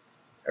above.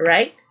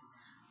 Alright?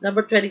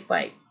 Number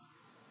 25.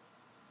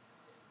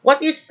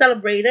 What is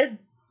celebrated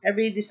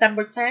every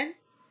December 10?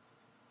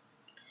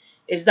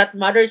 Is that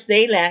Mother's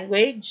Day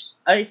language?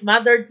 Or is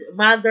Mother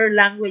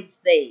Language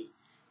Day?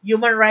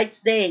 Human Rights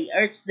Day,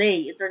 Earth's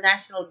Day,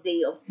 International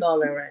Day of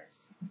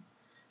Tolerance.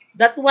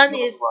 That one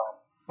is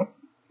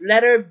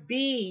letter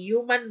B,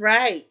 Human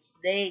Rights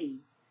Day.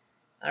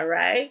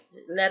 Alright?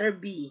 Letter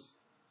B.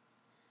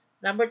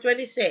 Number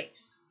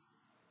 26.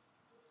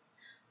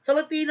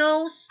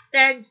 Filipinos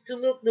tend to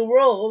look the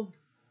world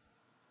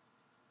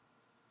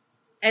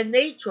and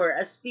nature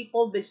as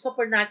people by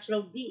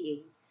supernatural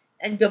being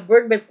and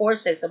governed by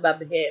forces above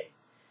him.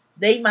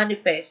 They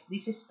manifest.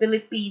 This is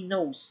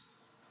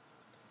Filipinos.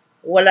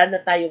 Wala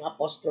na tayong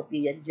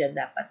apostrophe yan dyan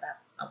dapat.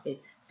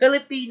 Okay.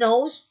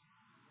 Filipinos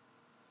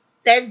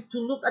tend to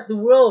look at the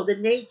world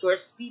and nature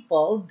as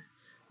peopled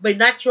by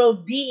natural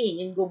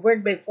being and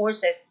governed by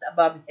forces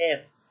above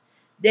him.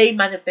 They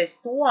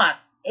manifest what?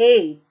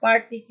 A.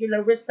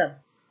 Particularism,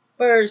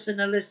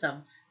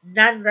 personalism,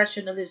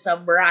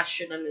 non-rationalism,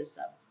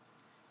 rationalism.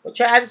 What's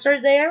your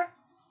answer there?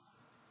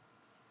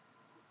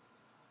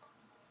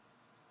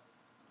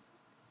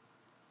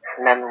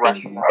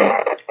 Non-rational.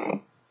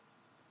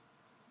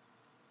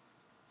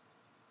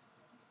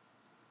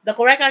 The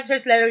correct answer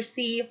is letter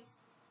C.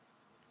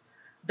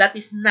 That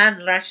is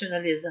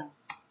non-rationalism.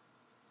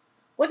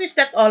 What is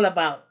that all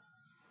about?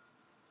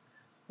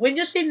 When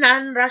you say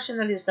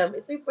non-rationalism,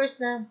 it refers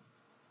na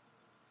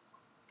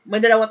may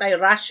dalawa tayo,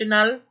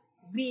 rational,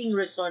 being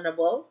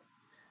reasonable,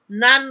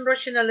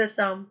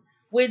 non-rationalism,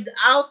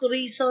 without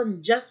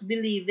reason, just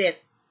believe it.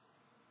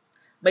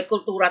 May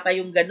kultura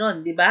tayong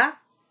ganon, di ba?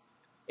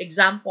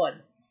 Example.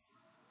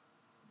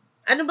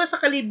 Ano ba sa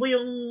kalibo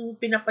yung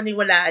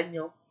pinapaniwalaan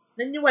nyo?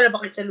 Naniwala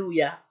ba kayo sa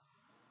luya?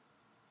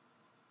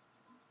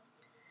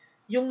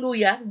 Yung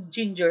luya,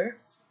 ginger,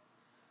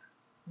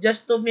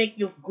 just to make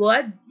you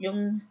good,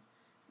 yung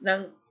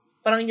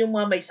parang yung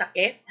mga may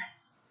sakit,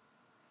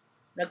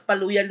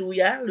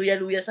 nagpaluya-luya,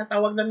 luya-luya sa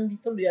tawag namin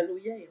dito,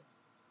 luya-luya eh.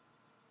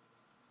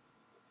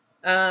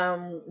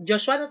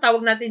 Joshua, ano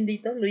tawag natin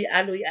dito?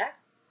 Luya-luya?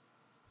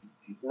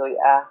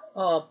 Luya.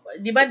 Oh,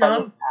 di ba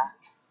no?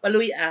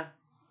 Paluya.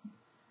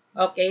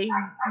 Okay?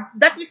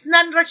 That is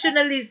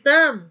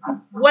non-rationalism.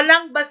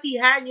 Walang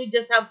basihan, you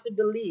just have to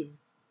believe.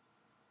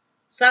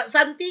 Sa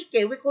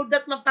Antique, we call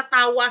that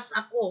mapatawas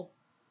ako.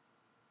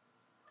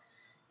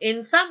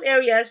 In some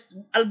areas,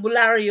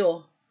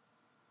 albularyo.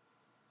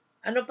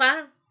 Ano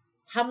pa?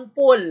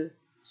 Hampol.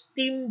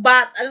 Steam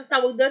bath. Anong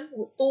tawag doon?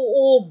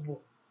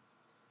 Tuob.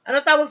 Ano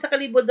tawag sa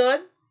kalibo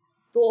doon?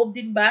 Tuob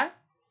din ba?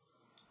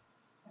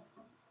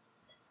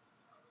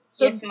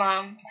 So, yes,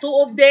 ma'am.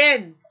 Tuob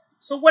din.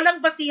 So, walang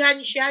basihan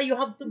siya. You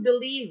have to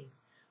believe.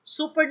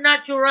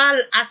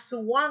 Supernatural,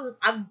 aswang,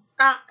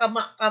 agta,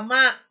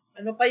 kama-kama.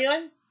 Ano pa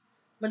yon?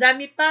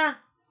 Madami pa.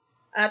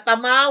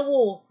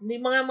 Tamawo.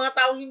 Mga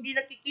taong hindi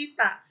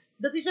nakikita.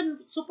 That is a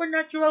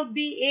supernatural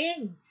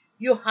being.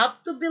 You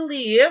have to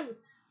believe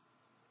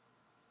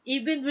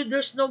even when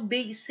there's no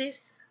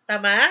basis.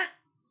 Tama?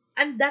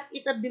 And that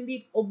is a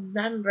belief of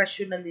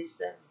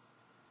non-rationalism.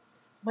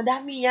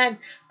 Madami yan.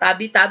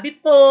 Tabi-tabi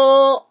po.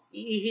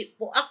 Ihi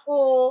po ako.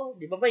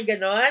 Di ba may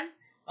ganon?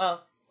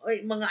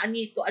 Mga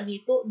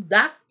anito-anito.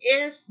 That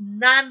is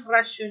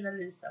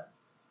non-rationalism.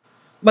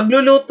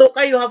 Magluluto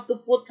ka, you have to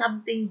put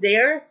something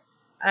there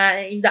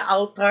in the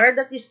altar.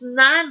 That is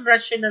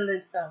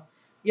non-rationalism.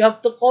 You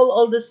have to call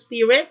all the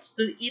spirits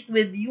to eat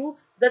with you.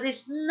 That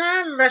is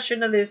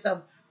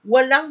non-rationalism.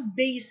 Walang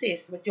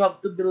basis, but you have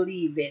to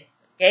believe it.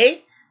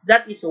 Okay?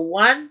 That is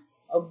one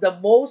of the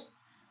most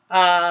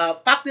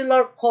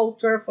popular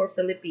culture for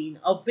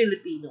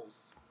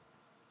Filipinos.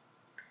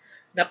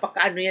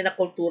 Napakaano yan na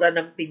kultura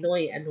ng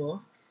Pinoy, ano?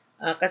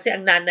 Kasi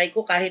ang nanay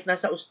ko, kahit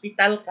nasa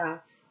ospital ka,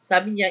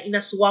 sabi niya,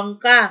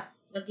 inaswang ka,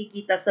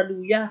 nakikita sa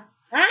luya.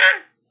 Ha?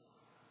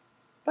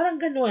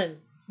 Parang ganun.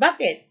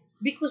 Bakit?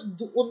 Because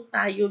doon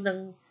tayo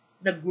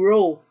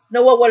nag-grow.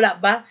 Nawawala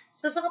ba?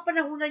 Sa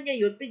kapanahunan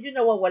niya yun, medyo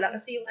nawawala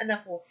kasi yung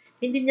anak ko,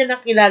 hindi niya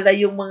nakilala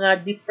yung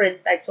mga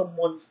different types of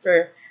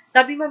monster.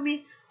 Sabi,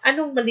 Mami,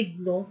 anong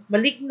maligno?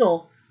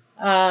 Maligno.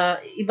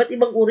 Iba't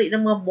ibang uri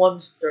ng mga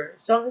monster.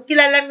 So, ang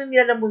kilala na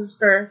nila na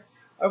monster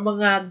or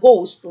mga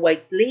ghost,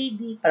 white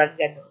lady, parang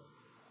ganun.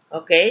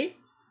 Okay?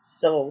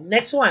 So,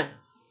 next one.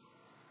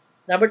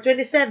 Number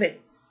 27.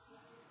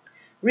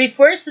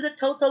 Refers to the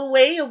total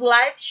way of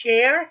life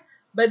shared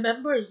by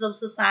members of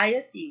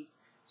society.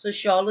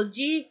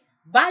 Sociology,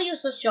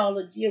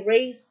 biosociology,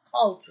 race,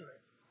 culture.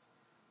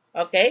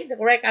 Okay, the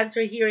correct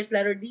answer here is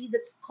letter D,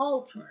 that's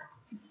culture.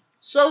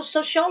 So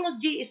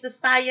sociology is the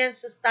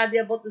science, the study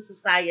about the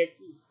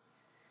society.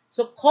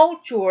 So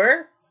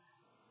culture,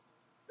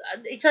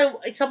 it's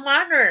a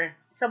manner,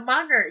 it's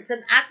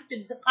an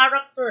attitude, it's a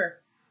character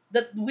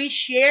that we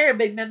share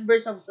by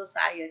members of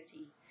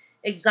society.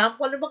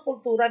 Example naman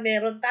kultura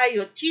meron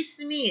tayo,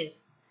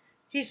 chismis.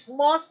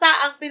 Chismosa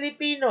ang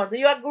Pilipino. Do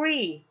you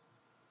agree?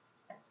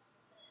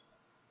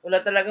 Wala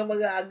talagang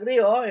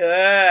mag-agree, oh.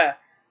 Yeah.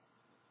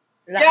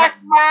 Yes,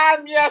 ma'am!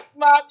 Yes,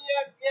 ma'am!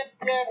 Yes, yes,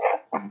 yes!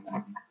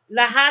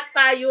 Lahat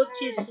tayo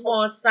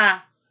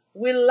chismosa.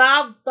 We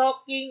love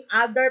talking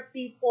other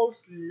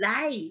people's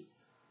life.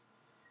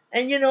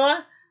 And you know,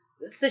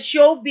 sa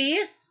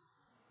showbiz,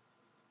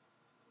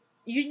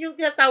 yun yung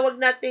tinatawag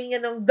natin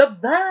the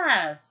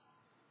buzz.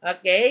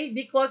 Okay?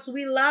 Because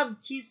we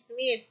love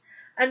chismis.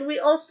 And we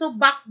also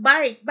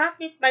backbite.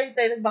 Bakit ba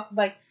tayo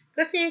nag-backbite?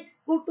 Kasi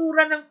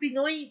kultura ng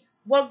Pinoy,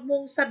 wag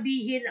mong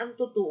sabihin ang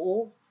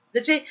totoo.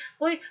 Let's say,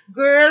 hoy,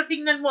 girl,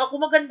 tingnan mo ako,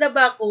 maganda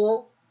ba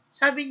ako?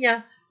 Sabi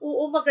niya,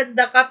 oo,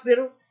 maganda ka,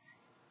 pero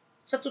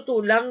sa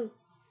totoo lang,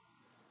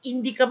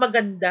 hindi ka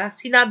maganda.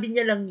 Sinabi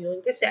niya lang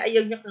yun kasi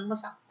ayaw niya kang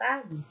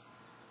masaktan.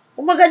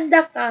 Kung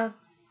maganda ka,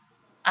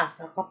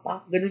 asa ka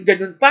pa,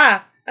 ganun-ganun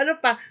pa. Ano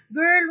pa,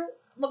 girl,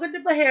 maganda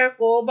ba hair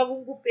ko?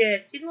 Bagong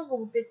gupit. Sino ang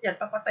gupit yan?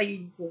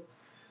 Papatayin ko.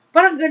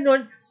 Parang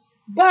ganun.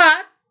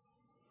 But,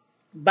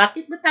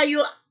 bakit ba tayo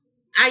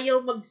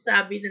ayaw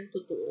magsabi ng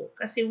totoo?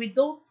 Kasi we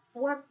don't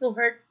want to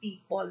hurt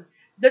people.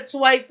 That's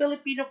why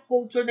Filipino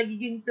culture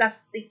nagiging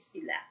plastic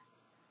sila.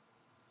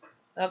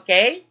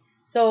 Okay?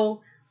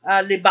 So,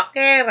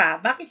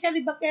 libakera. Bakit siya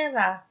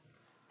libakera?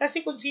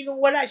 Kasi kung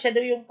sinong wala, siya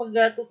daw yung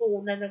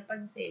pagtutuunan ng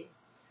pansin.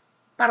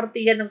 Parte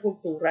yan ng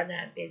kultura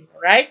natin.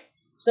 Right?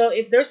 So,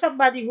 if there's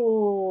somebody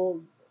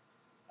who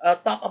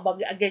talk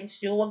about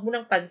against you, wag mo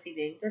nang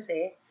pansinin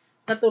kasi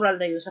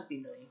natural na yun sa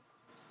Pinoy.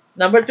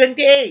 Number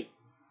 28.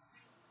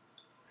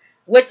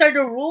 Which are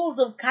the rules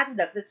of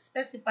conduct that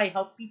specify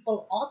how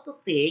people ought to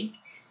think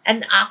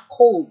and act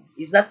code?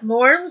 Is that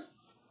norms,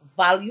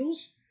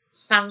 values,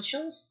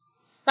 sanctions,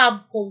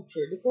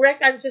 subculture? The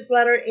correct answer is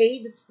letter A,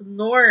 that's the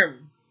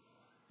norm.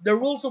 The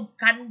rules of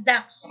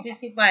conduct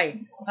specify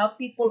how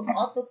people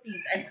ought to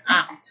think and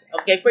act.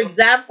 Okay, for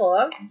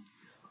example,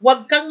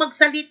 huwag kang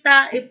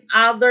magsalita if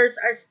others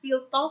are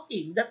still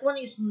talking. That one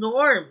is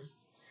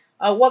norms.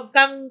 Huwag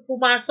kang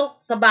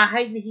pumasok sa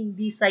bahay na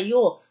hindi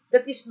sa'yo.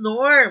 That is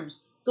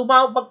norms.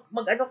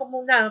 Mag-ano ka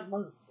muna,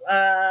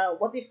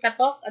 what is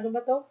katok? Ano ba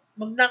to?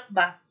 Mag-knock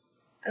ba?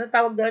 Ano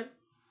tawag doon?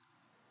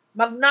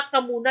 Mag-knock ka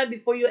muna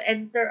before you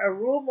enter a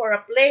room or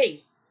a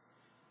place.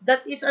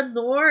 That is a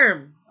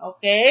norm.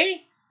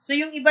 Okay? So,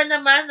 yung iba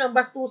naman, ang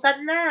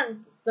bastusan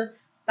lang.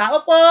 Tao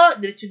po,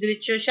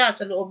 diretso-diretso siya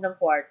sa loob ng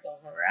kwarto.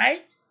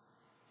 Alright?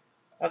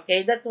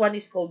 Okay, that one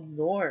is called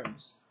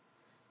norms.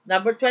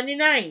 Number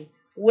 29.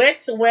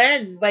 Which,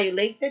 when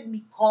violated,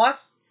 may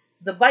cause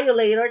the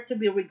violator to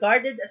be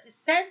regarded as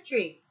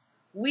eccentric,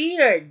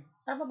 weird.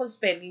 Tama bang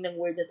spelling ng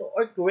word na to?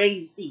 Or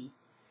crazy.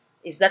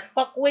 Is that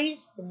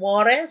fuckways,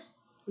 mores,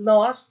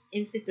 lost,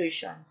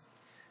 institution?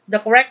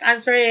 The correct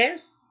answer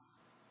is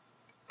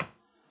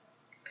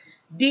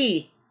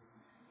D.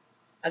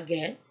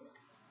 Again.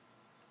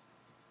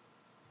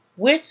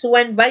 Which,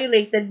 when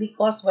violated,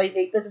 because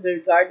violated, to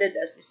be regarded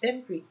as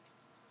eccentric,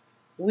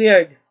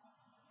 weird.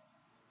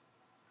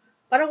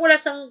 Parang wala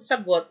sang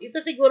sagot. Ito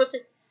siguro,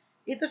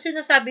 ito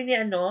sinasabi ni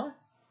ano?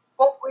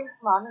 Folkways,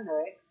 ma'am,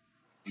 right?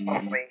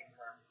 Folkways,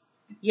 ma'am.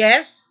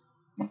 Yes?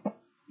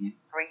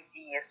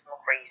 Crazy, yes,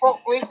 mo crazy.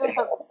 Folkways na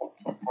sa...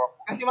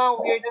 Kasi ma'am,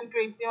 weird and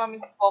crazy, ma'am,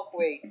 is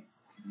folkways.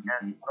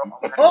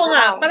 Oo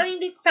nga, parang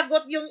hindi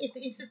sagot yung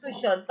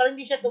institution. Parang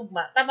hindi siya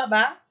tugma. Tama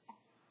ba?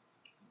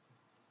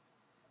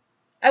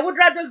 I would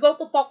rather go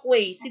to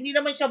folkways. Hindi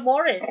naman siya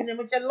mores. Hindi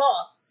naman siya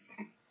lost.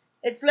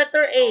 It's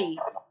letter A.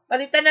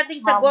 Palitan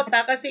natin sagot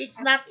ha, kasi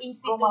it's not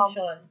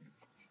institution.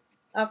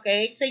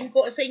 Okay? Sa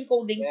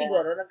encoding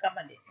siguro,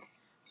 nagkamali.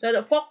 So,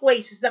 the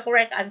folkways is the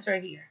correct answer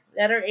here.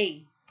 Letter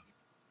A.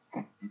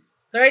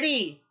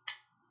 30.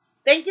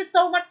 Thank you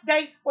so much,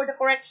 guys, for the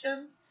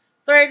correction.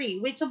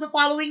 30. Which of the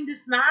following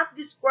does not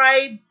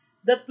describe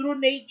the true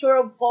nature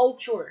of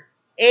culture?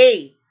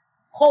 A.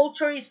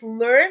 Culture is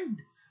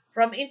learned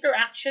from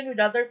interaction with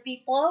other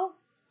people.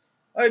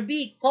 Or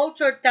B,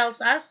 culture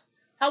tells us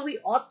how we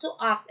ought to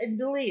act and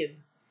believe.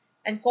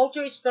 And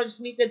culture is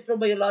transmitted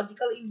through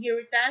biological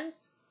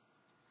inheritance.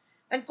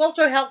 And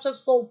culture helps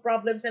us solve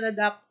problems and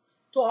adapt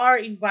to our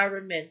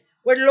environment.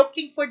 We're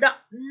looking for the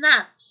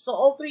not. So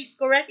all three is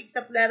correct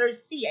except letter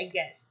C, I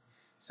guess.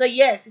 So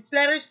yes, it's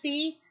letter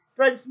C,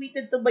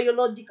 transmitted to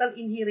biological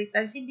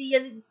inheritance. Hindi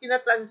yan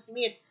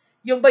tinatransmit.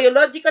 Yung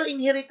biological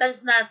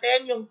inheritance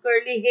natin, yung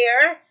curly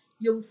hair,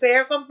 yung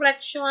fair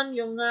complexion,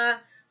 yung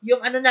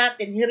ano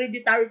natin,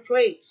 hereditary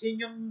traits, yun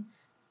yung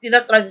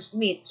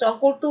tinatransmit. So ang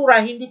kultura,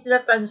 hindi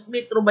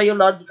tinatransmit through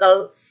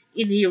biological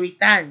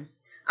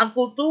inheritance. Ang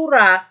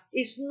kultura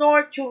is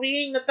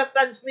nurturing,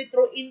 natatransmit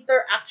through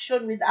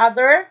interaction with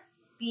other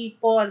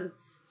people.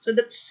 So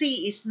that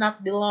C is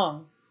not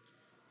belong.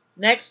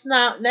 Next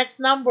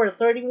number,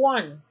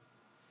 31.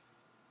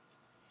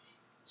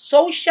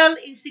 Social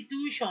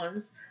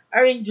institutions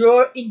are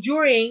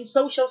enduring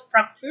social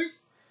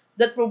structures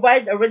that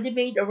provide a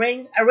ready-made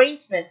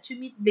arrangement to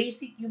meet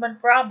basic human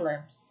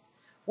problems.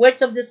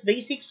 Which of these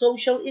basic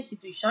social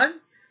institutions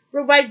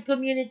provide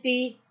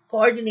community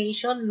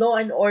coordination, law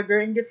and order,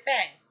 and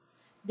defense?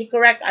 The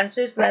correct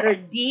answer is letter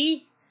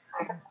D,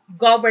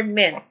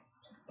 government.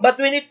 But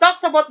when it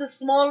talks about the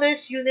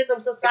smallest unit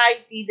of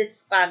society,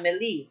 that's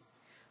family.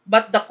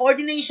 But the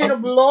coordination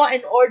of law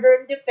and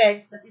order and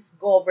defense, that is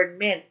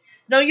government.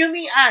 Now, you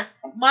may ask,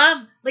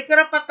 Ma'am, may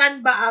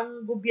karapatan ba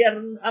ang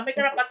gobyerno, may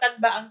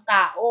karapatan ba ang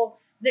tao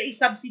na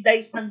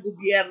isubsidize ng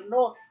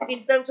gobyerno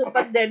in terms of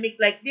pandemic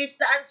like this?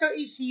 The answer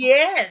is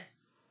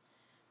yes.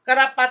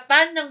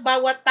 Karapatan ng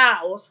bawat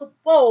tao,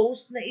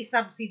 suppose na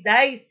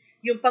isubsidize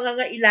yung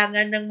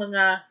pangangailangan ng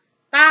mga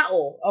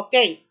tao.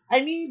 Okay,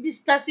 I mean,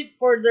 discuss it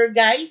further,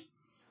 guys.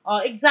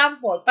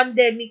 Example,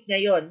 pandemic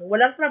ngayon.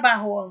 Walang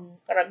trabaho ang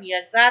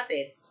karamihan sa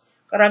atin.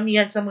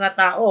 Karamihan sa mga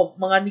tao,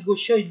 mga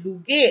negosyo,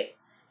 lugi.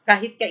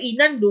 Kahit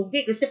kainan,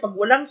 lugi. Kasi pag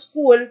walang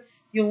school,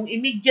 yung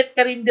immediate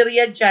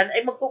karinderya dyan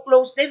ay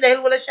magkuklose din dahil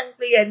wala siyang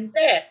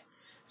kliyente.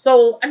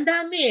 So, ang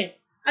dami.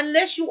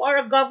 Unless you are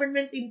a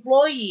government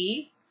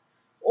employee,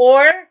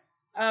 or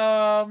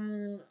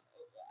ang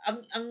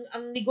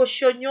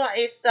negosyo nyo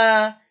is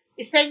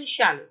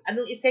essential.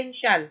 Anong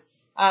essential?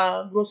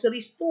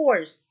 Grocery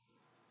stores,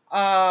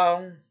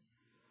 um,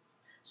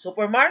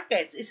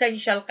 supermarkets,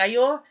 essential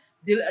kayo,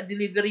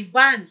 delivery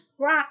vans,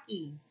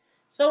 tracking.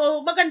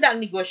 So, maganda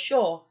ang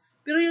negosyo.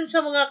 Pero yun sa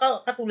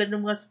mga katulad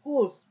ng mga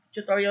schools,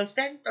 tutorial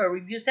center,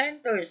 review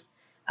centers,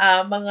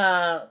 mga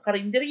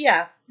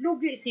karinderya,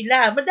 lugi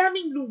sila.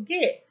 Madaming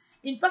lugi.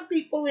 In fact,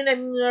 people, when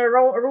I'm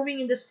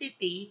roaming in the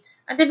city,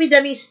 ang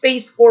dami-daming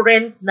space for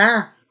rent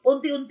na.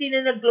 Unti-unti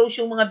na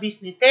nag-close yung mga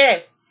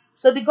businesses.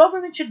 So, the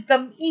government should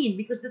come in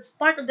because that's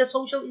part of the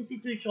social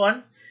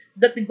institution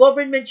that the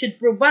government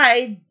should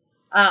provide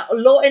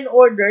law and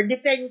order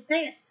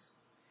defenses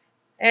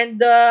and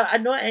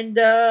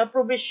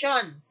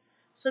provision.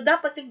 So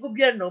dapat yung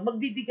gobyerno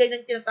magbibigay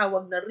ng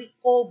tinatawag na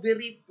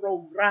recovery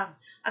program.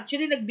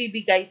 Actually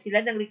nagbibigay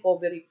sila ng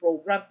recovery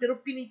program pero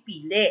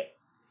pinipili.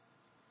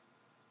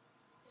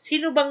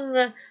 Sino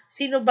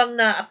bang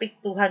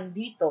naapektuhan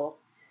dito?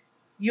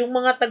 Yung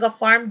mga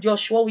taga-farm,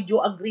 Joshua, would you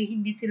agree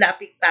hindi sila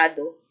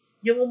apektado?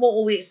 Yung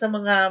umuuwi sa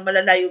mga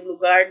malalayong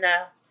lugar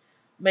na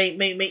may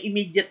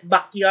immediate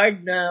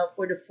backyard na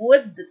for the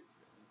food.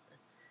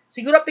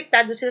 Siguro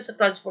apektado sila sa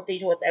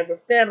transportation, whatever.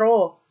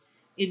 Pero,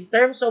 in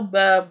terms of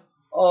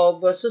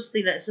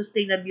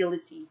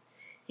sustainability,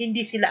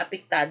 hindi sila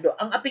apektado.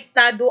 Ang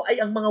apektado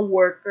ay ang mga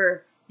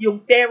worker. Yung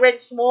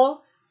parents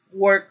mo,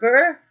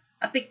 worker,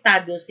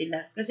 apektado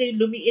sila. Kasi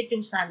lumiit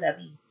yung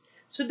salary.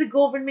 So, the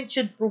government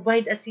should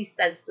provide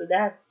assistance to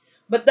that.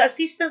 But the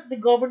assistance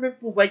the government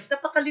provides,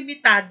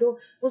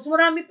 napakalimitado. Mas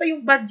marami pa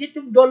yung budget,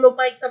 yung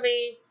Dolomite sa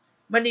may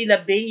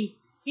Manila Bay.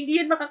 Hindi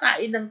yan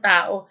makakain ng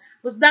tao.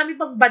 Mas dami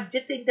pang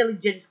budget sa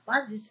intelligence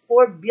funds, it's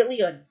 4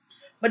 billion.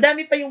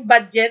 Madami pa yung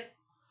budget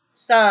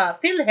sa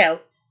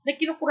PhilHealth na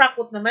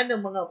kinukurakot naman ng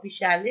mga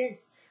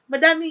opisyales.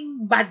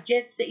 Madaming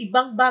budget sa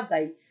ibang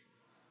bagay.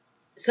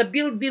 Sa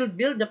build,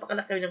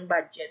 napakalaki ng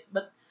budget.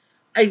 But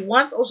I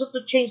want also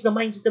to change the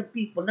mindset of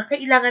people na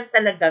kailangan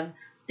talagang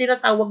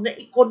tinatawag na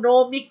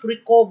economic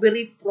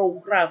recovery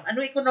program. Ano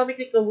economic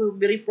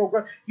recovery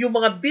program? Yung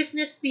mga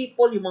business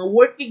people, yung mga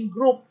working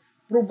group,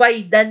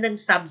 providean ng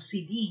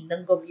subsidy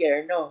ng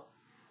gobyerno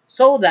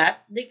so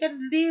that they can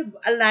live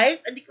a life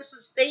and they can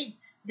sustain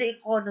the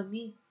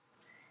economy.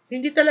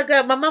 Hindi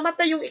talaga,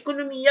 mamamatay yung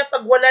ekonomiya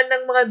pag wala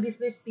ng mga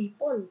business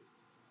people.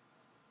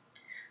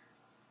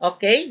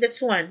 Okay, that's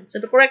one. So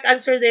the correct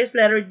answer there is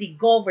letter D,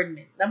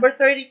 government. Number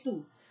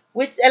 32.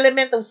 Which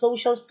element of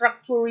social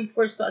structure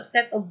refers to a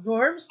set of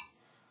norms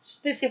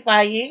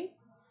specifying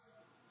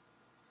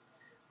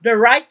the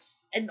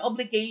rights and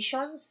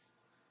obligations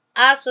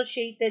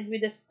associated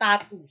with the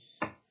status?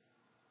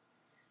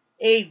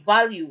 A,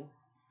 value.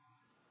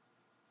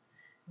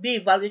 B,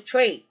 value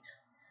trait.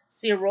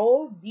 C,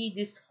 role. D,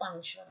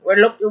 dysfunction. We're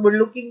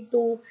looking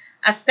to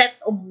a set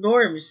of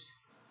norms.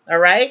 All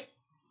right?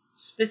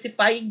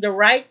 Specifying the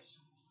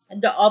rights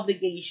and the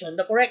obligation.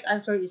 The correct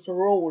answer is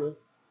role.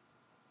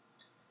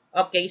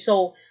 Okay,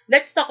 so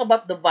let's talk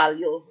about the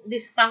value.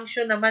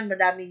 Dysfunction naman,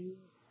 madaming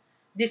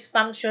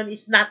dysfunction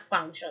is not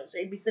function. So,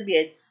 ibig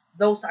sabihin,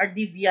 those are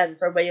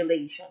deviance or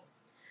violation.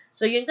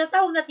 So, yung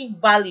tatawag nating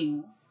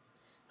value,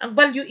 ang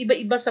value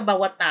iba-iba sa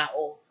bawat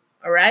tao.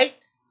 Alright?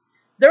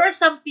 There are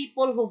some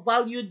people who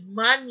valued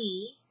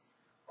money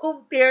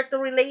compared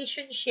to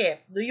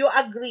relationship. Do you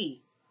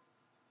agree?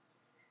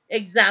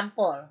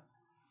 Example,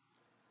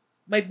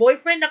 may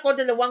boyfriend ako,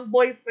 dalawang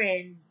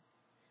boyfriend.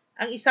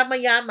 Ang isa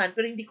mayaman,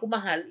 pero hindi ko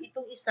mahal.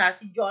 Itong isa,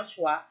 si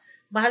Joshua,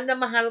 mahal na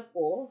mahal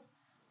ko,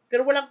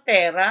 pero walang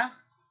pera.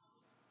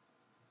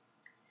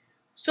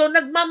 So,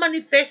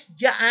 nagmamanifest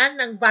dyan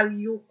ang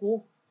value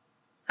ko.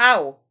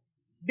 How?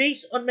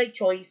 Based on my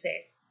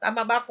choices.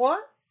 Tama ba ko?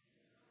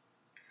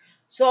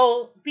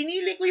 So,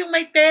 pinili ko yung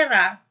may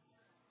pera.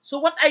 So,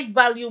 what I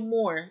value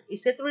more?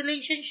 Is it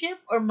relationship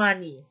or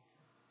money?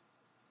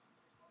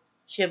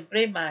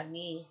 Siyempre,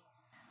 money.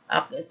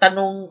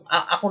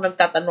 Ako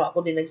nagtatanong,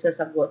 ako din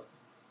nagsasagot.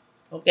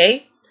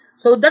 Okay?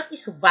 So, that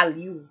is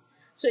value.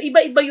 So,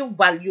 iba-iba yung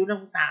value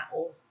ng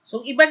tao.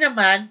 So, iba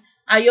naman,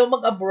 ayaw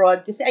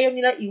mag-abroad kasi ayaw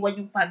nila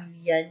iwan yung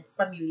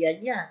pamilya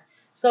niya.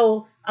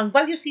 So, ang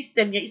value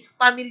system niya is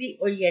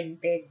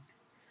family-oriented.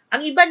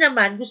 Ang iba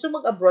naman, gusto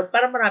mag-abroad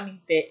para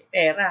maraming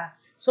pera.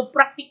 So,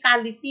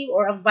 practicality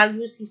or ang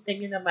value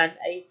system niya naman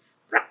ay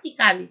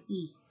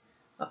practicality.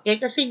 Okay?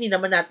 Kasi hindi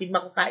naman natin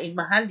makakain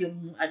mahal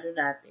yung ano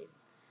natin,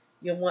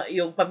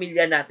 yung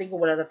pamilya natin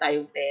kung wala na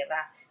tayong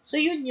pera. So,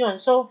 yun.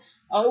 So,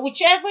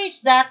 whichever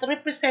is that,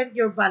 represent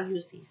your value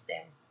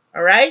system.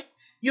 Alright?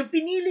 Yung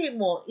pinili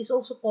mo is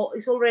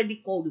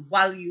already called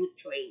value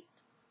trait.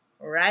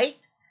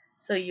 Alright?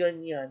 So, yun.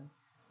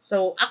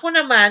 So, ako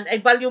naman,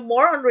 I value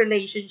more on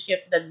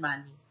relationship than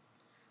money.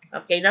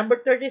 Okay, number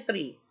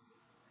 33.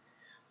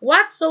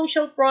 What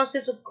social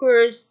process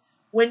occurs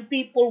when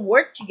people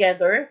work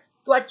together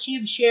to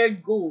achieve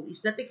shared goal?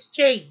 Is that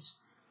exchange,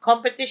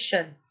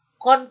 competition,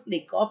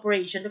 conflict,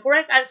 cooperation? The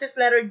correct answer is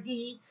letter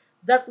D.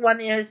 That one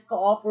is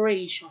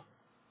cooperation.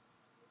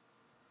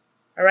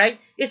 Alright?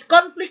 Is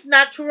conflict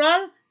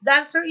natural? The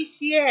answer is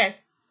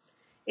yes.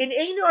 In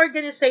any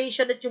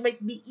organization that you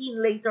might be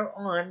in later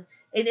on,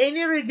 in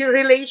any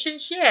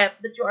relationship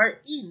that you are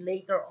in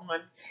later on,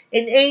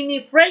 in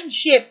any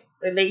friendship,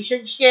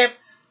 relationship,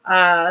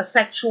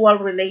 sexual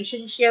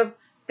relationship,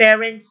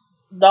 parents,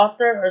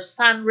 daughter or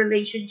son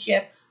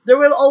relationship, there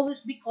will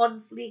always be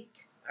conflict.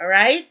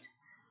 Alright?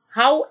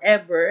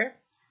 However,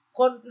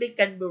 conflict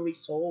can be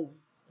resolved.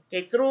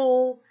 Okay,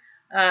 through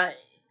uh,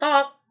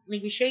 talk,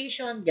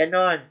 negotiation,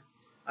 ganon.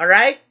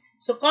 Alright?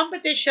 So,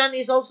 competition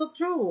is also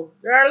true.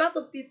 There are a lot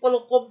of people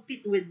who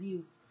compete with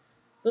you.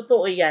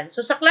 Totoo yan.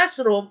 So, sa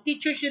classroom,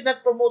 teachers should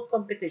not promote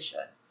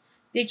competition.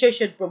 Teachers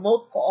should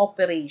promote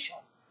cooperation.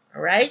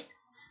 Alright?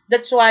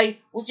 That's why,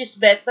 which is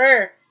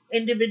better,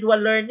 individual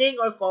learning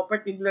or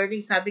cooperative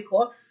learning, sabi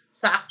ko,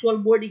 sa actual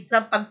board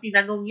exam, pag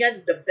tinanong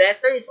yan, the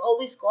better is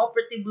always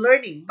cooperative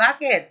learning.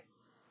 Bakit?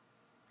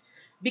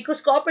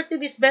 Because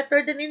cooperative is better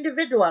than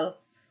individual.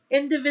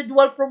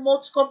 Individual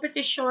promotes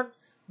competition,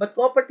 but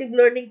cooperative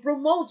learning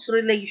promotes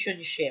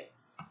relationship.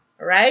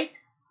 Right?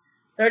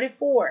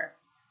 34.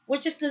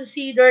 Which is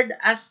considered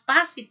as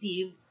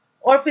positive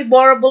or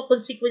favorable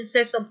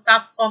consequences of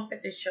tough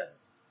competition.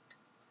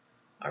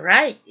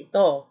 Alright,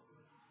 ito.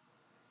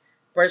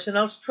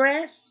 Personal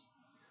stress,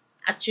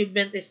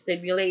 achievement is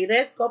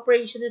stimulated,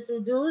 cooperation is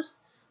reduced,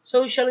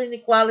 social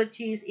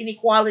inequalities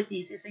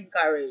is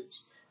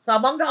encouraged. So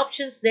among the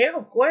options there,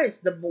 of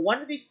course, the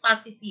one that is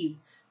positive,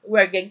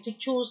 we're going to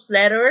choose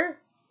letter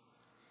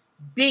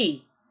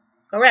B.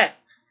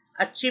 Correct.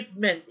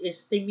 Achievement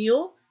is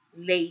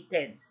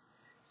stimulated.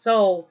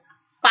 So,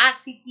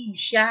 positive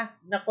siya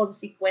na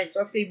consequence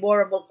or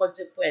favorable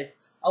consequence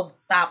of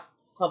top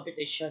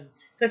competition.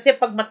 Kasi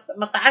pag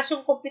mataas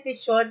yung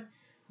competition,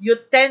 you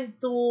tend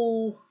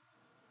to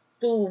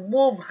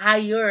move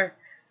higher.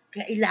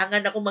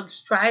 Kailangan ako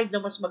mag-strive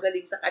na mas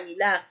magaling sa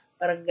kanila.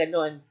 Parang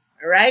ganon.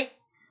 Alright?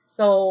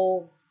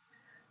 So,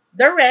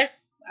 the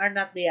rest are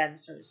not the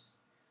answers.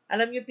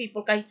 Alam niyo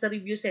people, kahit sa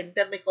review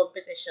center, may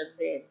competition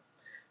din.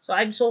 So,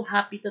 I'm so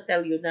happy to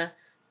tell you na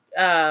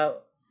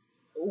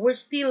we're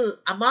still,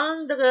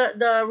 among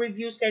the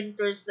review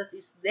centers that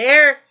is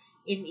there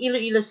in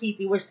Iloilo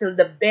City, we're still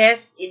the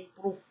best in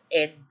proof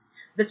ed.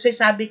 That's why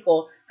sabi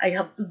ko, I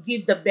have to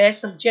give the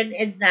best of Gen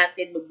Ed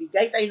natin.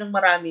 Magbigay tayo ng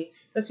marami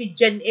kasi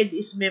Gen Ed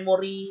is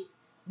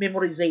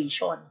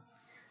memorization.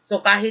 So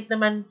kahit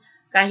naman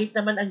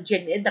ang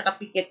Gen Ed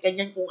nakapikit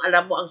kanyan, kung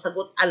alam mo ang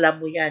sagot, alam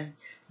mo yan.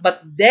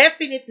 But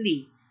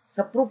definitely,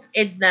 sa proof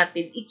ed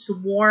natin, it's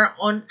more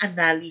on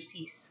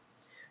analysis.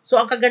 So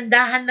ang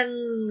kagandahan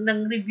ng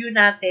review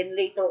natin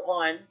later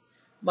on,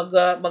 mag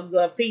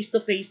face to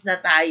face na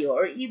tayo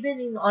or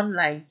even in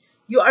online,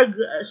 you are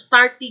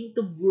starting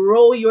to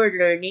grow your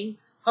learning,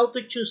 how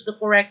to choose the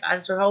correct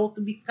answer, how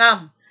to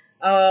become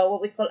what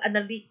we call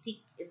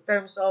analytic in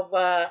terms of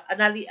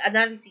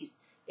analysis,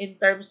 in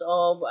terms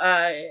of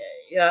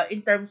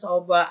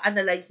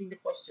analyzing the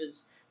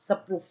questions sa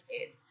proof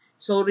ed.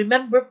 So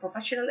remember,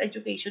 professional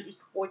education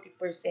is 40%.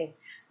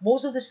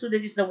 Most of the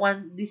students is the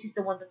one, this is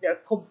the one that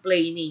they're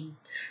complaining.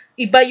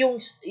 Iba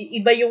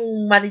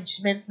yung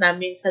management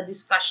namin sa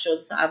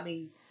discussion sa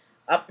aming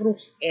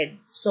proof ed.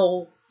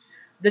 So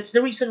that's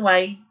the reason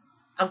why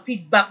ang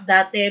feedback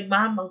dati,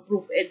 ma'am, ang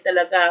proof ed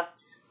talaga,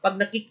 pag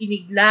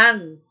nakikinig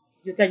lang,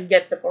 you can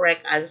get the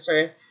correct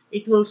answer.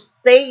 It will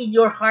stay in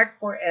your heart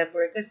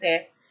forever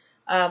kasi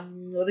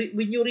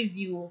when you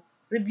review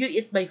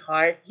it by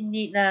heart,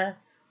 hindi na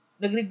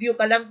nag-review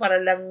ka lang para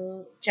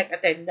lang check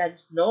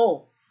attendance.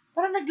 No.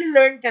 Para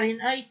nagle-learn ka rin,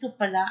 ito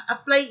pala,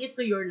 apply it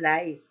to your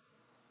life.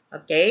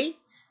 Okay?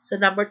 So,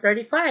 number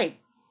 35.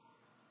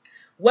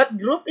 What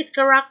group is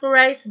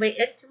characterized by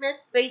intimate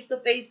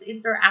face-to-face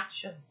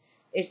interaction?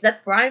 Is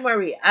that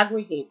primary,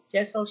 aggregate,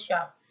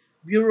 gesellschaft,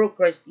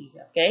 bureaucracy?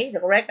 Okay?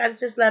 The correct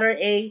answer is letter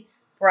A,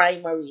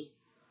 primary.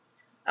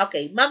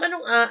 Okay, ma'am,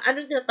 anong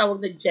tinatawag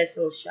na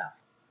gesellschaft?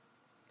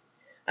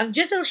 Ang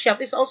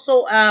gesellschaft is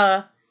also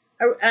a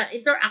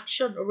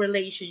interaction or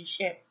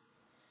relationship.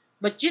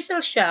 But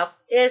gesellschaft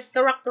is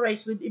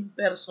characterized with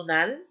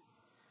impersonal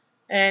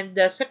and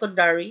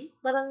secondary,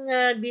 parang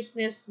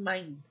business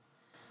mind.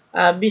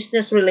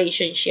 Business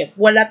relationship.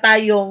 Wala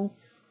tayong,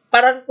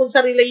 parang kung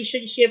sa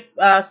relationship,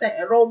 sa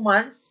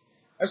romance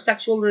or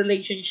sexual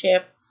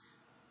relationship,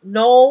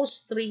 no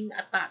string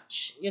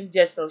attached yung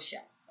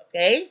gesellschaft.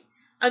 Okay?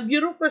 Ang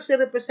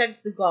bureaucracy represents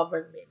the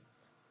government.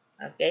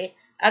 Okay?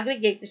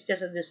 Aggregate is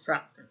just a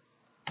distractor.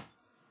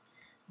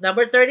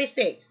 Number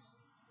 36.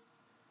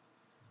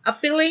 A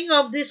feeling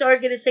of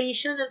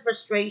disorganization and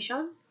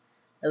frustration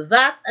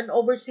that an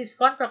overseas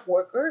contract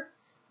worker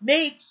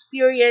may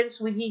experience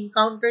when he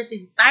encounters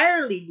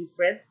entirely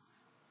different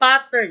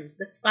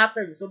patterns, that's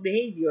patterns of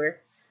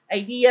behavior,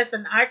 ideas,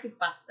 and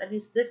artifacts at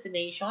his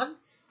destination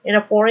in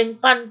a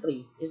foreign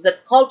country. Is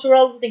that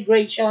cultural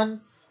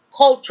integration,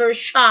 culture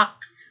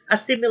shock,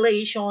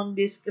 assimilation,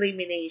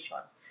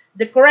 discrimination?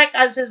 The correct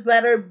answer is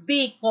letter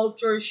B,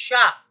 culture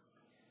shock.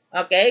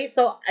 Okay?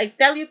 So, I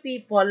tell you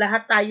people,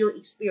 lahat tayo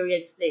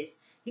experience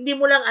this. Hindi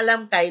mo lang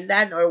alam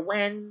kailan or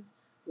when,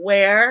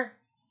 where,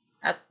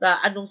 at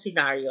anong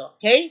scenario.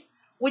 Okay?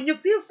 When you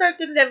feel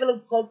certain level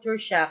of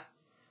culture shock,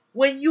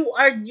 when you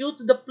are new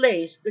to the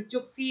place that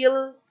you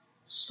feel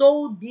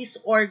so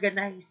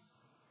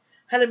disorganized.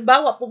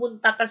 Halimbawa,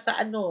 pumunta ka sa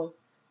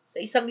sa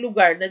isang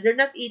lugar na they're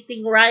not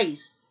eating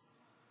rice.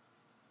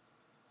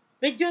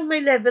 Medyo may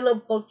level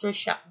of culture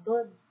shock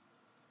doon.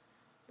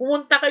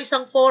 Pumunta ka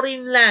isang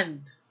foreign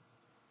land.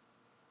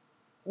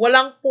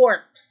 Walang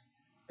pork.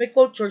 May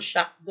culture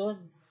shock doon.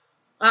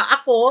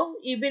 Ako,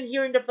 even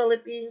here in the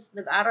Philippines,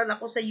 nag-aral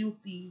ako sa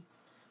UP.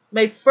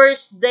 My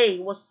first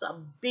day was a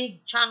big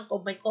chunk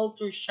of my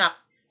culture shock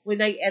when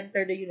I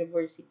entered the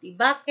university.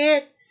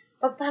 Bakit?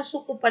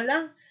 Pagpasok ko pa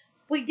lang,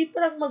 pwede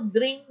pa lang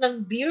mag-drink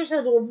ng beer sa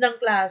loob ng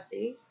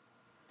klase.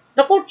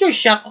 Na-culture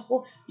shock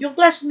ako. Yung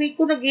classmate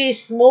ko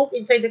nag-smoke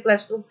inside the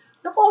classroom.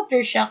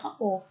 Na-culture shock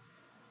ako.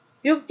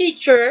 Yung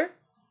teacher,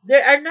 they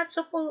are not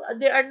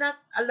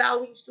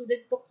allowing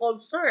student to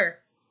call sir.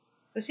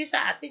 Kasi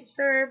sa atin,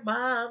 sir,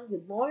 ma'am,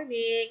 good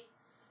morning.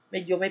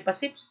 Medyo may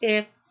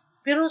pasipsip.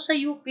 Pero sa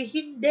UP,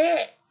 hindi.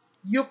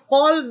 You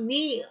call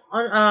me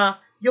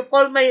you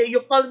call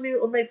me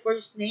on my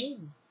first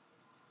name.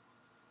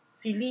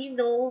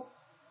 Filino,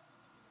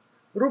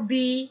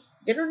 Ruby,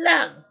 ganun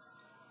lang.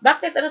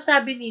 Bakit? Ano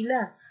sabi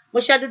nila?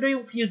 Masyado na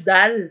yung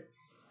feudal,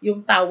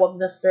 yung tawag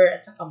na sir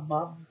at saka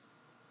ma'am.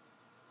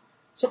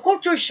 So,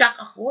 culture shock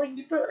ako.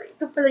 Hindi pa,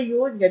 ito pala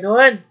yun.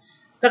 Ganun.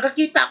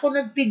 Nakakita ako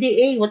ng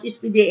PDA. What is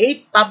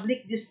PDA?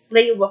 Public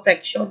Display of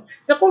Affection.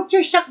 Na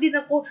culture shock din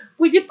ako.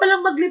 Pwede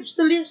palang mag-lips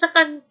to lips sa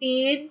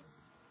kantin.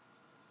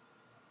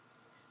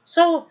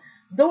 So,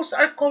 those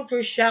are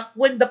culture shock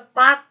when the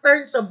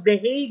patterns of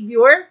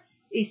behavior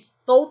is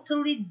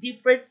totally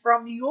different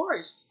from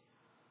yours.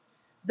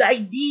 The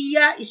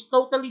idea is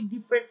totally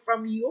different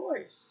from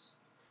yours.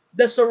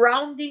 The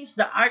surroundings,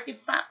 the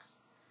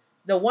artifacts,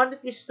 the one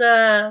that is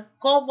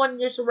common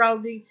in your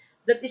surrounding,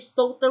 that is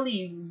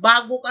totally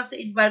bago ka sa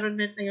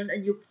environment na yun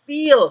and you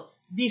feel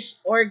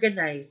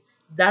disorganized.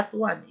 That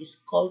one is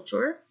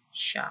culture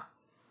shock.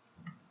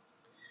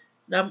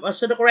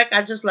 So the correct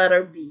answer is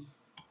letter B.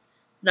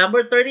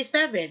 Number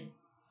 37.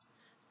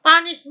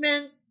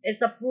 Punishment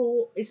is ano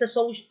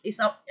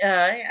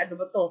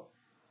ba to?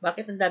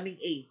 Bakit ang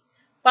daming A?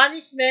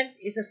 Punishment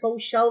is a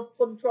social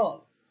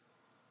control.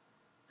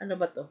 Ano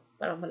ba to?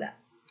 Parang mala.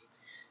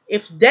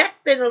 If death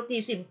penalty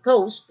is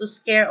imposed to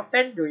scare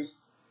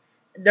offenders,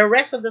 the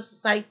rest of the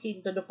society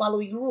into the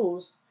following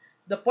rules,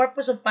 the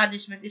purpose of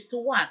punishment is to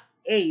what?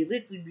 A.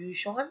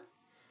 Retribution,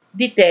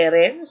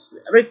 deterrence,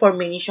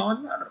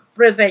 reformation, or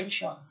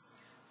prevention.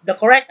 The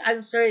correct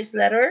answer is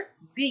letter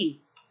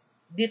B.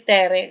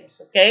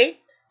 Deterrence.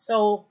 Okay?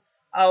 So,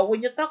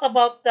 when you talk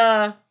about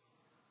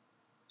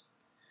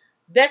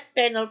death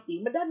penalty,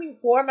 madaming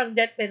form ang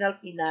death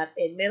penalty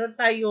natin. Meron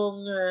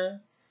tayong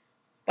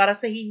para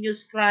sa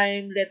heinous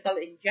crime, lethal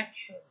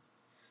injection.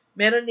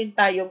 Meron din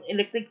tayong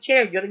electric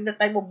chair. During the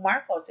time of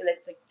Marcos,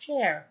 electric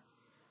chair.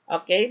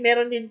 Okay?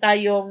 Meron din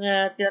tayong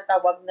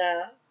tinatawag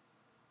na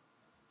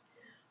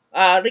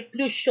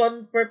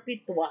reclusion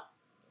perpetua.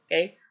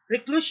 Okay?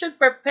 Reclusion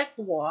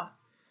perpetua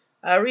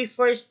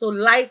refers to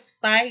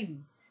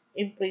lifetime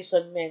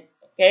imprisonment.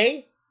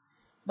 Okay?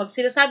 Pag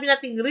sinasabi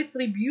nating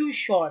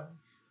retribution,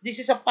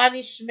 this is a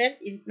punishment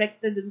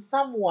inflicted on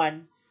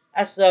someone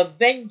as a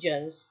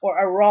vengeance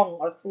for a wrong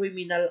or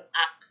criminal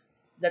act.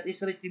 That is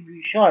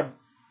retribution.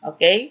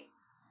 Okay?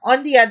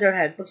 On the other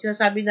hand, pag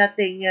sinasabi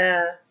nating,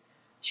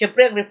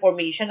 syempre, ang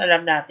reformation,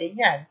 alam natin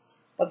yan.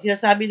 Pag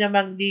sinasabi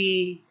namang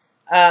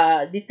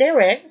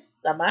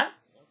deterrence, tama?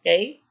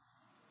 Okay?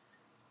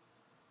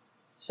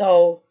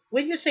 So,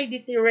 when you say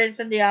deterrence,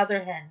 on the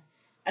other hand,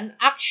 an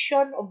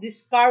action of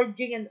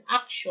discouraging an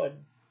action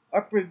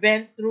or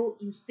prevent through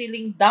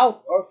instilling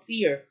doubt or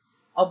fear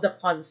of the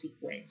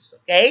consequence.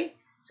 Okay?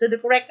 So,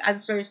 the correct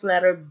answer is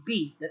letter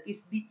B. That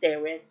is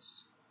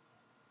deterrence.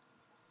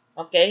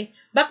 Okay?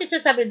 Bakit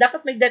siya sabi,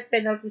 dapat may death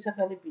penalty sa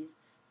Philippines?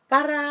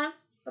 Para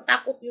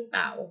matakot yung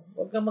tao.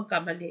 Huwag kang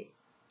magkamali.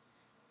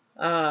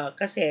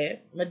 Kasi,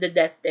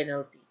 mada-death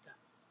penalty ka.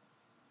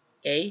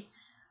 Okay?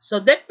 So,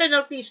 death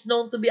penalty is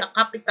known to be a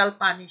capital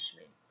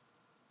punishment.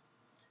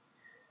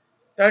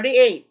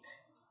 38.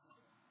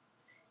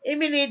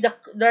 Emily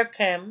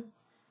Durkheim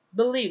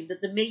believed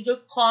that the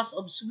major cause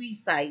of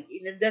suicide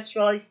in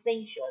industrialized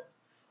nation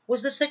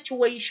was the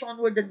situation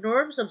where the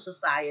norms of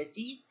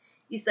society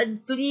is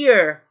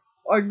unclear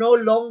or no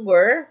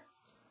longer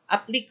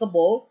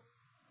applicable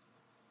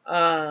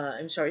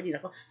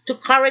to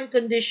current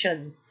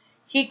condition.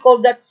 He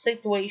called that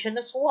situation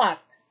as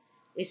what?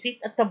 Is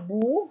it a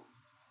taboo?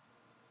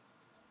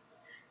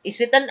 Is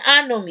it an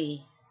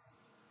anomy?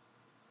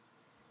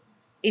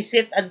 Is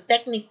it a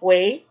technique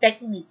way?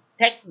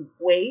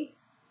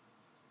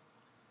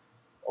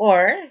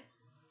 Or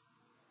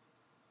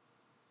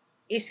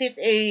is it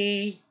a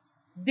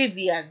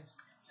deviance?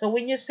 So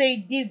when you say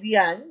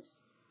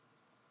deviance,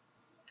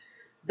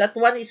 that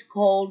one is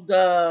called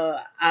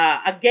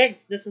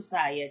against the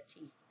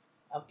society.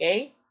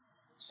 Okay?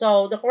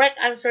 So the correct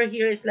answer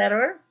here is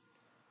letter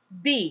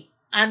B,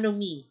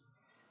 anomy.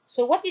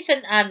 So what is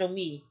an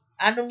anomy?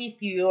 Anomy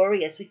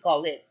theory, as we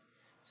call it.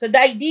 So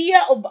the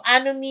idea of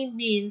anomy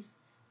means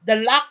the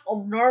lack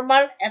of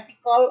normal,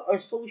 ethical, or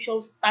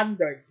social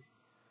standard.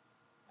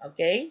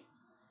 Okay?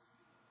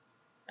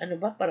 Ano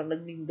ba? Parang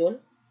naglindol?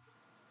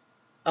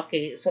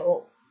 Okay,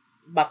 so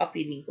baka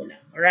feeling ko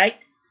lang. Alright?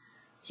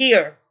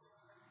 Here,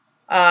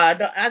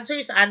 the answer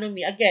is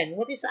anomy. Again,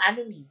 what is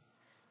anomy?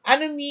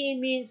 Anomy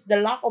means the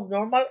lack of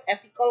normal,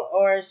 ethical,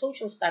 or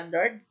social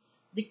standard.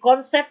 The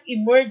concept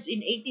emerged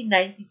in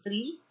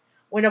 1893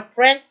 when a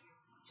French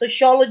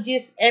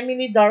sociologist,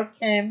 Emily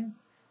Durkheim,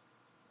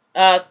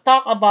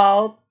 talked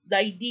about the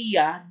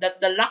idea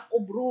that the lack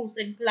of rules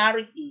and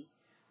clarity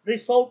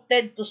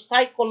resulted to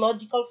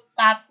psychological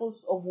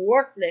status of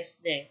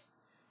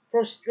worthlessness,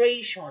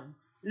 frustration,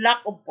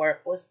 lack of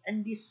purpose,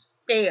 and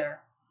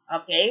despair.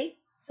 Okay?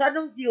 So,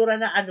 anong teora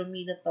na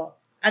anomy na to?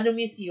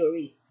 Anomy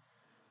theory.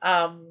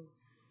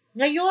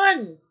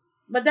 Ngayon,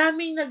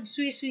 madaming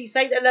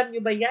nag-suicide, alam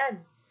nyo ba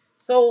yan?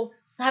 So,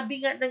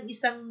 sabi nga ng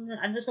isang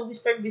sa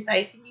Western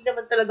Visayas, hindi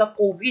naman talaga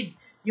COVID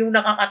yung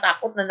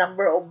nakakatakot na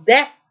number of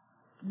death.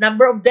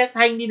 Number of death,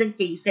 hindi ng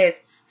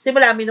cases. Kasi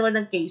marami naman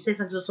ng cases,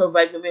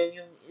 nagsusurvive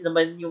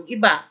naman yung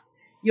iba.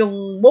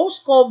 Yung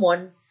most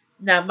common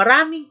na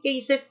maraming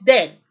cases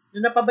din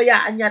na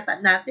napabayaan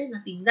yata natin na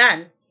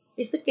tingnan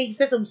is the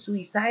cases of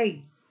suicide.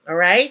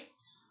 Alright?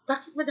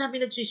 Bakit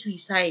madami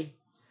nagsuicide?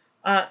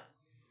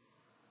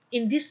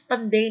 In this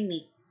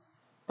pandemic,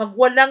 pag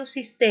walang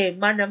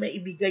sistema na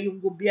maibigay yung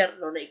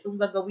gobyerno na itong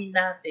gagawin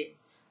natin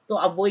to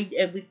avoid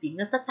everything,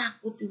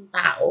 natatakot yung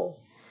tao.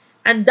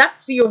 And that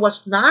fear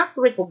was not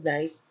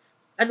recognized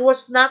and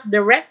was not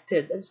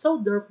directed. And so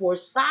therefore,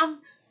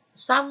 some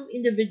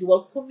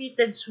individual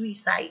committed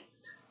suicide.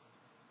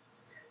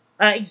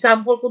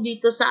 Example ko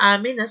dito sa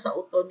amin, sa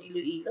Uton,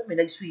 Iloilo, may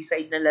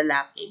nag-suicide na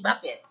lalaki.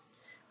 Bakit?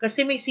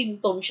 Kasi may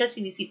symptom siya,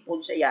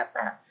 sinisipon siya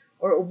yata,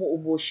 or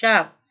umuubo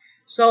siya.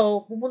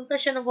 So, pumunta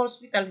siya ng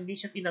hospital, hindi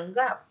siya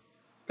tinanggap.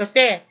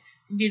 Kasi,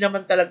 hindi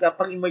naman talaga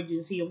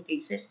pang-emergency yung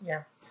cases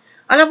niya.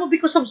 Alam mo,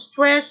 because of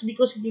stress,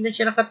 because hindi na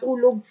siya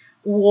nakatulog,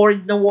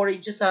 worried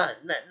siya sa,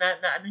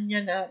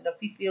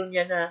 na-feel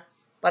niya na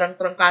parang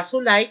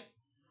trangkaso-like,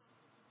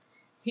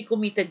 he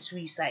committed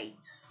suicide.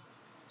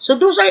 So,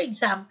 those are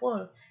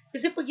example.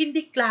 Kasi pag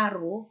hindi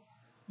klaro,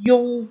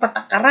 yung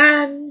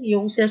patakaran,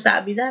 yung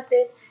sinasabi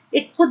natin,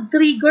 it could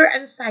trigger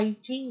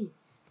anxiety.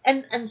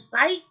 And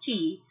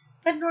anxiety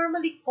can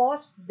normally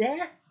cause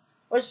death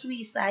or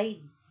suicide.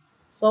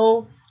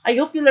 So, I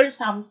hope you learn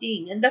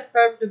something. And that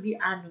term to be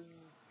anomy.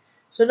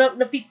 So,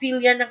 napipil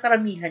yan ng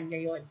karamihan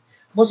ngayon.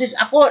 Moses,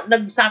 ako,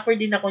 nag-suffer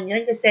din ako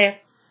niyan kasi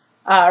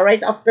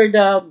right after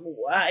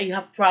I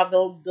have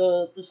traveled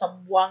to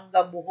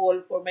Zamboanga,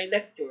 Bohol for my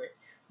lecture.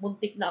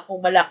 Muntik na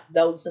akong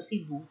ma-lockdown sa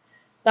Cebu.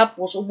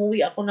 Tapos,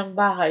 umuwi ako ng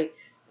bahay.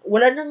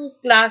 Wala nang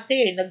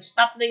klase.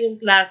 Nag-stop na yung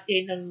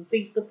klase ng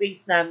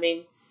face-to-face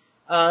namin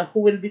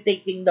who will be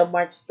taking the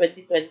March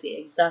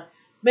 2020 exam.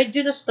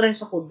 medyo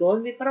na-stress ako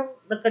doon. May parang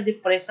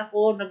nagka-depress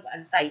ako,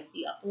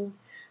 nag-anxiety ako.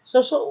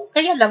 So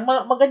kaya lang,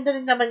 maganda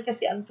rin naman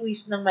kasi ang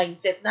twist ng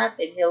mindset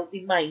natin,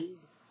 healthy mind.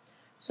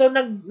 So,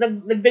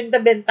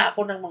 nagbenta-benta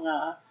ako ng mga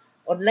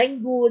online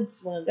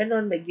goods, mga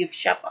ganon. May gift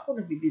shop ako,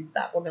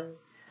 nagbibenta ako ng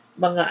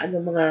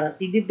mga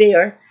teddy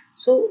bear.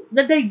 So,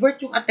 na-divert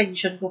yung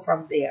attention ko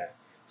from there.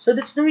 So,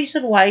 that's the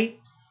reason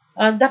why,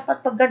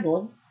 dapat pag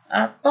ganon,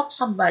 talk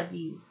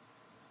somebody,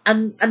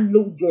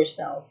 unload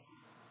yourself.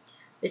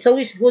 It's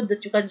always good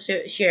that you can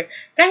share.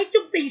 Kahit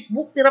yung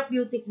Facebook,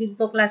 therapeutic din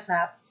to, class,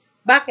 ha?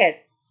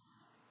 Bakit?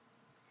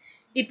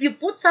 If you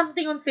put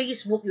something on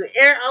Facebook, you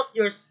air out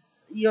your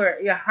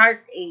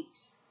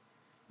heartaches,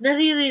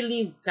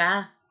 nare-relieve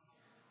ka.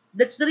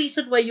 That's the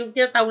reason why yung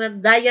tinatawag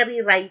na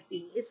diary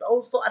writing is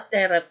also a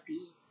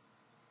therapy.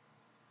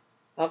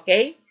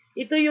 Okay?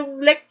 Ito yung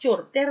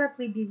lecture,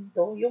 therapy din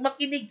to. Yung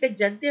makinig ka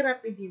dyan,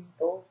 therapy din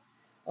to.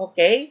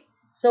 Okay?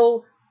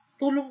 So,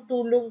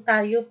 tulong-tulong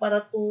tayo para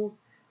to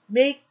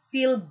make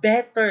feel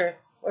better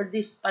for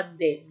this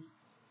pandemic.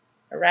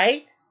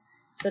 Alright?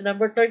 So,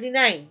 number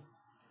 39.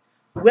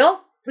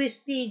 Wealth,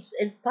 prestige,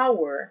 and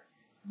power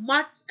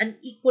much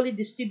unequally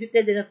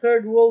distributed in the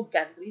third world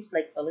countries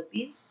like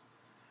Philippines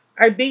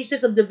are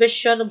basis of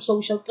division of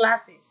social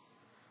classes.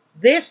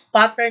 This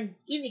pattern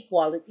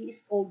inequality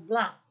is called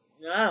blank.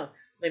 Now,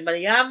 may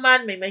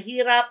mayaman, may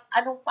mahirap.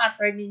 Anong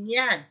patterning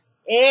yan?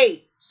 A.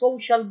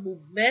 Social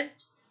movement.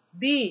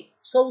 B.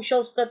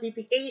 Social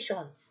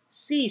stratification.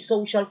 C.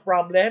 Social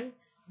problem.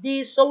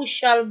 D.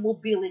 Social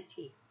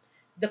mobility.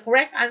 The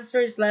correct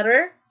answer is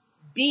letter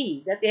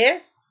B. That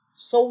is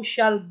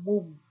social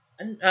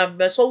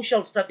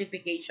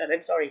stratification.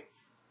 I'm sorry.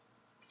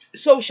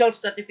 Social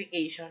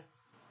stratification.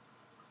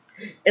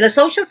 In a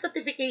social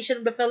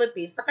stratification of the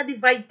Philippines,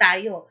 naka-divide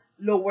tayo.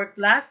 Lower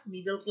class,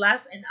 middle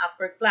class, and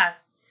upper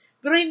class.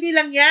 Pero hindi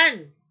lang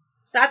yan.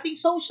 Sa ating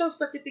social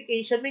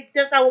stratification, may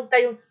tinatawag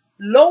tayong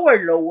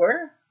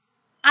lower-lower,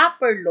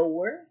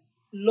 upper-lower,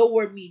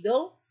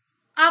 lower-middle,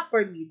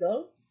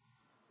 upper-middle,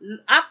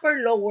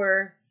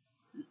 upper-lower,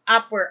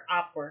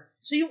 upper-upper.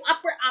 So, yung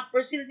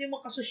upper-upper, sila yung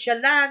mga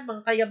kasosyalan,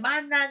 mga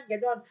kayamanan,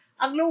 gano'n.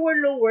 Ang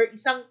lower-lower,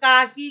 isang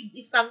kahig,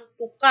 isang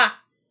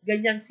tuka.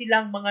 Ganyan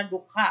silang mga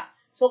dukha.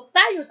 So,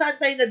 tayo, saan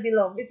tayo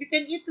na-belong? If you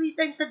can eat 3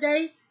 times a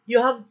day, you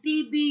have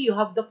TV, you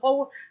have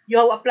you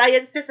have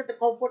appliances at the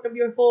comfort of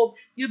your home,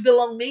 you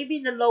belong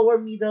maybe in the lower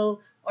middle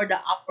or the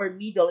upper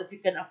middle if you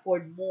can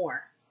afford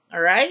more.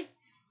 Alright?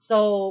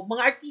 So,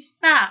 mga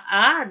artista,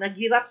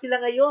 naghirap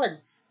sila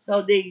ngayon.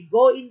 So, they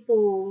go into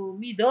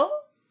middle,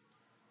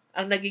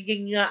 ang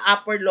nagiging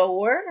upper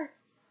lower,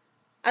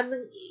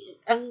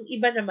 ang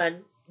iba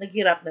naman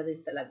naghirap na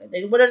rin talaga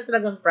dahil wala na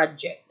talagang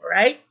project,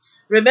 right?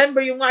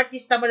 Remember, yung mga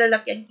artista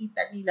malalaki ang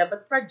kita nila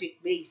but project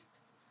based.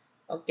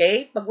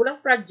 Okay? Pag walang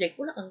project,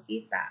 wala kang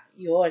kita.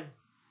 Yun.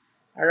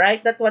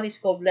 Alright? That one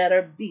is called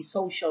letter B,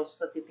 social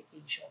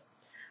stratification.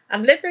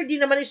 Ang letter D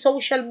naman is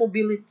social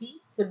mobility.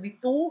 Could be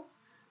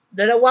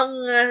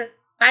dalawang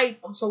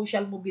type of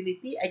social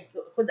mobility.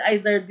 Could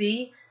either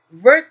be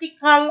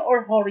vertical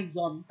or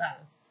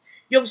horizontal.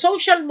 Yung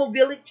social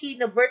mobility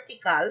na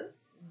vertical,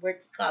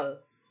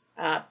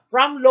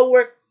 from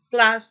lower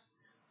class,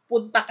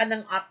 punta ka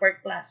ng upper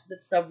class.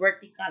 That's a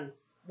vertical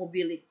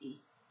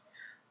mobility.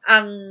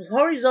 Ang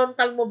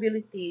horizontal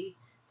mobility,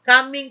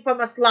 coming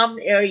from a slum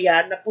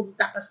area,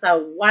 napunta ka sa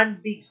one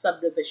big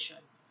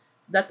subdivision.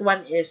 That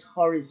one is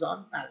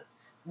horizontal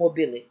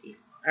mobility.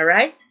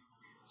 Alright?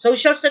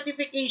 Social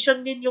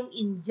stratification din yung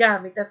India.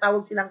 May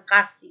tatawag silang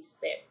caste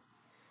system.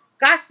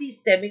 Caste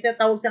system, may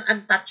tatawag silang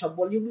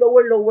untouchable. Yung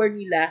lower-lower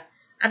nila,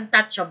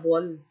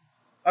 untouchable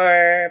or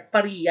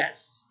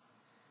parehas.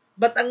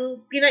 But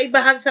ang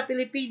pinaibahan sa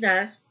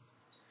Pilipinas,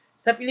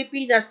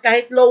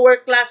 kahit lower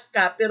class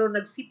ka, pero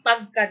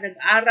nagsipag ka,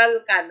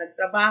 nag-aral ka,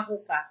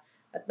 nagtrabaho ka,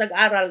 at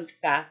nag-aral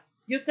ka,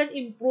 you can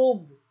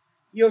improve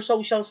your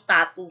social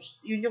status.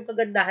 Yun yung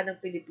kagandahan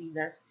ng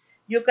Pilipinas.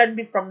 You can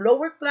be from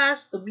lower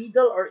class to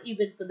middle or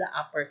even to the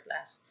upper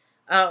class.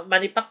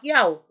 Manny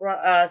Pacquiao,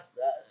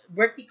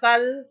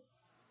 vertical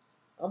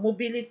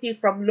mobility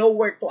from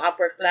lower to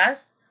upper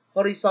class,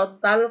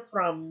 horizontal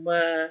from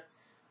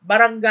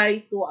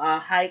barangay to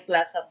a high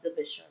class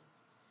subdivision.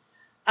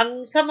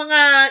 Ang sa mga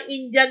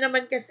Indian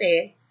naman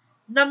kasi,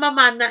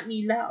 namamana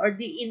nila or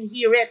they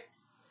inherit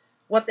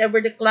whatever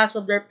the class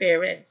of their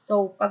parents.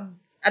 So, pag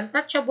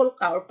untouchable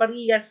ka or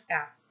parehas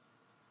ka,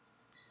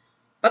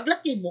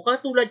 paglaki mo,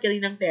 katulad ka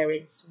rin ng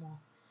parents mo.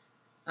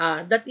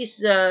 That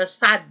is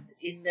sad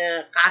in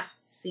the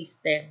caste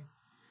system.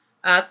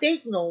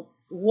 Take note,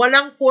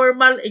 walang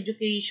formal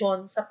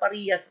education sa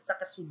parehas at sa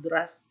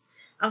kasudras.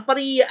 Ang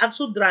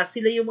sudras,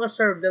 sila yung mga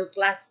servile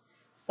class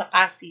sa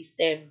caste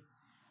system.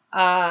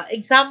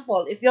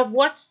 Example, if you have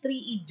watched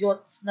Three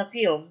Idiots na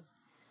film,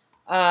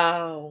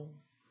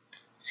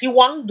 si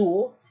Wang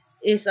Du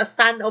is a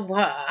son of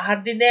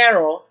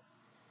hardinero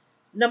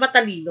na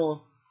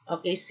matalino.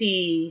 Okay, si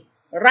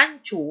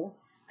Ranchu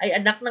ay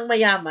anak ng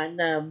mayaman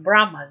na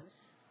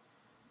Brahmans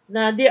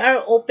na they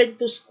are open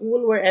to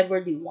school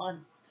wherever they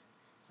want.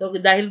 So,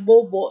 dahil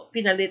bobo,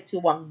 pinalit si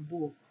Wang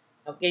Bu.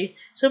 Okay?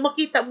 So,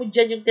 makita mo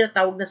dyan yung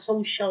tinatawag na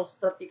social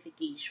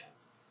stratification.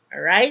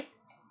 Alright?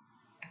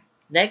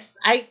 Next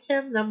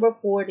item, number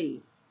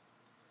 40.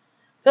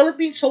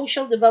 Philippine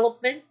social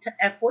development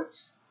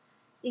efforts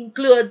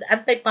include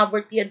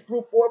anti-poverty and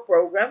pro-poor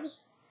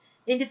programs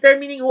in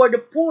determining who are the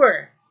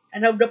poor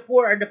and how the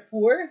poor are the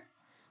poor,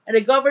 and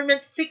the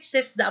government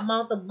fixes the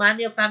amount of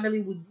money a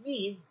family would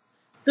need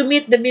to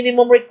meet the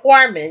minimum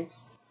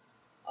requirements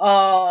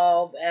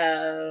of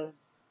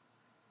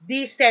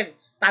decent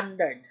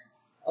standard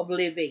of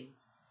living.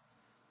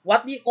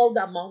 What do you call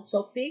the amount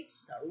so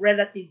fixed?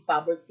 Relative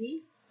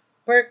poverty,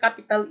 per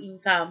capita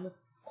income,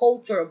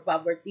 culture of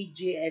poverty,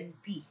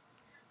 GNP.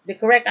 The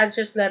correct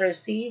answer is letter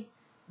C,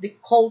 the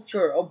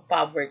culture of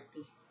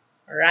poverty.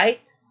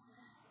 Alright?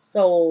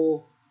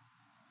 So,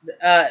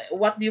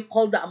 what do you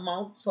call the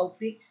amount so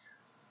fixed?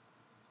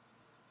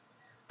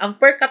 Ang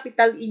per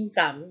capita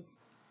income,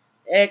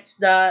 it's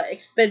the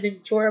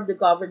expenditure of the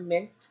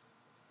government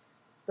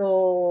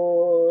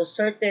to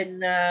certain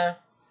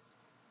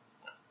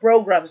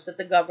programs that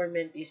the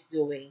government is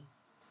doing.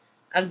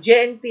 Ang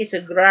GNP is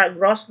a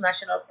gross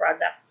national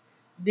product.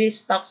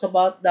 This talks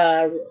about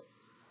the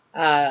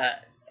uh,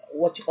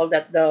 what you call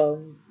that,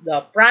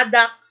 the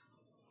product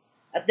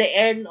at the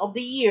end of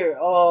the year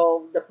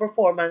of the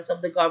performance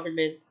of the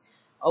government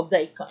of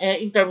the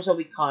in terms of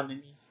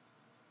economy.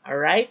 All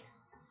right.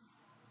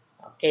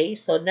 Okay.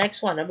 So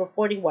next one, number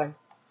 41.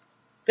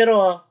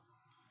 Pero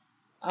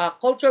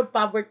culture of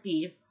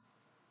poverty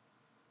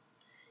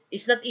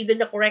is not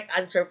even the correct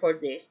answer for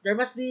this. There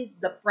must be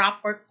the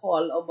proper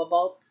call of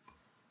about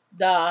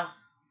the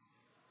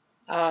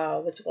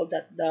what you call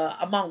that, the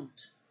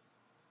amount.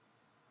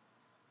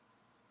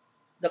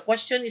 The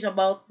question is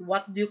about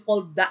what do you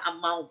call the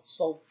amount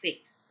so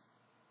fixed.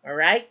 All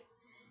right?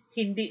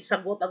 Hindi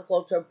sagot ang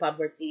culture of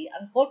poverty.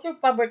 Ang culture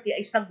of poverty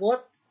ay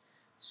sagot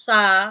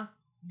sa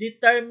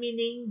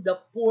determining the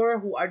poor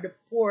who are the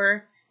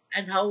poor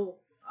and how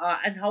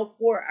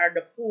poor are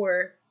the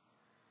poor.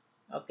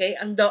 Okay?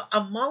 And the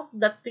amount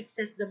that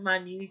fixes the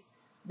money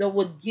that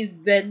would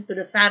given to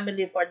the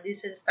family for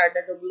decent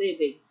standard of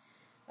living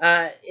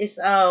is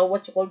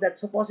what you call that,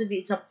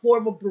 supposedly it's a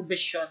form of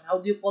provision.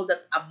 How do you call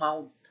that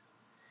amount?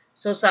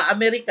 So sa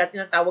Amerika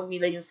tinatawag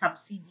nila yung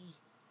subsidy,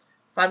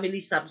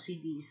 family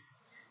subsidies.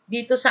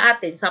 Dito sa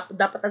atin,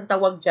 dapat ang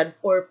tawag dyan,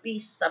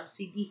 4-piece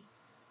subsidy.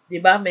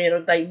 'Di ba?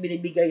 Mayroon tayong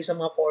binibigay sa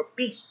mga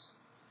 4-piece.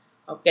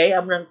 Okay?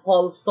 Ang nang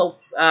call so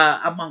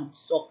amount,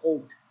 so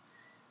called.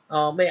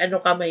 May ano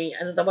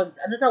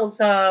tawag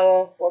sa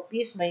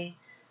 4-piece? May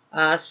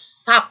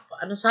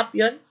SAP. Ano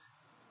SAP 'yon?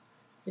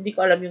 Hindi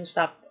ko alam yung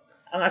SAP.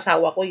 Ang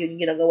asawa ko, yun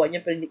yung ginagawa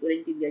niya, pero hindi ko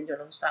naintindihan yun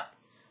ng SAP.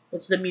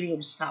 What's the meaning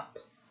of SAP?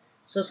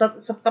 So, sa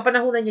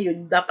kapanahunan niya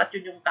yun, dapat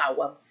yun yung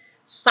tawag.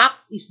 SAP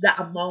is the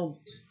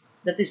amount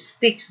that is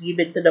fixed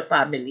given to the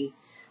family.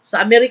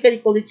 Sa America,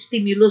 they call it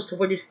stimulus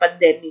for this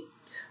pandemic.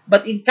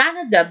 But in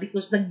Canada,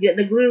 because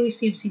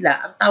nagre-receive sila,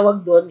 ang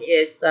tawag doon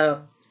is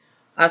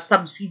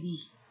subsidy,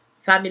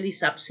 family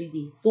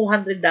subsidy,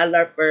 $200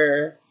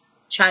 per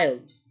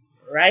child,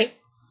 right?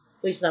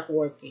 Who is not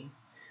working.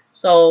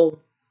 So,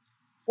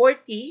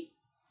 40,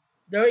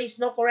 there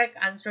is no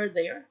correct answer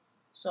there.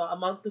 So,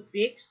 amount to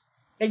fix.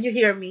 Can you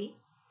hear me?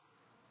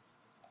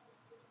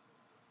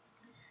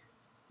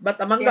 But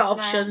among the Yes,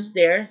 options ma'am.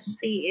 there,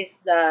 C is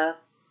the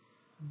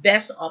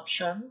best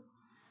option.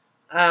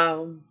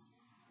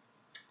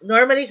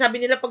 Normally, sabi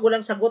nila pag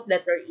walang sagot,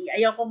 letter E.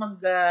 Ayaw ko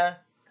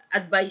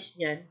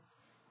mag-advise niyan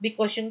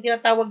because yung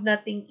tinatawag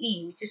nating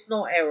E, which is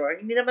no error,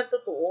 hindi naman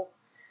totoo.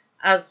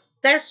 As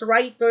test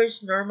writers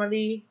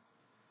normally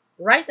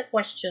write the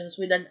questions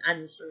with an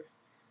answer.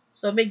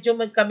 So, medyo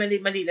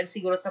magkamali-mali lang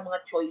siguro sa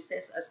mga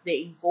choices as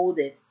they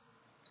encode it.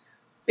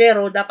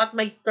 Pero, dapat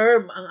may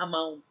term ang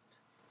amount.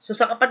 So,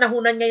 sa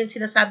kapanahunan ngayon,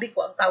 sinasabi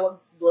ko, ang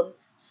tawag doon,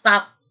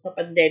 SAP sa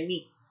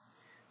pandemic.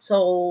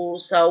 So,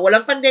 sa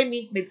walang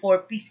pandemic, may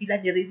 4P sila,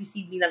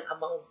 nire-receive nilang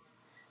amount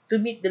to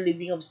meet the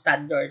living of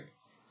standard.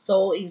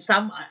 So, in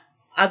some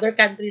other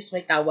countries,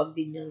 may tawag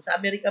din yun. Sa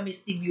Amerika, may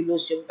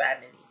stimulus yung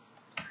family.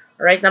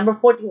 Alright, number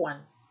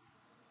 41.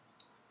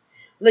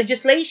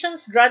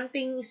 Legislations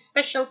granting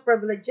special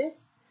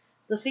privileges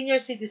to senior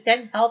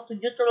citizens help to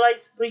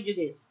neutralize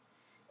prejudice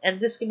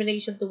and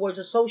discrimination towards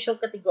a social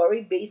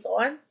category based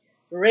on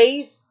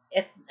race,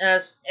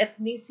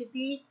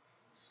 ethnicity,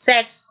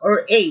 sex,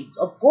 or age.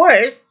 Of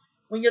course,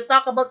 when you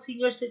talk about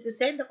senior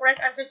citizen, the correct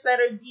answer is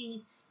letter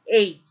D,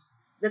 age.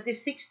 That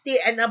is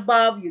 60 and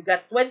above, you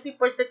got 20%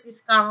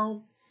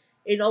 discount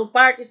in all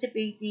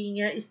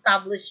participating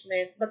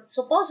establishment, but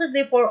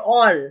supposedly for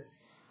all.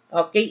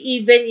 Okay,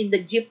 even in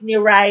the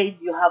jeepney ride,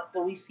 you have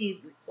to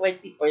receive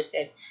 20%.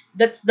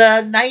 That's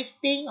the nice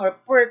thing or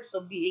perks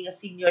of being a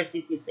senior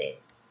citizen.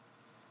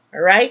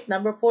 All right,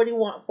 number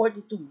 41,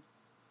 42.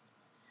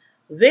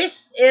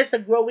 This is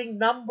a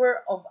growing number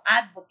of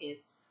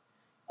advocates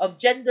of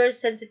gender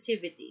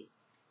sensitivity.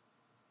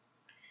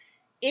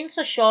 In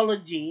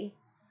sociology,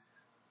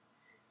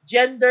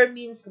 gender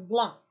means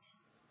blank.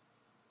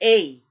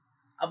 A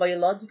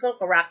biological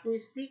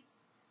characteristic.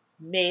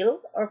 male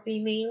or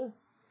female?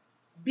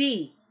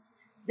 B,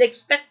 the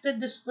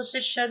expected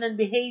disposition and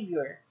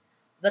behavior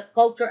that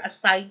culture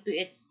assigned to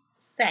its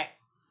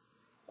sex?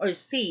 Or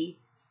C,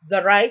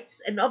 the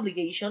rights and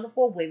obligation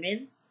for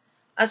women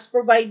as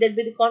provided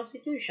by the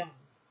Constitution?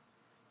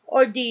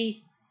 Or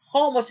D,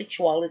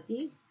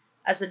 homosexuality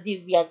as a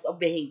deviant of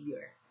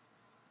behavior?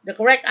 The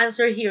correct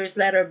answer here is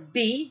letter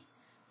B,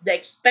 the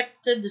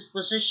expected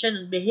disposition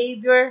and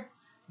behavior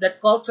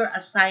that culture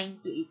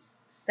assigned to its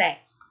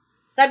sex.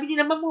 Sabi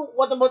din naman mo,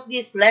 what about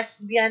this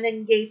lesbian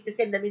and gays?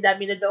 Kasi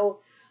dami-dami na daw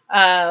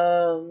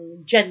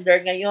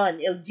gender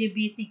ngayon.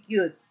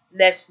 LGBTQ,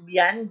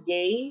 lesbian,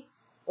 gay,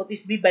 what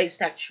is B,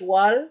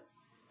 bisexual,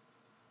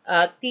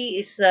 T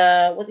is,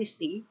 what is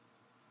T?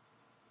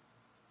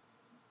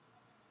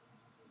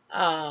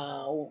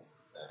 Uh,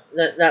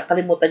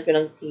 nakalimutan ko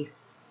ng T.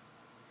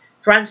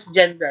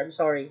 Transgender, I'm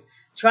sorry.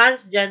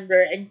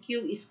 Transgender, and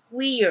Q is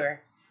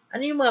queer.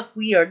 Ano yung mga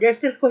queer? They're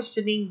still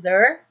questioning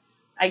their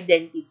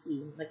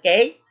identity.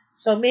 Okay?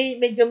 So,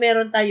 medyo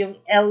meron tayong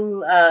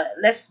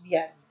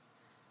lesbian.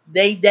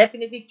 They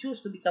definitely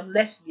choose to become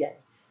lesbian.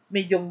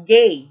 Medyo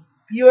gay,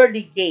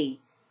 purely gay.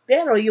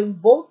 Pero yung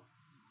both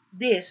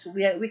this,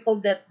 we call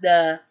that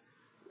the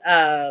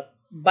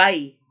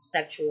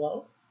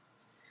bisexual.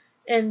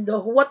 And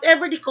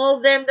whatever they call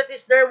them, that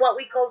is their what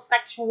we call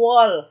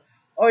sexual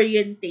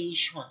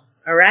orientation.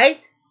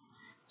 Alright?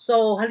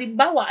 So,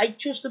 halimbawa, I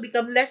choose to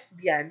become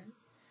lesbian.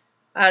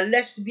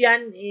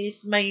 Lesbian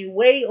is my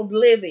way of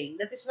living.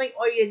 That is my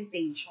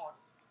orientation.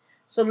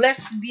 So,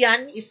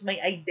 lesbian is my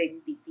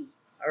identity.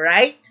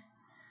 Alright?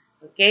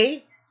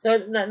 Okay? So,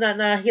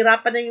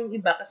 nahirapan na yung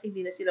iba kasi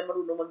hindi na sila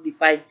marunong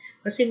mag-define.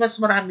 Kasi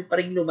mas marami pa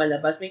rin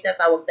lumalabas. May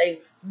tatawag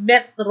tayong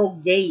metro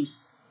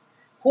gays.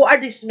 Who are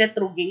these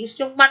metro gays?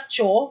 Yung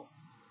macho,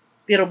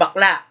 pero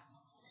bakla.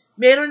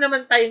 Meron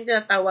naman tayong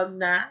tinatawag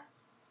na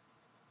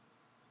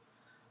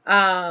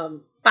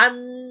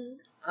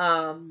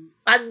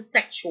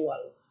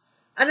pansexual.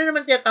 Ano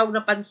naman tinatawag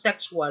na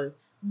pansexual?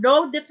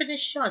 No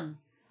definition.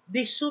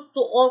 They suit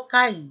to all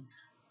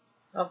kinds.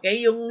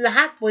 Okay? Yung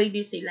lahat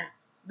pwede sila.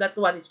 That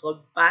one is called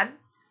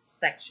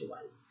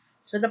pansexual.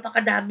 So,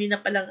 napakadami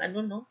na palang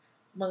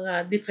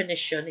mga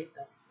definition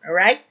ito.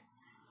 Alright?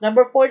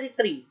 Number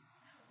 43.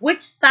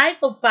 Which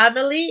type of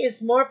family is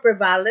more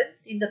prevalent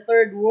in the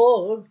third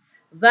world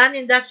than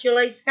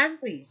industrialized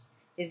countries?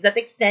 Is that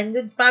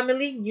extended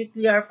family,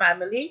 nuclear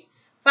family,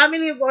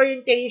 family of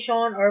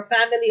orientation, or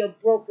family of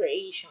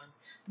procreation?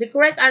 The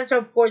correct answer,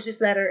 of course, is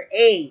letter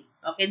A.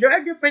 Okay, there are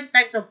different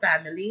types of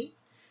family.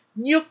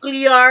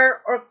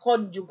 Nuclear or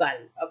conjugal.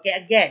 Okay,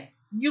 again,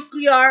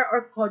 nuclear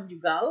or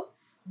conjugal.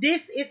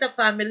 This is a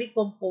family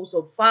composed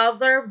of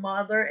father,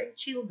 mother, and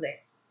children.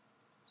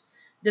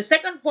 The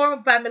second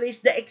form of family is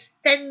the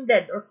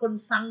extended or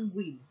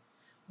consanguine.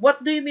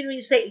 What do you mean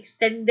when you say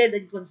extended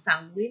and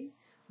consanguine?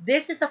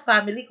 This is a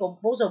family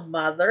composed of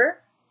mother,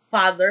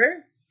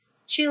 father,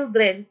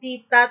 children,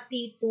 tita,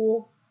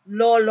 tito,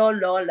 lolo,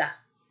 lola.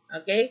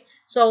 Okay?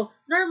 So,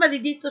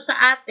 normally dito sa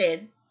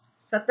atin,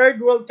 sa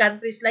third world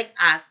countries like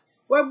us,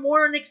 we're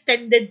more on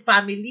extended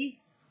family.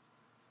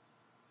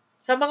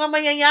 Sa mga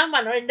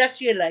mayayaman or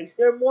industrialized,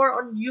 they're more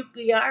on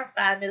nuclear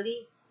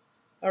family.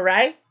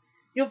 Alright?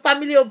 Yung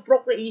family of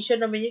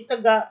procreation naman, yung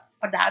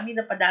padami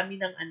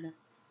ng anak.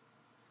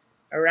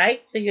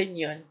 Alright? So,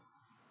 yun.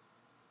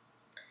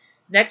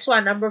 Next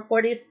one, number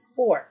 44.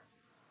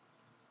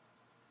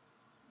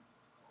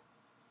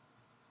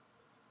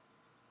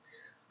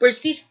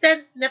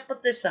 Persistent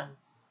nepotism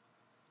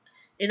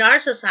in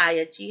our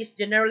society is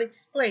generally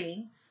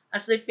explained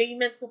as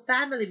repayment to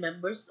family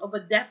members of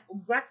a debt of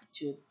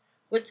gratitude,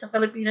 which sa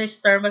Filipino is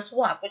termed as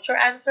what? What's your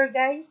answer,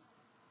 guys?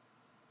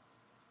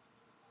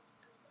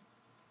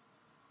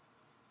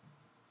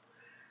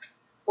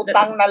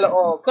 Utang na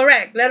loob.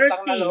 Correct. Letter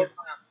Utang C. na loob.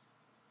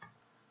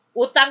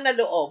 Utang na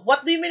loob.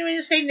 What do you mean when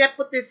you say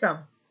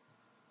nepotism?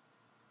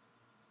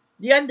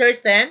 Do you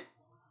understand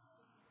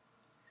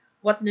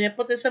what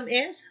nepotism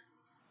is?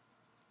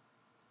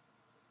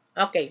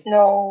 Okay.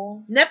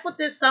 No.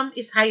 Nepotism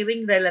is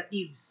hiring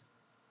relatives.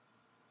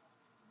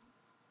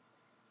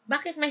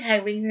 Bakit may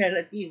hiring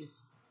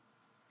relatives?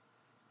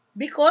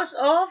 Because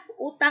of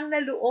utang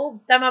na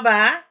loob. Tama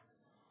ba?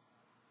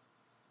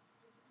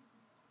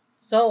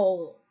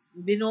 So,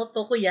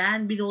 binoto ko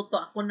yan.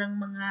 Binoto ako ng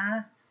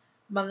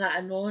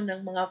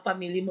ng mga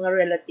family, mga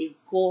relative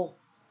ko.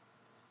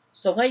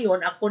 So,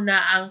 ngayon, ako na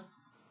ang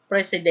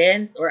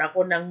president or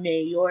ako ng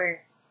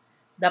mayor.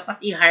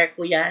 Dapat i-hire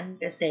ko yan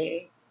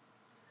kasi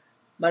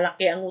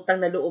malaki ang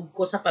utang na loob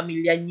ko sa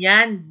pamilya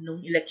niyan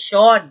nung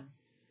eleksyon.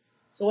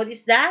 So, what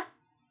is that?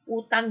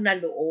 Utang na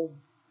loob.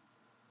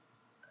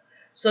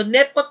 So,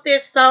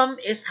 nepotism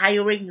is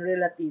hiring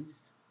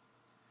relatives.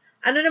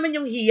 Ano naman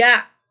yung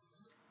hiya?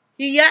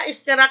 Hiya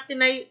is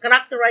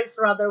characterized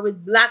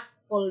with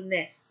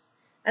blissfulness.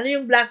 Ano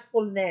yung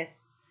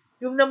blissfulness?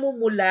 Yung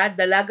namumula,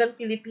 dalagang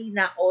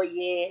Pilipina,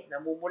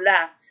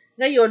 namumula.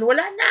 Ngayon,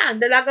 wala na. Ang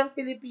dalagang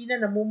Pilipina,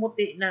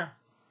 namumuti na.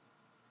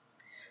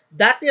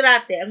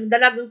 Dati-rate, ang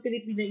dalagang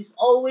Pilipina is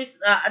always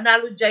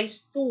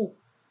analogized to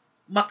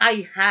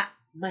makayha,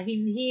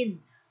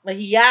 mahinhin,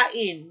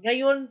 mahiyain.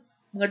 Ngayon,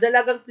 mga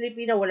dalagang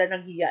Pilipina wala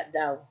nang hiya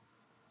daw.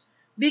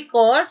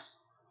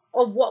 Because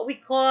of what we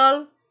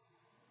call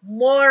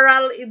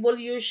moral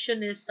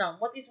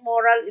evolutionism. What is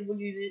moral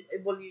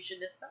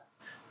evolutionism?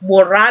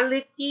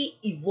 Morality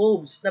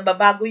evolves.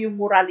 Nababago yung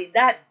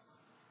moralidad.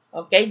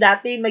 Okay?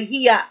 Dati may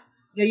hiya,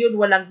 ngayon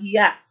walang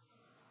hiya.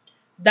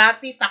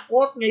 Dati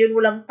takot, ngayon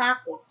walang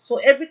takot. So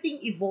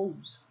everything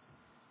evolves.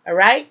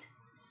 Alright?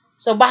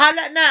 So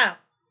bahala na.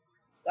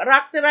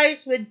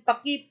 Characterized with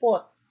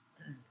pakipot.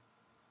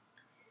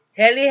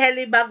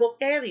 Heli-heli bago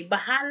carry.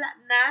 Bahala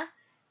na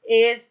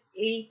is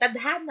a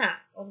tadhana.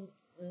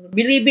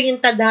 Believing in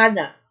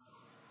tadhana.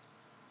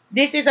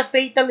 This is a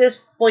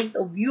fatalist point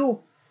of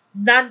view.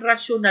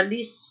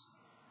 Non-rationalist.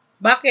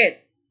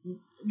 Bakit?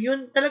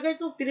 Yun talaga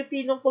itong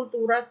Pilipinong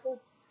kultura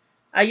to.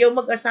 Ayaw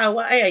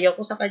mag-asawa, ay ayaw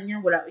ko sa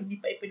kanya, wala,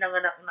 hindi pa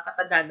ipinanganak,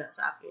 nakatadhana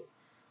sa akin.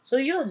 So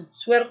yun,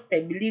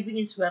 swerte,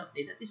 believing in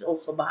swerte, that is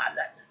also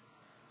bahala na.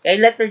 Okay,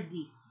 letter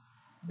D.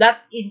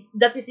 That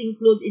is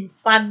included in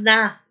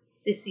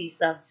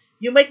fanaticism.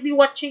 You might be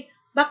watching,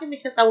 bakit may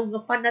sa tawag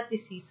ng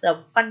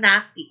fanaticism?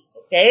 Fanatic,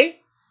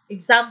 okay?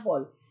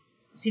 Example,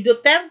 si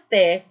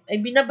Duterte ay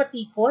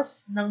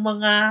binabatikos ng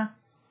mga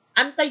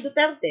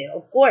anti-Duterte,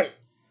 of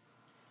course.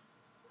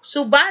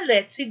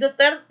 Subalit, si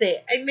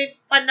Duterte ay may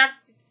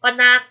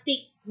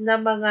fanatic na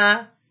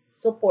mga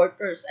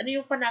supporters. Ano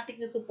yung fanatic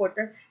na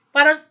supporter?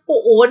 Parang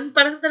puon,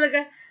 parang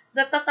talaga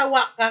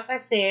natatawa ka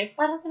kasi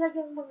parang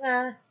talagang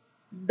mga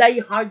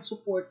die-hard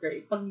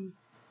supporter.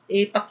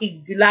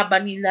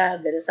 Pakiglaban nila,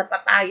 gano'n, sa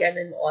patayan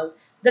and all.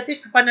 That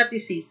is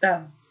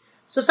fanaticism.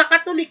 So, sa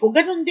Katoliko,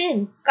 ganun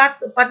din.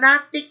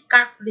 Fanatic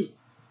Catholic.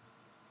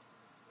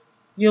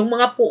 Yung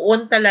mga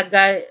puon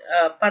talaga,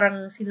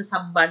 parang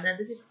sinasamba na.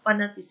 That is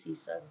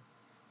fanaticism.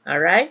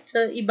 Alright?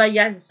 So, iba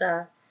yan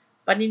sa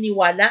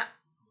paniniwala,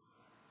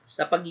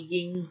 sa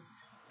pagiging,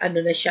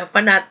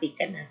 fanatic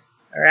ka na.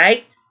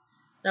 Alright?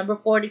 Number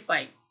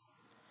 45.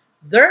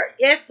 There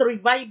is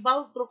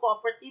revival through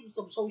cooperatives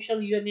of social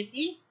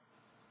unity,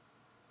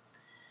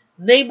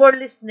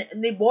 neighborliness,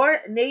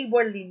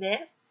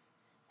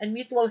 and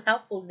mutual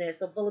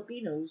helpfulness of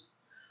Filipinos,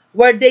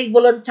 where they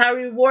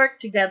voluntarily work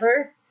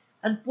together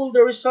and pool the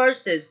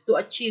resources to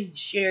achieve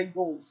shared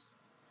goals.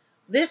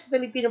 This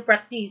Filipino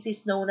practice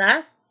is known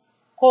as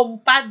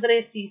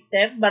compadre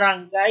system,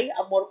 barangay,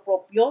 amor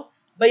proprio,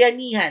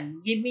 bayanihan.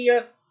 Give me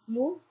your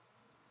clue.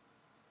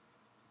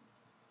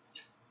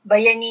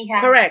 Bayanihan.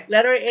 Correct.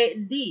 Letter A,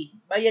 D,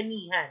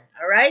 bayanihan.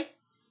 Alright?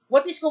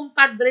 What is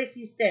compadre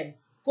system?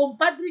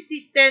 Compadre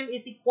system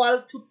is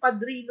equal to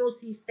padrino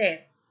system.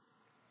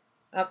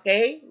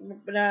 Okay?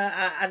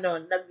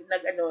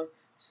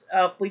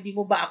 Pwede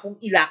mo ba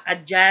akong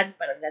ilakad dyan?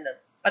 Parang gano'n.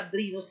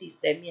 Padrino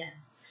system yan.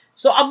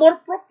 So,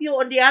 amor proprio,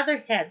 on the other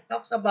hand,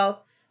 talks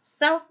about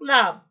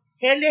self-love.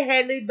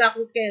 Hele-hele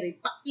baku keri.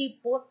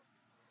 Pakipot.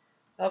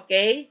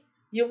 Okay?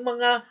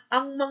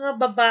 Ang mga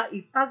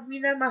babae, pag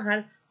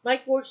minamahal, may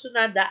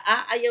kursunada,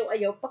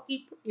 aayaw-ayaw,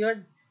 pakipot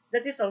yun.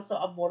 That is also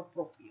amor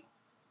proprio.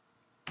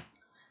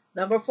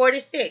 Number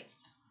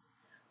 46.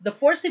 The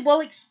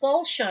forcible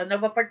expulsion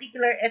of a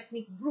particular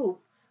ethnic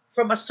group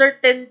from a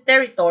certain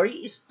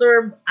territory is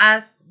termed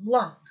as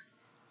blank.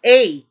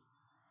 A.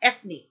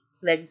 Ethnic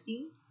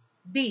cleansing.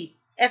 B.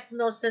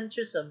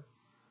 Ethnocentrism.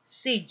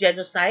 C.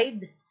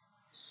 Genocide.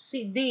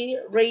 D.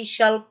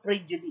 Racial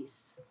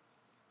prejudice.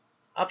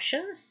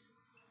 Options?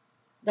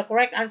 The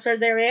correct answer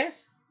there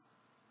is?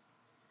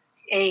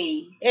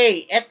 A. A.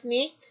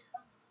 Ethnic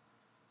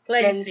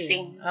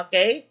cleansing.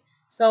 Okay?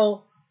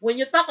 So, when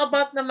you talk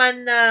about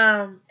naman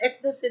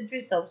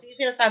ethnocentrism, yung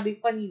sinasabi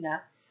ko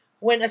kanina,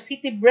 when a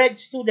city-bred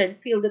student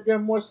feel that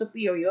they're more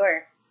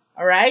superior,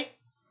 alright,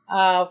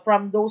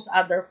 from those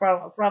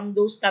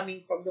coming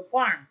from the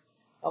farm.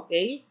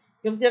 Okay?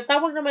 Yung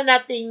tinatawag naman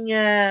nating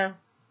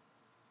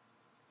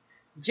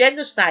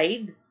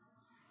genocide,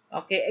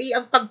 okay, ay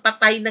ang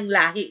pagpatay ng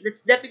lahi.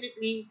 That's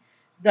definitely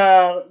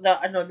the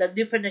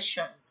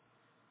definition.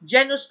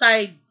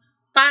 Genocide,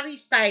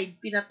 parricide,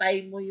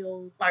 pinatay mo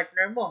yung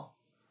partner mo.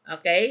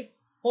 Okay?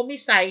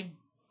 Homicide,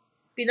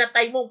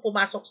 pinatay mo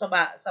pumasok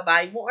sa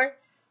bahay mo, or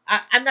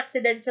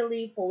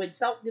unaccidentally with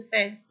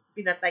self-defense,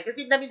 pinatay.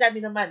 Kasi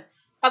dami-dami naman.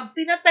 Pag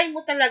pinatay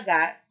mo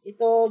talaga,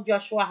 ito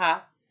Joshua ha,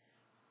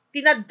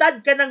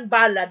 tinadad ka ng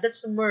bala,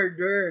 that's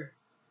murder.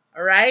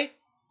 Alright?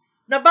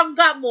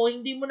 Nabangga mo,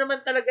 hindi mo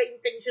naman talaga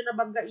intention na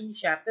banggain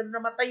siya, pero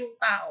namatay yung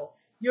tao,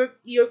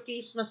 your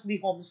case must be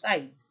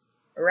homicide.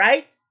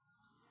 Alright?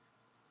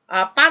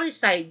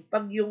 Parricide,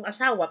 pag yung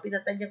asawa,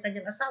 pinatay niyang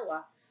kanyang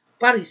asawa,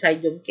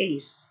 parricide yung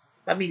case.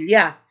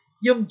 Pamilya.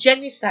 Yung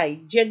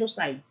genocide,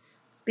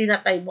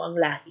 pinatay mo ang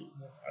lahi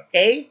mo.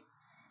 Okay?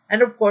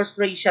 And of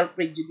course, racial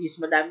prejudice.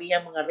 Madami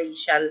yung mga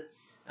racial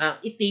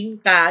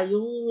itim ka.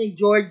 Yung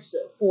George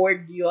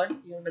Ford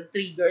yon, yung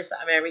nag-trigger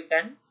sa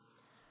American.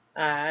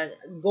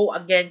 Go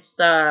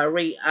against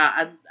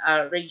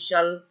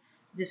racial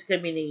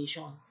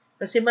discrimination.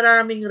 Kasi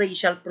maraming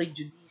racial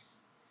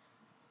prejudice.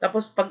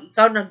 Tapos, pag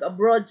ikaw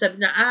nag-abroad, sabi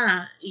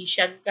na,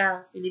 Asian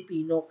ka,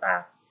 Filipino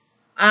ka.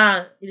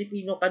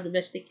 Filipino ka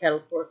domestic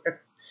helper.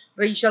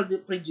 Racial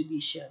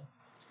prejudice.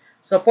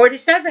 So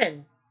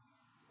 47.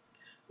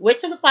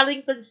 Which of the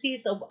following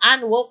consists of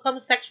unwelcome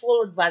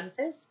sexual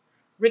advances,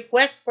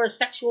 requests for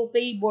sexual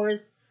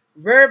favors,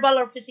 verbal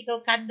or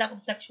physical conduct of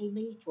sexual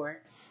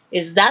nature?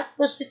 Is that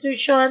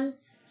prostitution,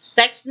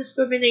 sex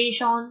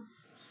discrimination,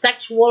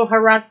 sexual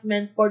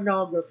harassment,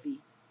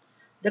 pornography?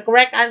 The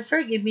correct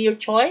answer, give me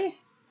your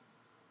choice.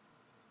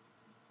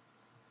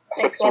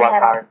 Sexual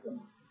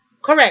harassment.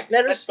 Correct,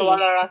 letter Sexual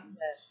C. harassment.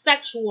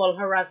 Sexual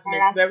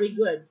harassment. Very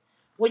good.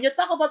 When you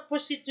talk about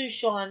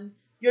prostitution,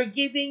 you're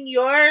giving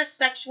your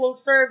sexual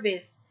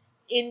service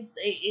in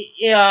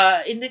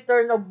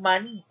return of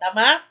money.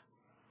 Tama?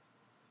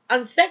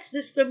 Ang sex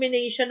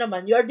discrimination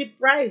naman, you're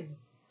deprived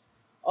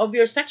of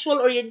your sexual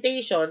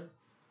orientation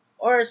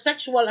or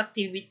sexual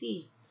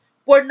activity.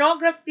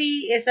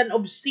 Pornography is an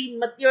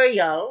obscene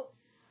material,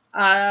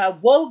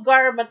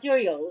 vulgar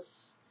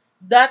materials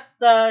that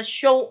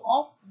show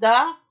off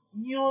the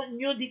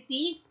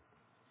nudity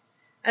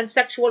and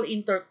sexual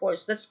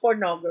intercourse. That's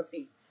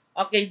pornography.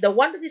 Okay, the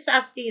one that is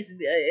asking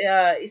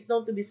is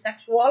known to be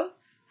sexual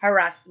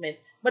harassment.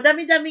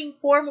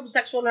 Madami-daming form of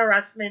sexual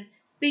harassment,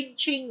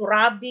 pinching,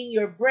 rubbing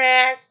your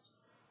breast,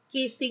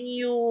 kissing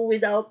you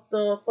without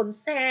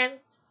consent.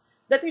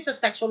 That is a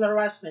sexual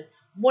harassment.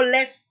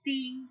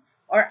 Molesting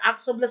or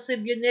acts of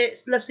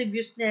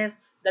lasciviousness,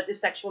 that is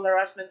sexual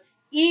harassment.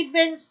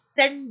 Even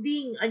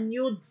sending a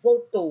nude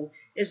photo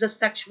is a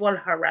sexual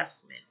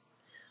harassment.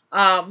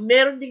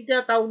 Meron ding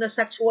tinatawag na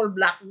sexual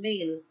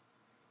blackmail.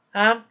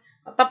 Ha?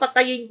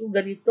 Papatayin ko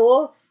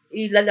ganito,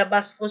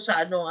 ilalabas ko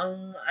sa ano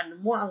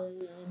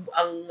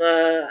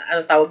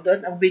tawag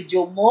doon, ang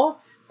video mo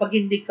pag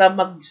hindi ka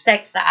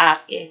mag-sex sa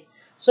akin.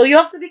 So you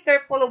have to be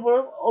careful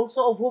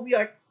also of whom you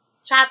are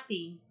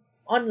chatting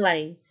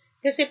online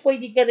kasi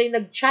pwede ka rin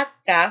nag-chat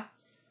ka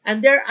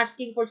and they're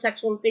asking for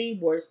sexual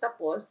favors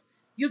tapos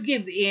you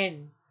give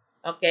in.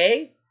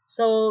 Okay?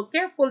 So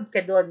careful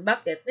ka doon.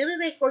 Bakit?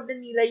 Nire-record na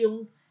nila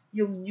yung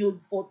nude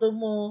photo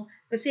mo.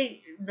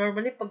 Kasi,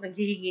 normally, pag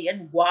naghihingi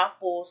yan,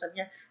 gwapo, sabi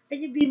niya, can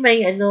you be my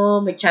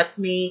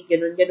chatmate,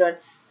 ganun, ganun.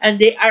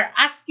 And they are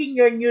asking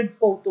your nude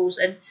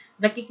photos and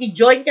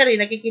nakiki-join ka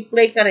rin,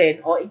 nakiki-play ka rin,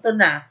 o ito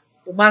na,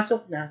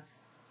 pumasok na,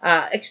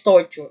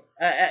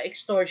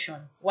 extortion.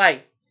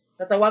 Why?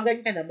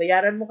 Tatawagan ka na,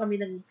 bayaran mo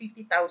kami ng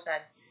 50,000.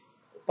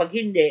 Pag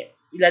hindi,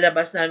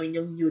 ilalabas namin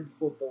yung nude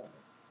photo.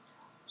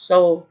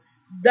 So,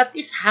 that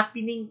is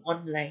happening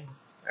online.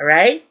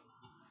 Alright?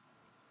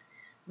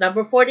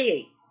 Number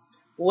 48.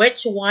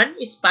 Which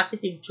one is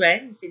positive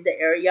trends in the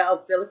area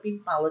of Philippine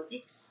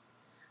politics?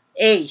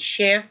 A.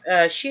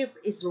 Shift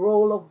is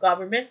role of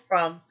government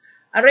from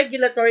a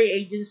regulatory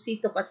agency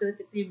to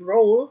facilitative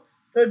role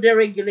through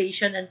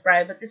deregulation and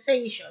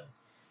privatization.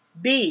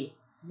 B.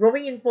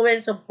 Growing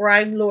influence of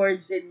crime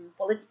lords in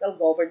political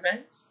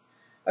governments.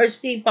 Or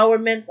C.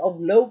 Empowerment of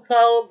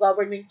local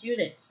government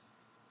units.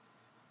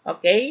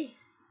 Okay?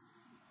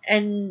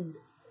 And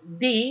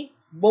D.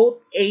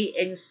 Both A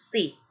and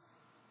C.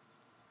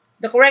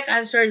 The correct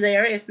answer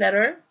there is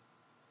letter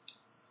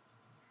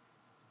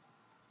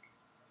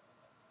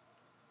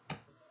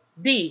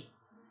D.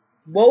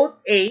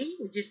 Both A,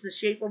 which is the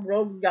shape of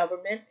Roman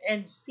government,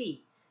 and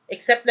C,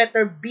 except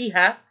letter B,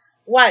 ha?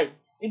 Why?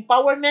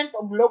 Empowerment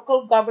of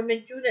local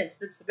government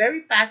units. That's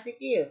very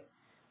positive.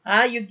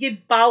 You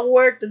give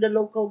power to the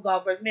local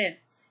government.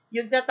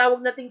 Yung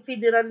tatawag nating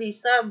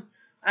federalism,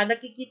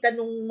 nakikita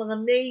nung mga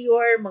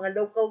mayor, mga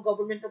local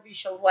government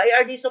official, why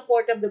are they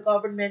supportive of the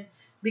government?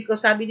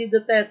 Because sabi ni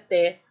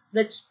Duterte,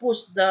 let's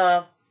push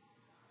the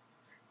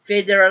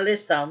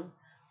federalism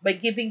by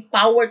giving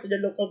power to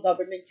the local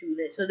government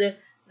unit. So,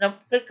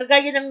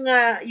 kagaya ng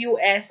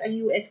US, ang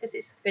US kasi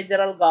is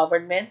federal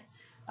government.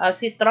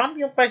 Si Trump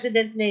yung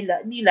president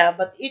nila,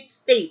 but each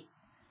state,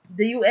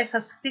 the US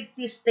has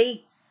 50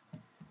 states.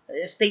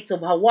 States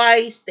of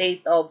Hawaii,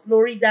 state of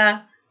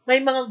Florida,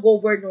 may mga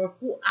governor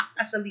who act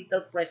as a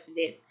little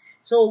president.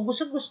 So,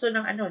 gusto-gusto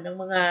ng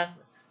mga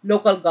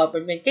local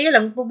government. Kaya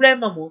lang,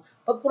 problema mo,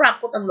 pag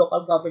kurakot ang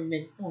local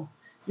government mo.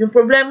 Yung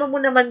problema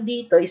mo naman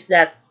dito is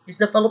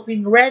the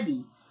Philippine ready?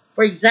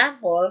 For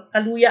example,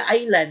 Kaluya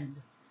Island.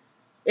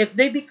 If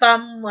they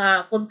become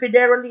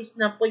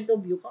confederalist na point of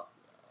view,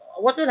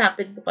 what will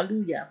happen to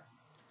Kaluya?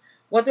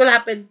 What will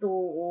happen to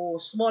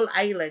small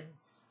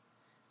islands?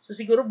 So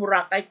siguro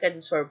Boracay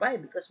can survive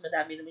because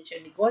madami naman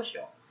siya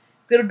negosyo.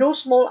 Pero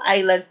those small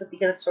islands that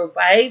they cannot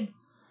survive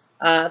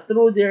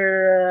through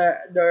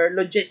their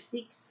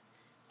logistics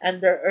and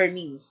their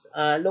earnings,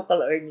 local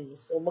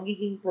earnings. So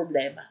magiging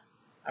problema.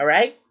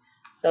 Alright?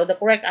 So the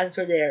correct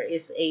answer there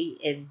is A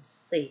and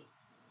C.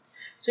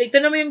 So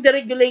ito naman yung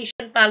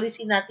deregulation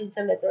policy natin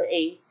sa letter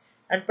A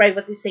and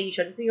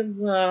privatization. Ito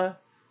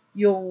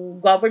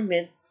yung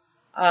government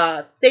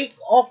take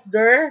off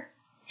their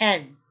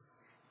hands.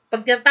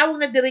 Pag tinatawag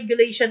na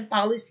deregulation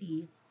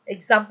policy,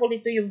 example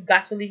nito yung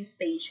gasoline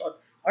station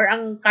or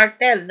ang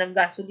cartel ng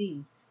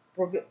gasoline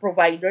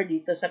provider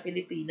dito sa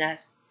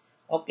Pilipinas.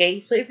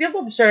 Okay? So if you've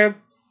observed,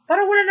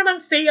 parang wala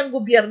namang say ang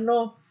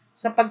gobyerno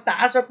sa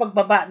pagtaas o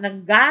pagbaba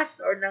ng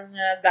gas or ng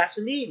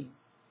gasoline.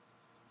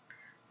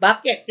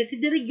 Bakit? Kasi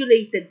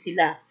deregulated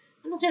sila.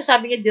 Ano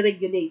sinasabi niya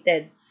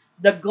deregulated?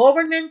 The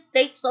government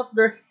takes off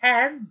their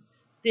hand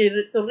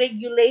to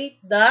regulate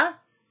the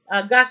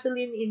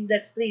gasoline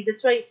industry.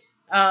 That's why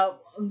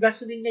ang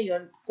gasoline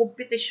ngayon,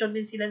 competition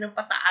din sila ng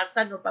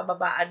pataasan o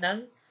pababaan ng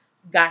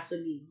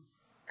gasoline.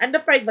 And the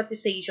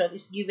privatization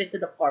is given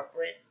to the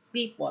corporate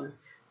people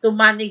to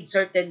manage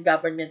certain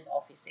government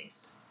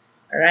offices.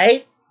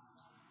 Alright?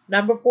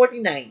 Number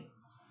 49.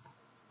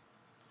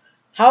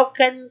 How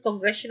can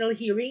congressional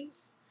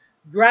hearings,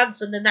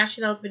 drugs on the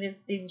national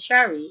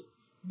penitentiary,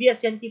 be a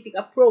scientific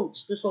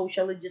approach to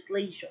social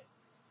legislation?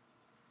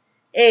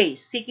 A.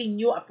 Seeking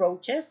new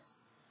approaches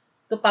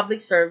to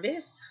public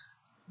service.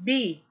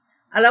 B.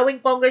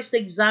 Allowing Congress to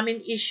examine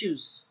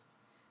issues.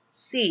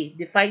 C.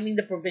 Defining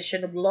the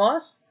provision of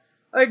laws.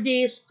 Or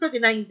D.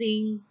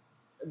 Scrutinizing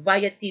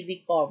via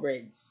TV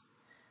coverage.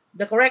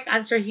 The correct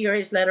answer here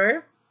is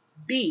letter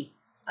B.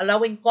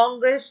 Allowing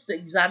Congress to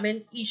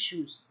examine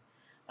issues.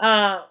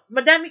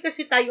 Madami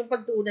kasi tayong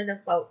pagtuunan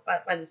ng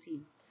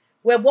pansin.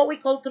 We have what we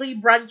call three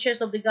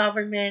branches of the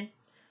government.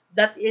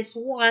 That is,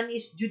 one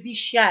is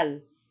judicial.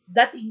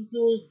 That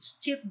includes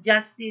Chief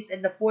Justice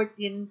and the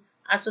 14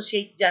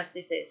 associate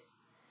justices.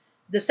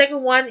 The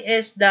second one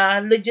is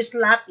the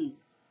legislative.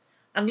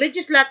 Ang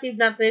legislative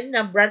natin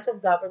na branch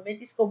of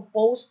government is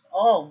composed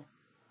of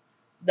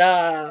the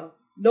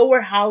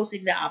lower house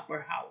and the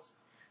upper house.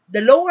 The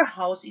lower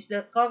house is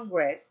the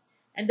Congress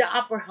and the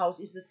upper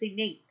house is the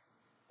Senate.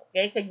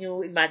 Okay, can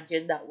you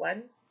imagine that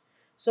one?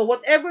 So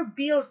whatever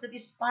bills that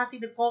is passed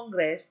in the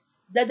Congress,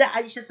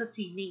 dadaan siya sa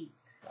Senate.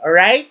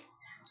 Alright?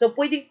 So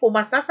pwedeng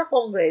pumasa sa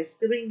Congress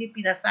pero hindi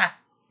pinasa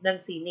ng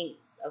Senate.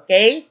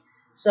 Okay?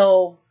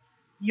 So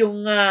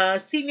yung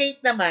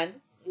Senate naman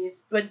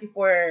is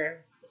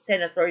 24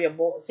 senators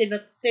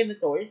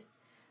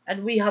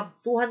and we have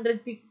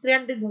 250,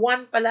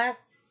 301 pala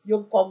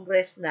yung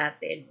Congress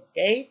natin.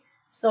 Okay?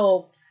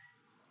 So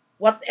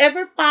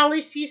whatever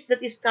policies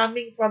that is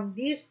coming from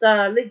this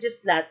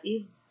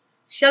legislative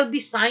shall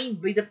be signed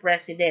by the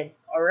President.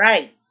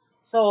 Alright.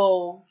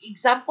 So,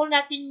 example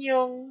natin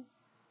yung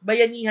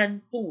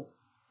Bayanihan 2.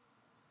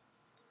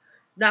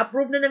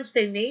 Na-approve na ng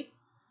Senate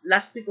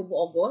last week of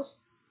August,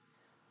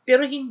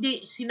 pero hindi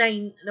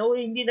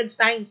hindi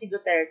nag-sign si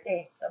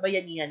Duterte sa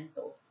Bayanihan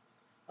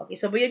 2. Okay,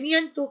 so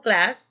Bayanihan 2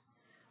 class,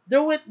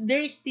 there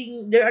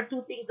are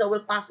two things that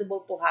will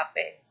possible to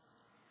happen.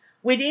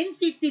 Within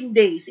 15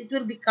 days, it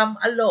will become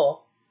a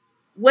law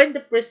when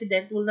the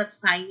president will not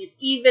sign it,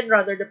 even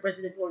rather the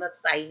president will not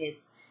sign it.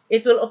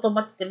 It will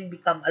automatically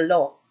become a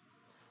law.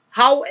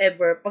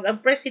 However, pag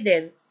ang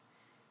president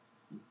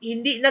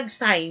hindi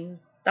nag-sign,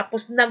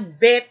 tapos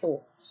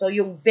nag-veto, so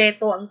yung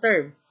veto ang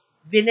term,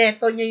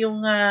 vineto niya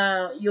yung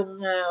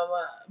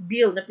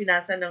bill na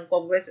pinasa ng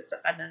Congress at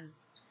saka ng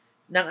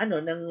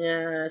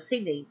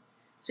Senate.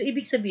 So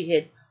ibig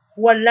sabihin,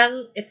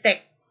 walang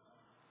effect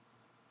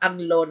ang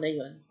law na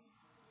yon.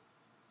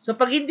 So,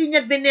 pag hindi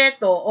niya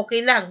bineto, okay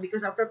lang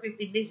because after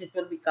 15 days, it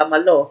will become a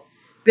law.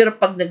 Pero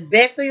pag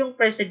nagbeto yung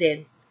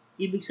president,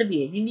 ibig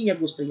sabihin, hindi niya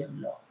gusto yung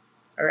law.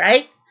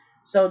 Alright?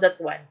 So, that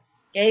one.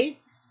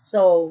 Okay?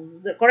 So,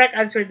 the correct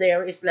answer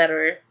there is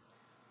letter,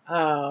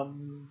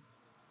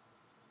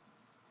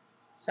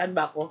 saan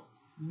ba ako?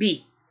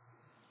 B.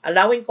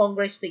 Allowing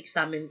Congress to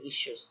examine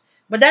issues.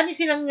 Madami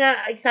silang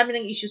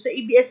examine ng issues. Sa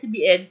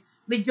ABS-CBN,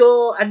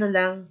 medyo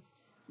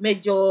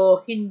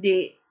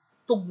hindi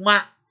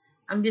tugma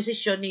ang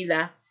desisyon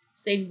nila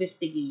sa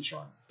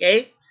investigation.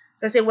 Okay?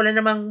 Kasi wala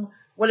namang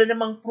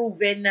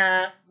proven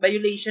na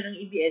violation ng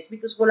EBS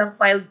because walang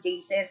filed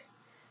cases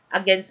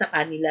against sa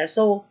kanila.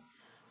 So,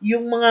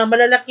 yung mga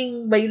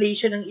malalaking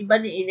violation ng iba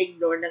ni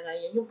in-ignore na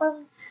ngayon. Yung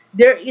pang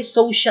there is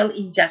social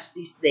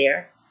injustice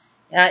there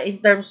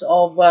in terms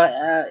of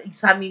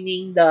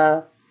examining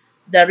the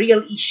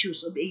real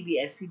issues of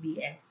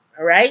ABS-CBN.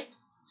 Alright?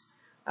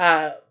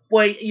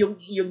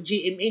 Yung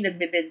GMA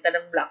nagbebenta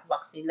ng black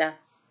box nila.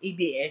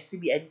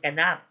 ABS-CBN ka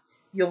na.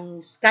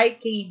 Yung Sky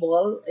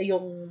Cable,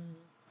 yung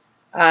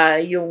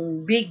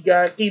big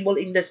cable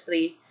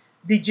industry,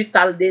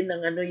 digital din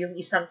ng yung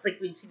isang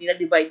frequency nila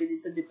divided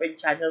into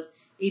different channels.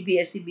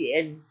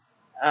 ABS-CBN,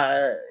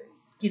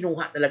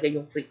 kinuha talaga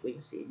yung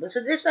frequency.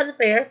 So there's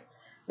unfair,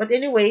 but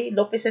anyway,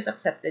 Lopez has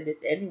accepted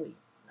it anyway.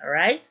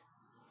 Alright?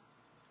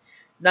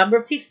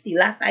 Number 50,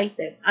 last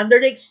item. Under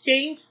the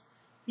exchange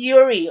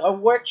theory or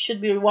work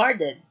should be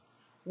rewarded.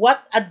 What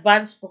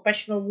advanced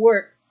professional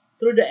work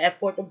through the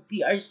effort of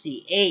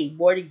PRC? A.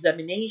 Board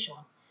examination.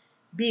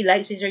 B.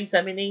 Licensure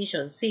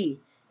examination. C.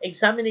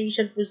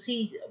 Examination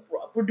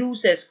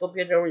produces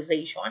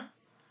computerization.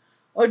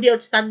 Or the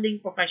outstanding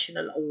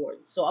professional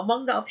award. So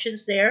among the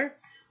options there,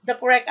 the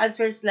correct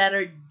answer is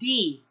letter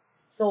D.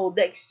 So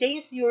the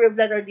exchange theory of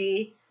letter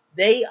D,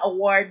 they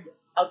award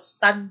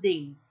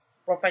outstanding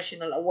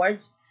professional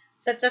awards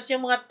such as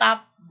yung mga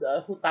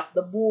who top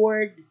the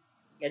board,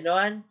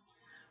 ganon.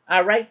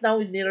 Right now,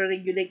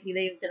 nire-regulate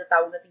nila yung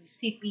tinatawag nating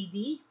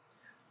CPD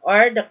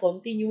or the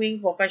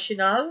Continuing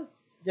Professional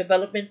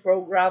development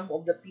program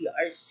of the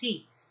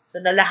PRC. So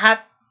na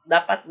lahat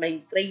dapat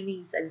may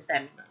trainings and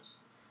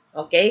seminars.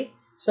 Okay?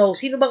 So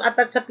sino bang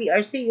attached sa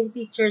PRC? Yung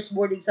teachers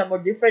board exam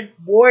or different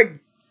board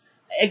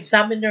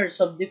examiners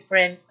of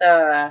different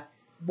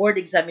board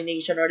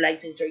examination or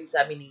licensure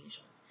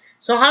examination.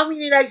 So how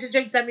many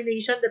licensure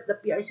examination that the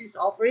PRC is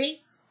offering?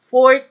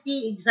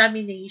 40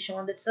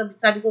 examination. That's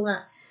sabi ko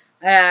nga,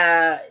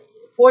 uh,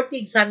 40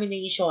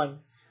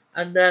 examination.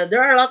 And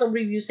there are a lot of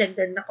review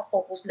center na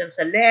nakafocus lang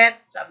sa LET,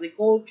 sa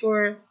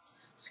agriculture.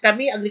 Sa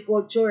kami,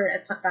 agriculture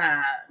at saka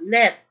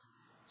LET.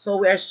 So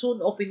we are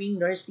soon opening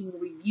nursing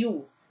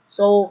review.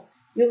 So,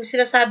 yung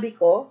sinasabi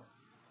ko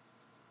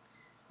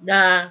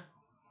na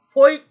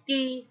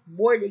 40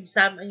 board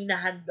exam ang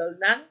hinahandle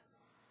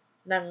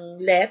ng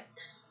LET,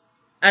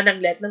 ng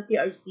LET, ng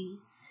TRC,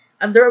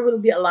 and there will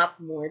be a lot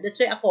more. That's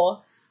why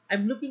ako,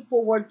 I'm looking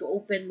forward to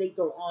open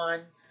later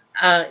on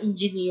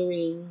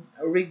engineering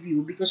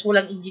review because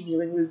walang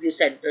engineering review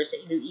center sa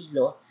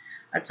Iloilo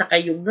at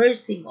saka yung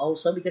nursing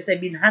also because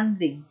I've been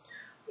handling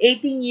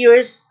 18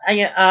 years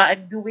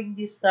I'm doing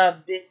this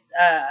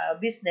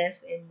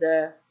business in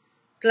the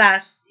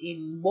class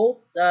in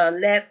both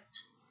LET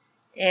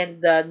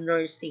and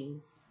nursing.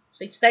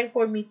 So it's time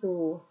for me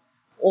to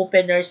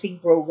open nursing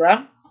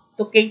program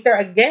to cater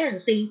again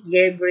St.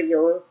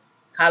 Gabriel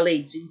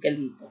College in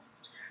Calito.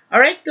 All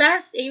right,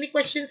 class. Any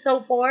questions so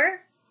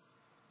far?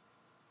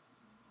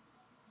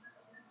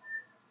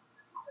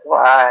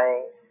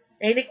 Why?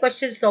 Any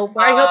questions so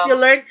far? I hope you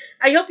Um, learned.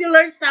 I hope you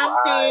learned why?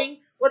 something.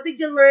 What did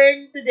you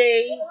learn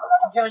today,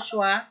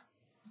 Joshua?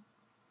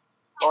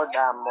 O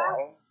damo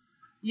eh.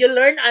 You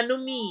learned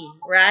anatomy,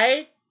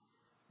 right?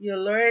 You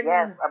learn,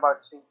 Yes,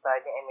 about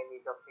suicide ni Emily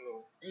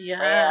Dauphin. May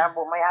yeah.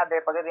 may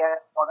other pag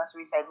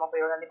suicide mo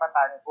pero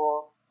nalipatan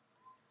ko.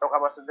 Talk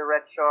about sa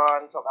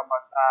direction, talk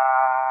about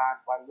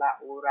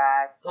kwanla,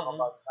 oras, talk Oo.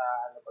 about sa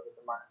ano pa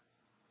dito ma.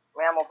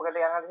 May mo pag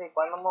kasi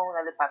kwan mo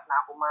nalipat na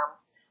ako ma'am.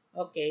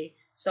 Okay.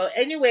 So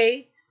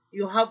anyway,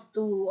 you have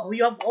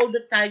all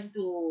the time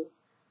to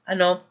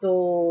to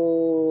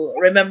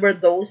remember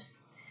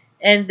those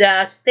and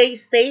stay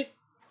safe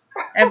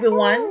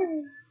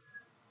everyone.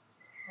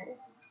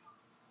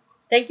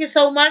 Thank you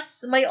so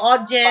much my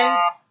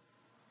audience.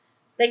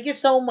 Thank you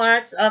so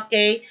much.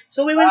 Okay.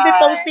 So we will be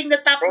Bye. posting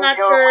the top Thank you,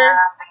 notcher. ma'am.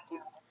 Thank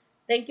you.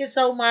 Thank you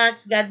so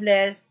much. God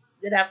bless.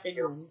 Good Thank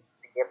you. afternoon.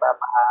 Sige,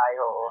 bye-bye.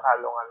 Oo,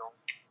 halong-halong.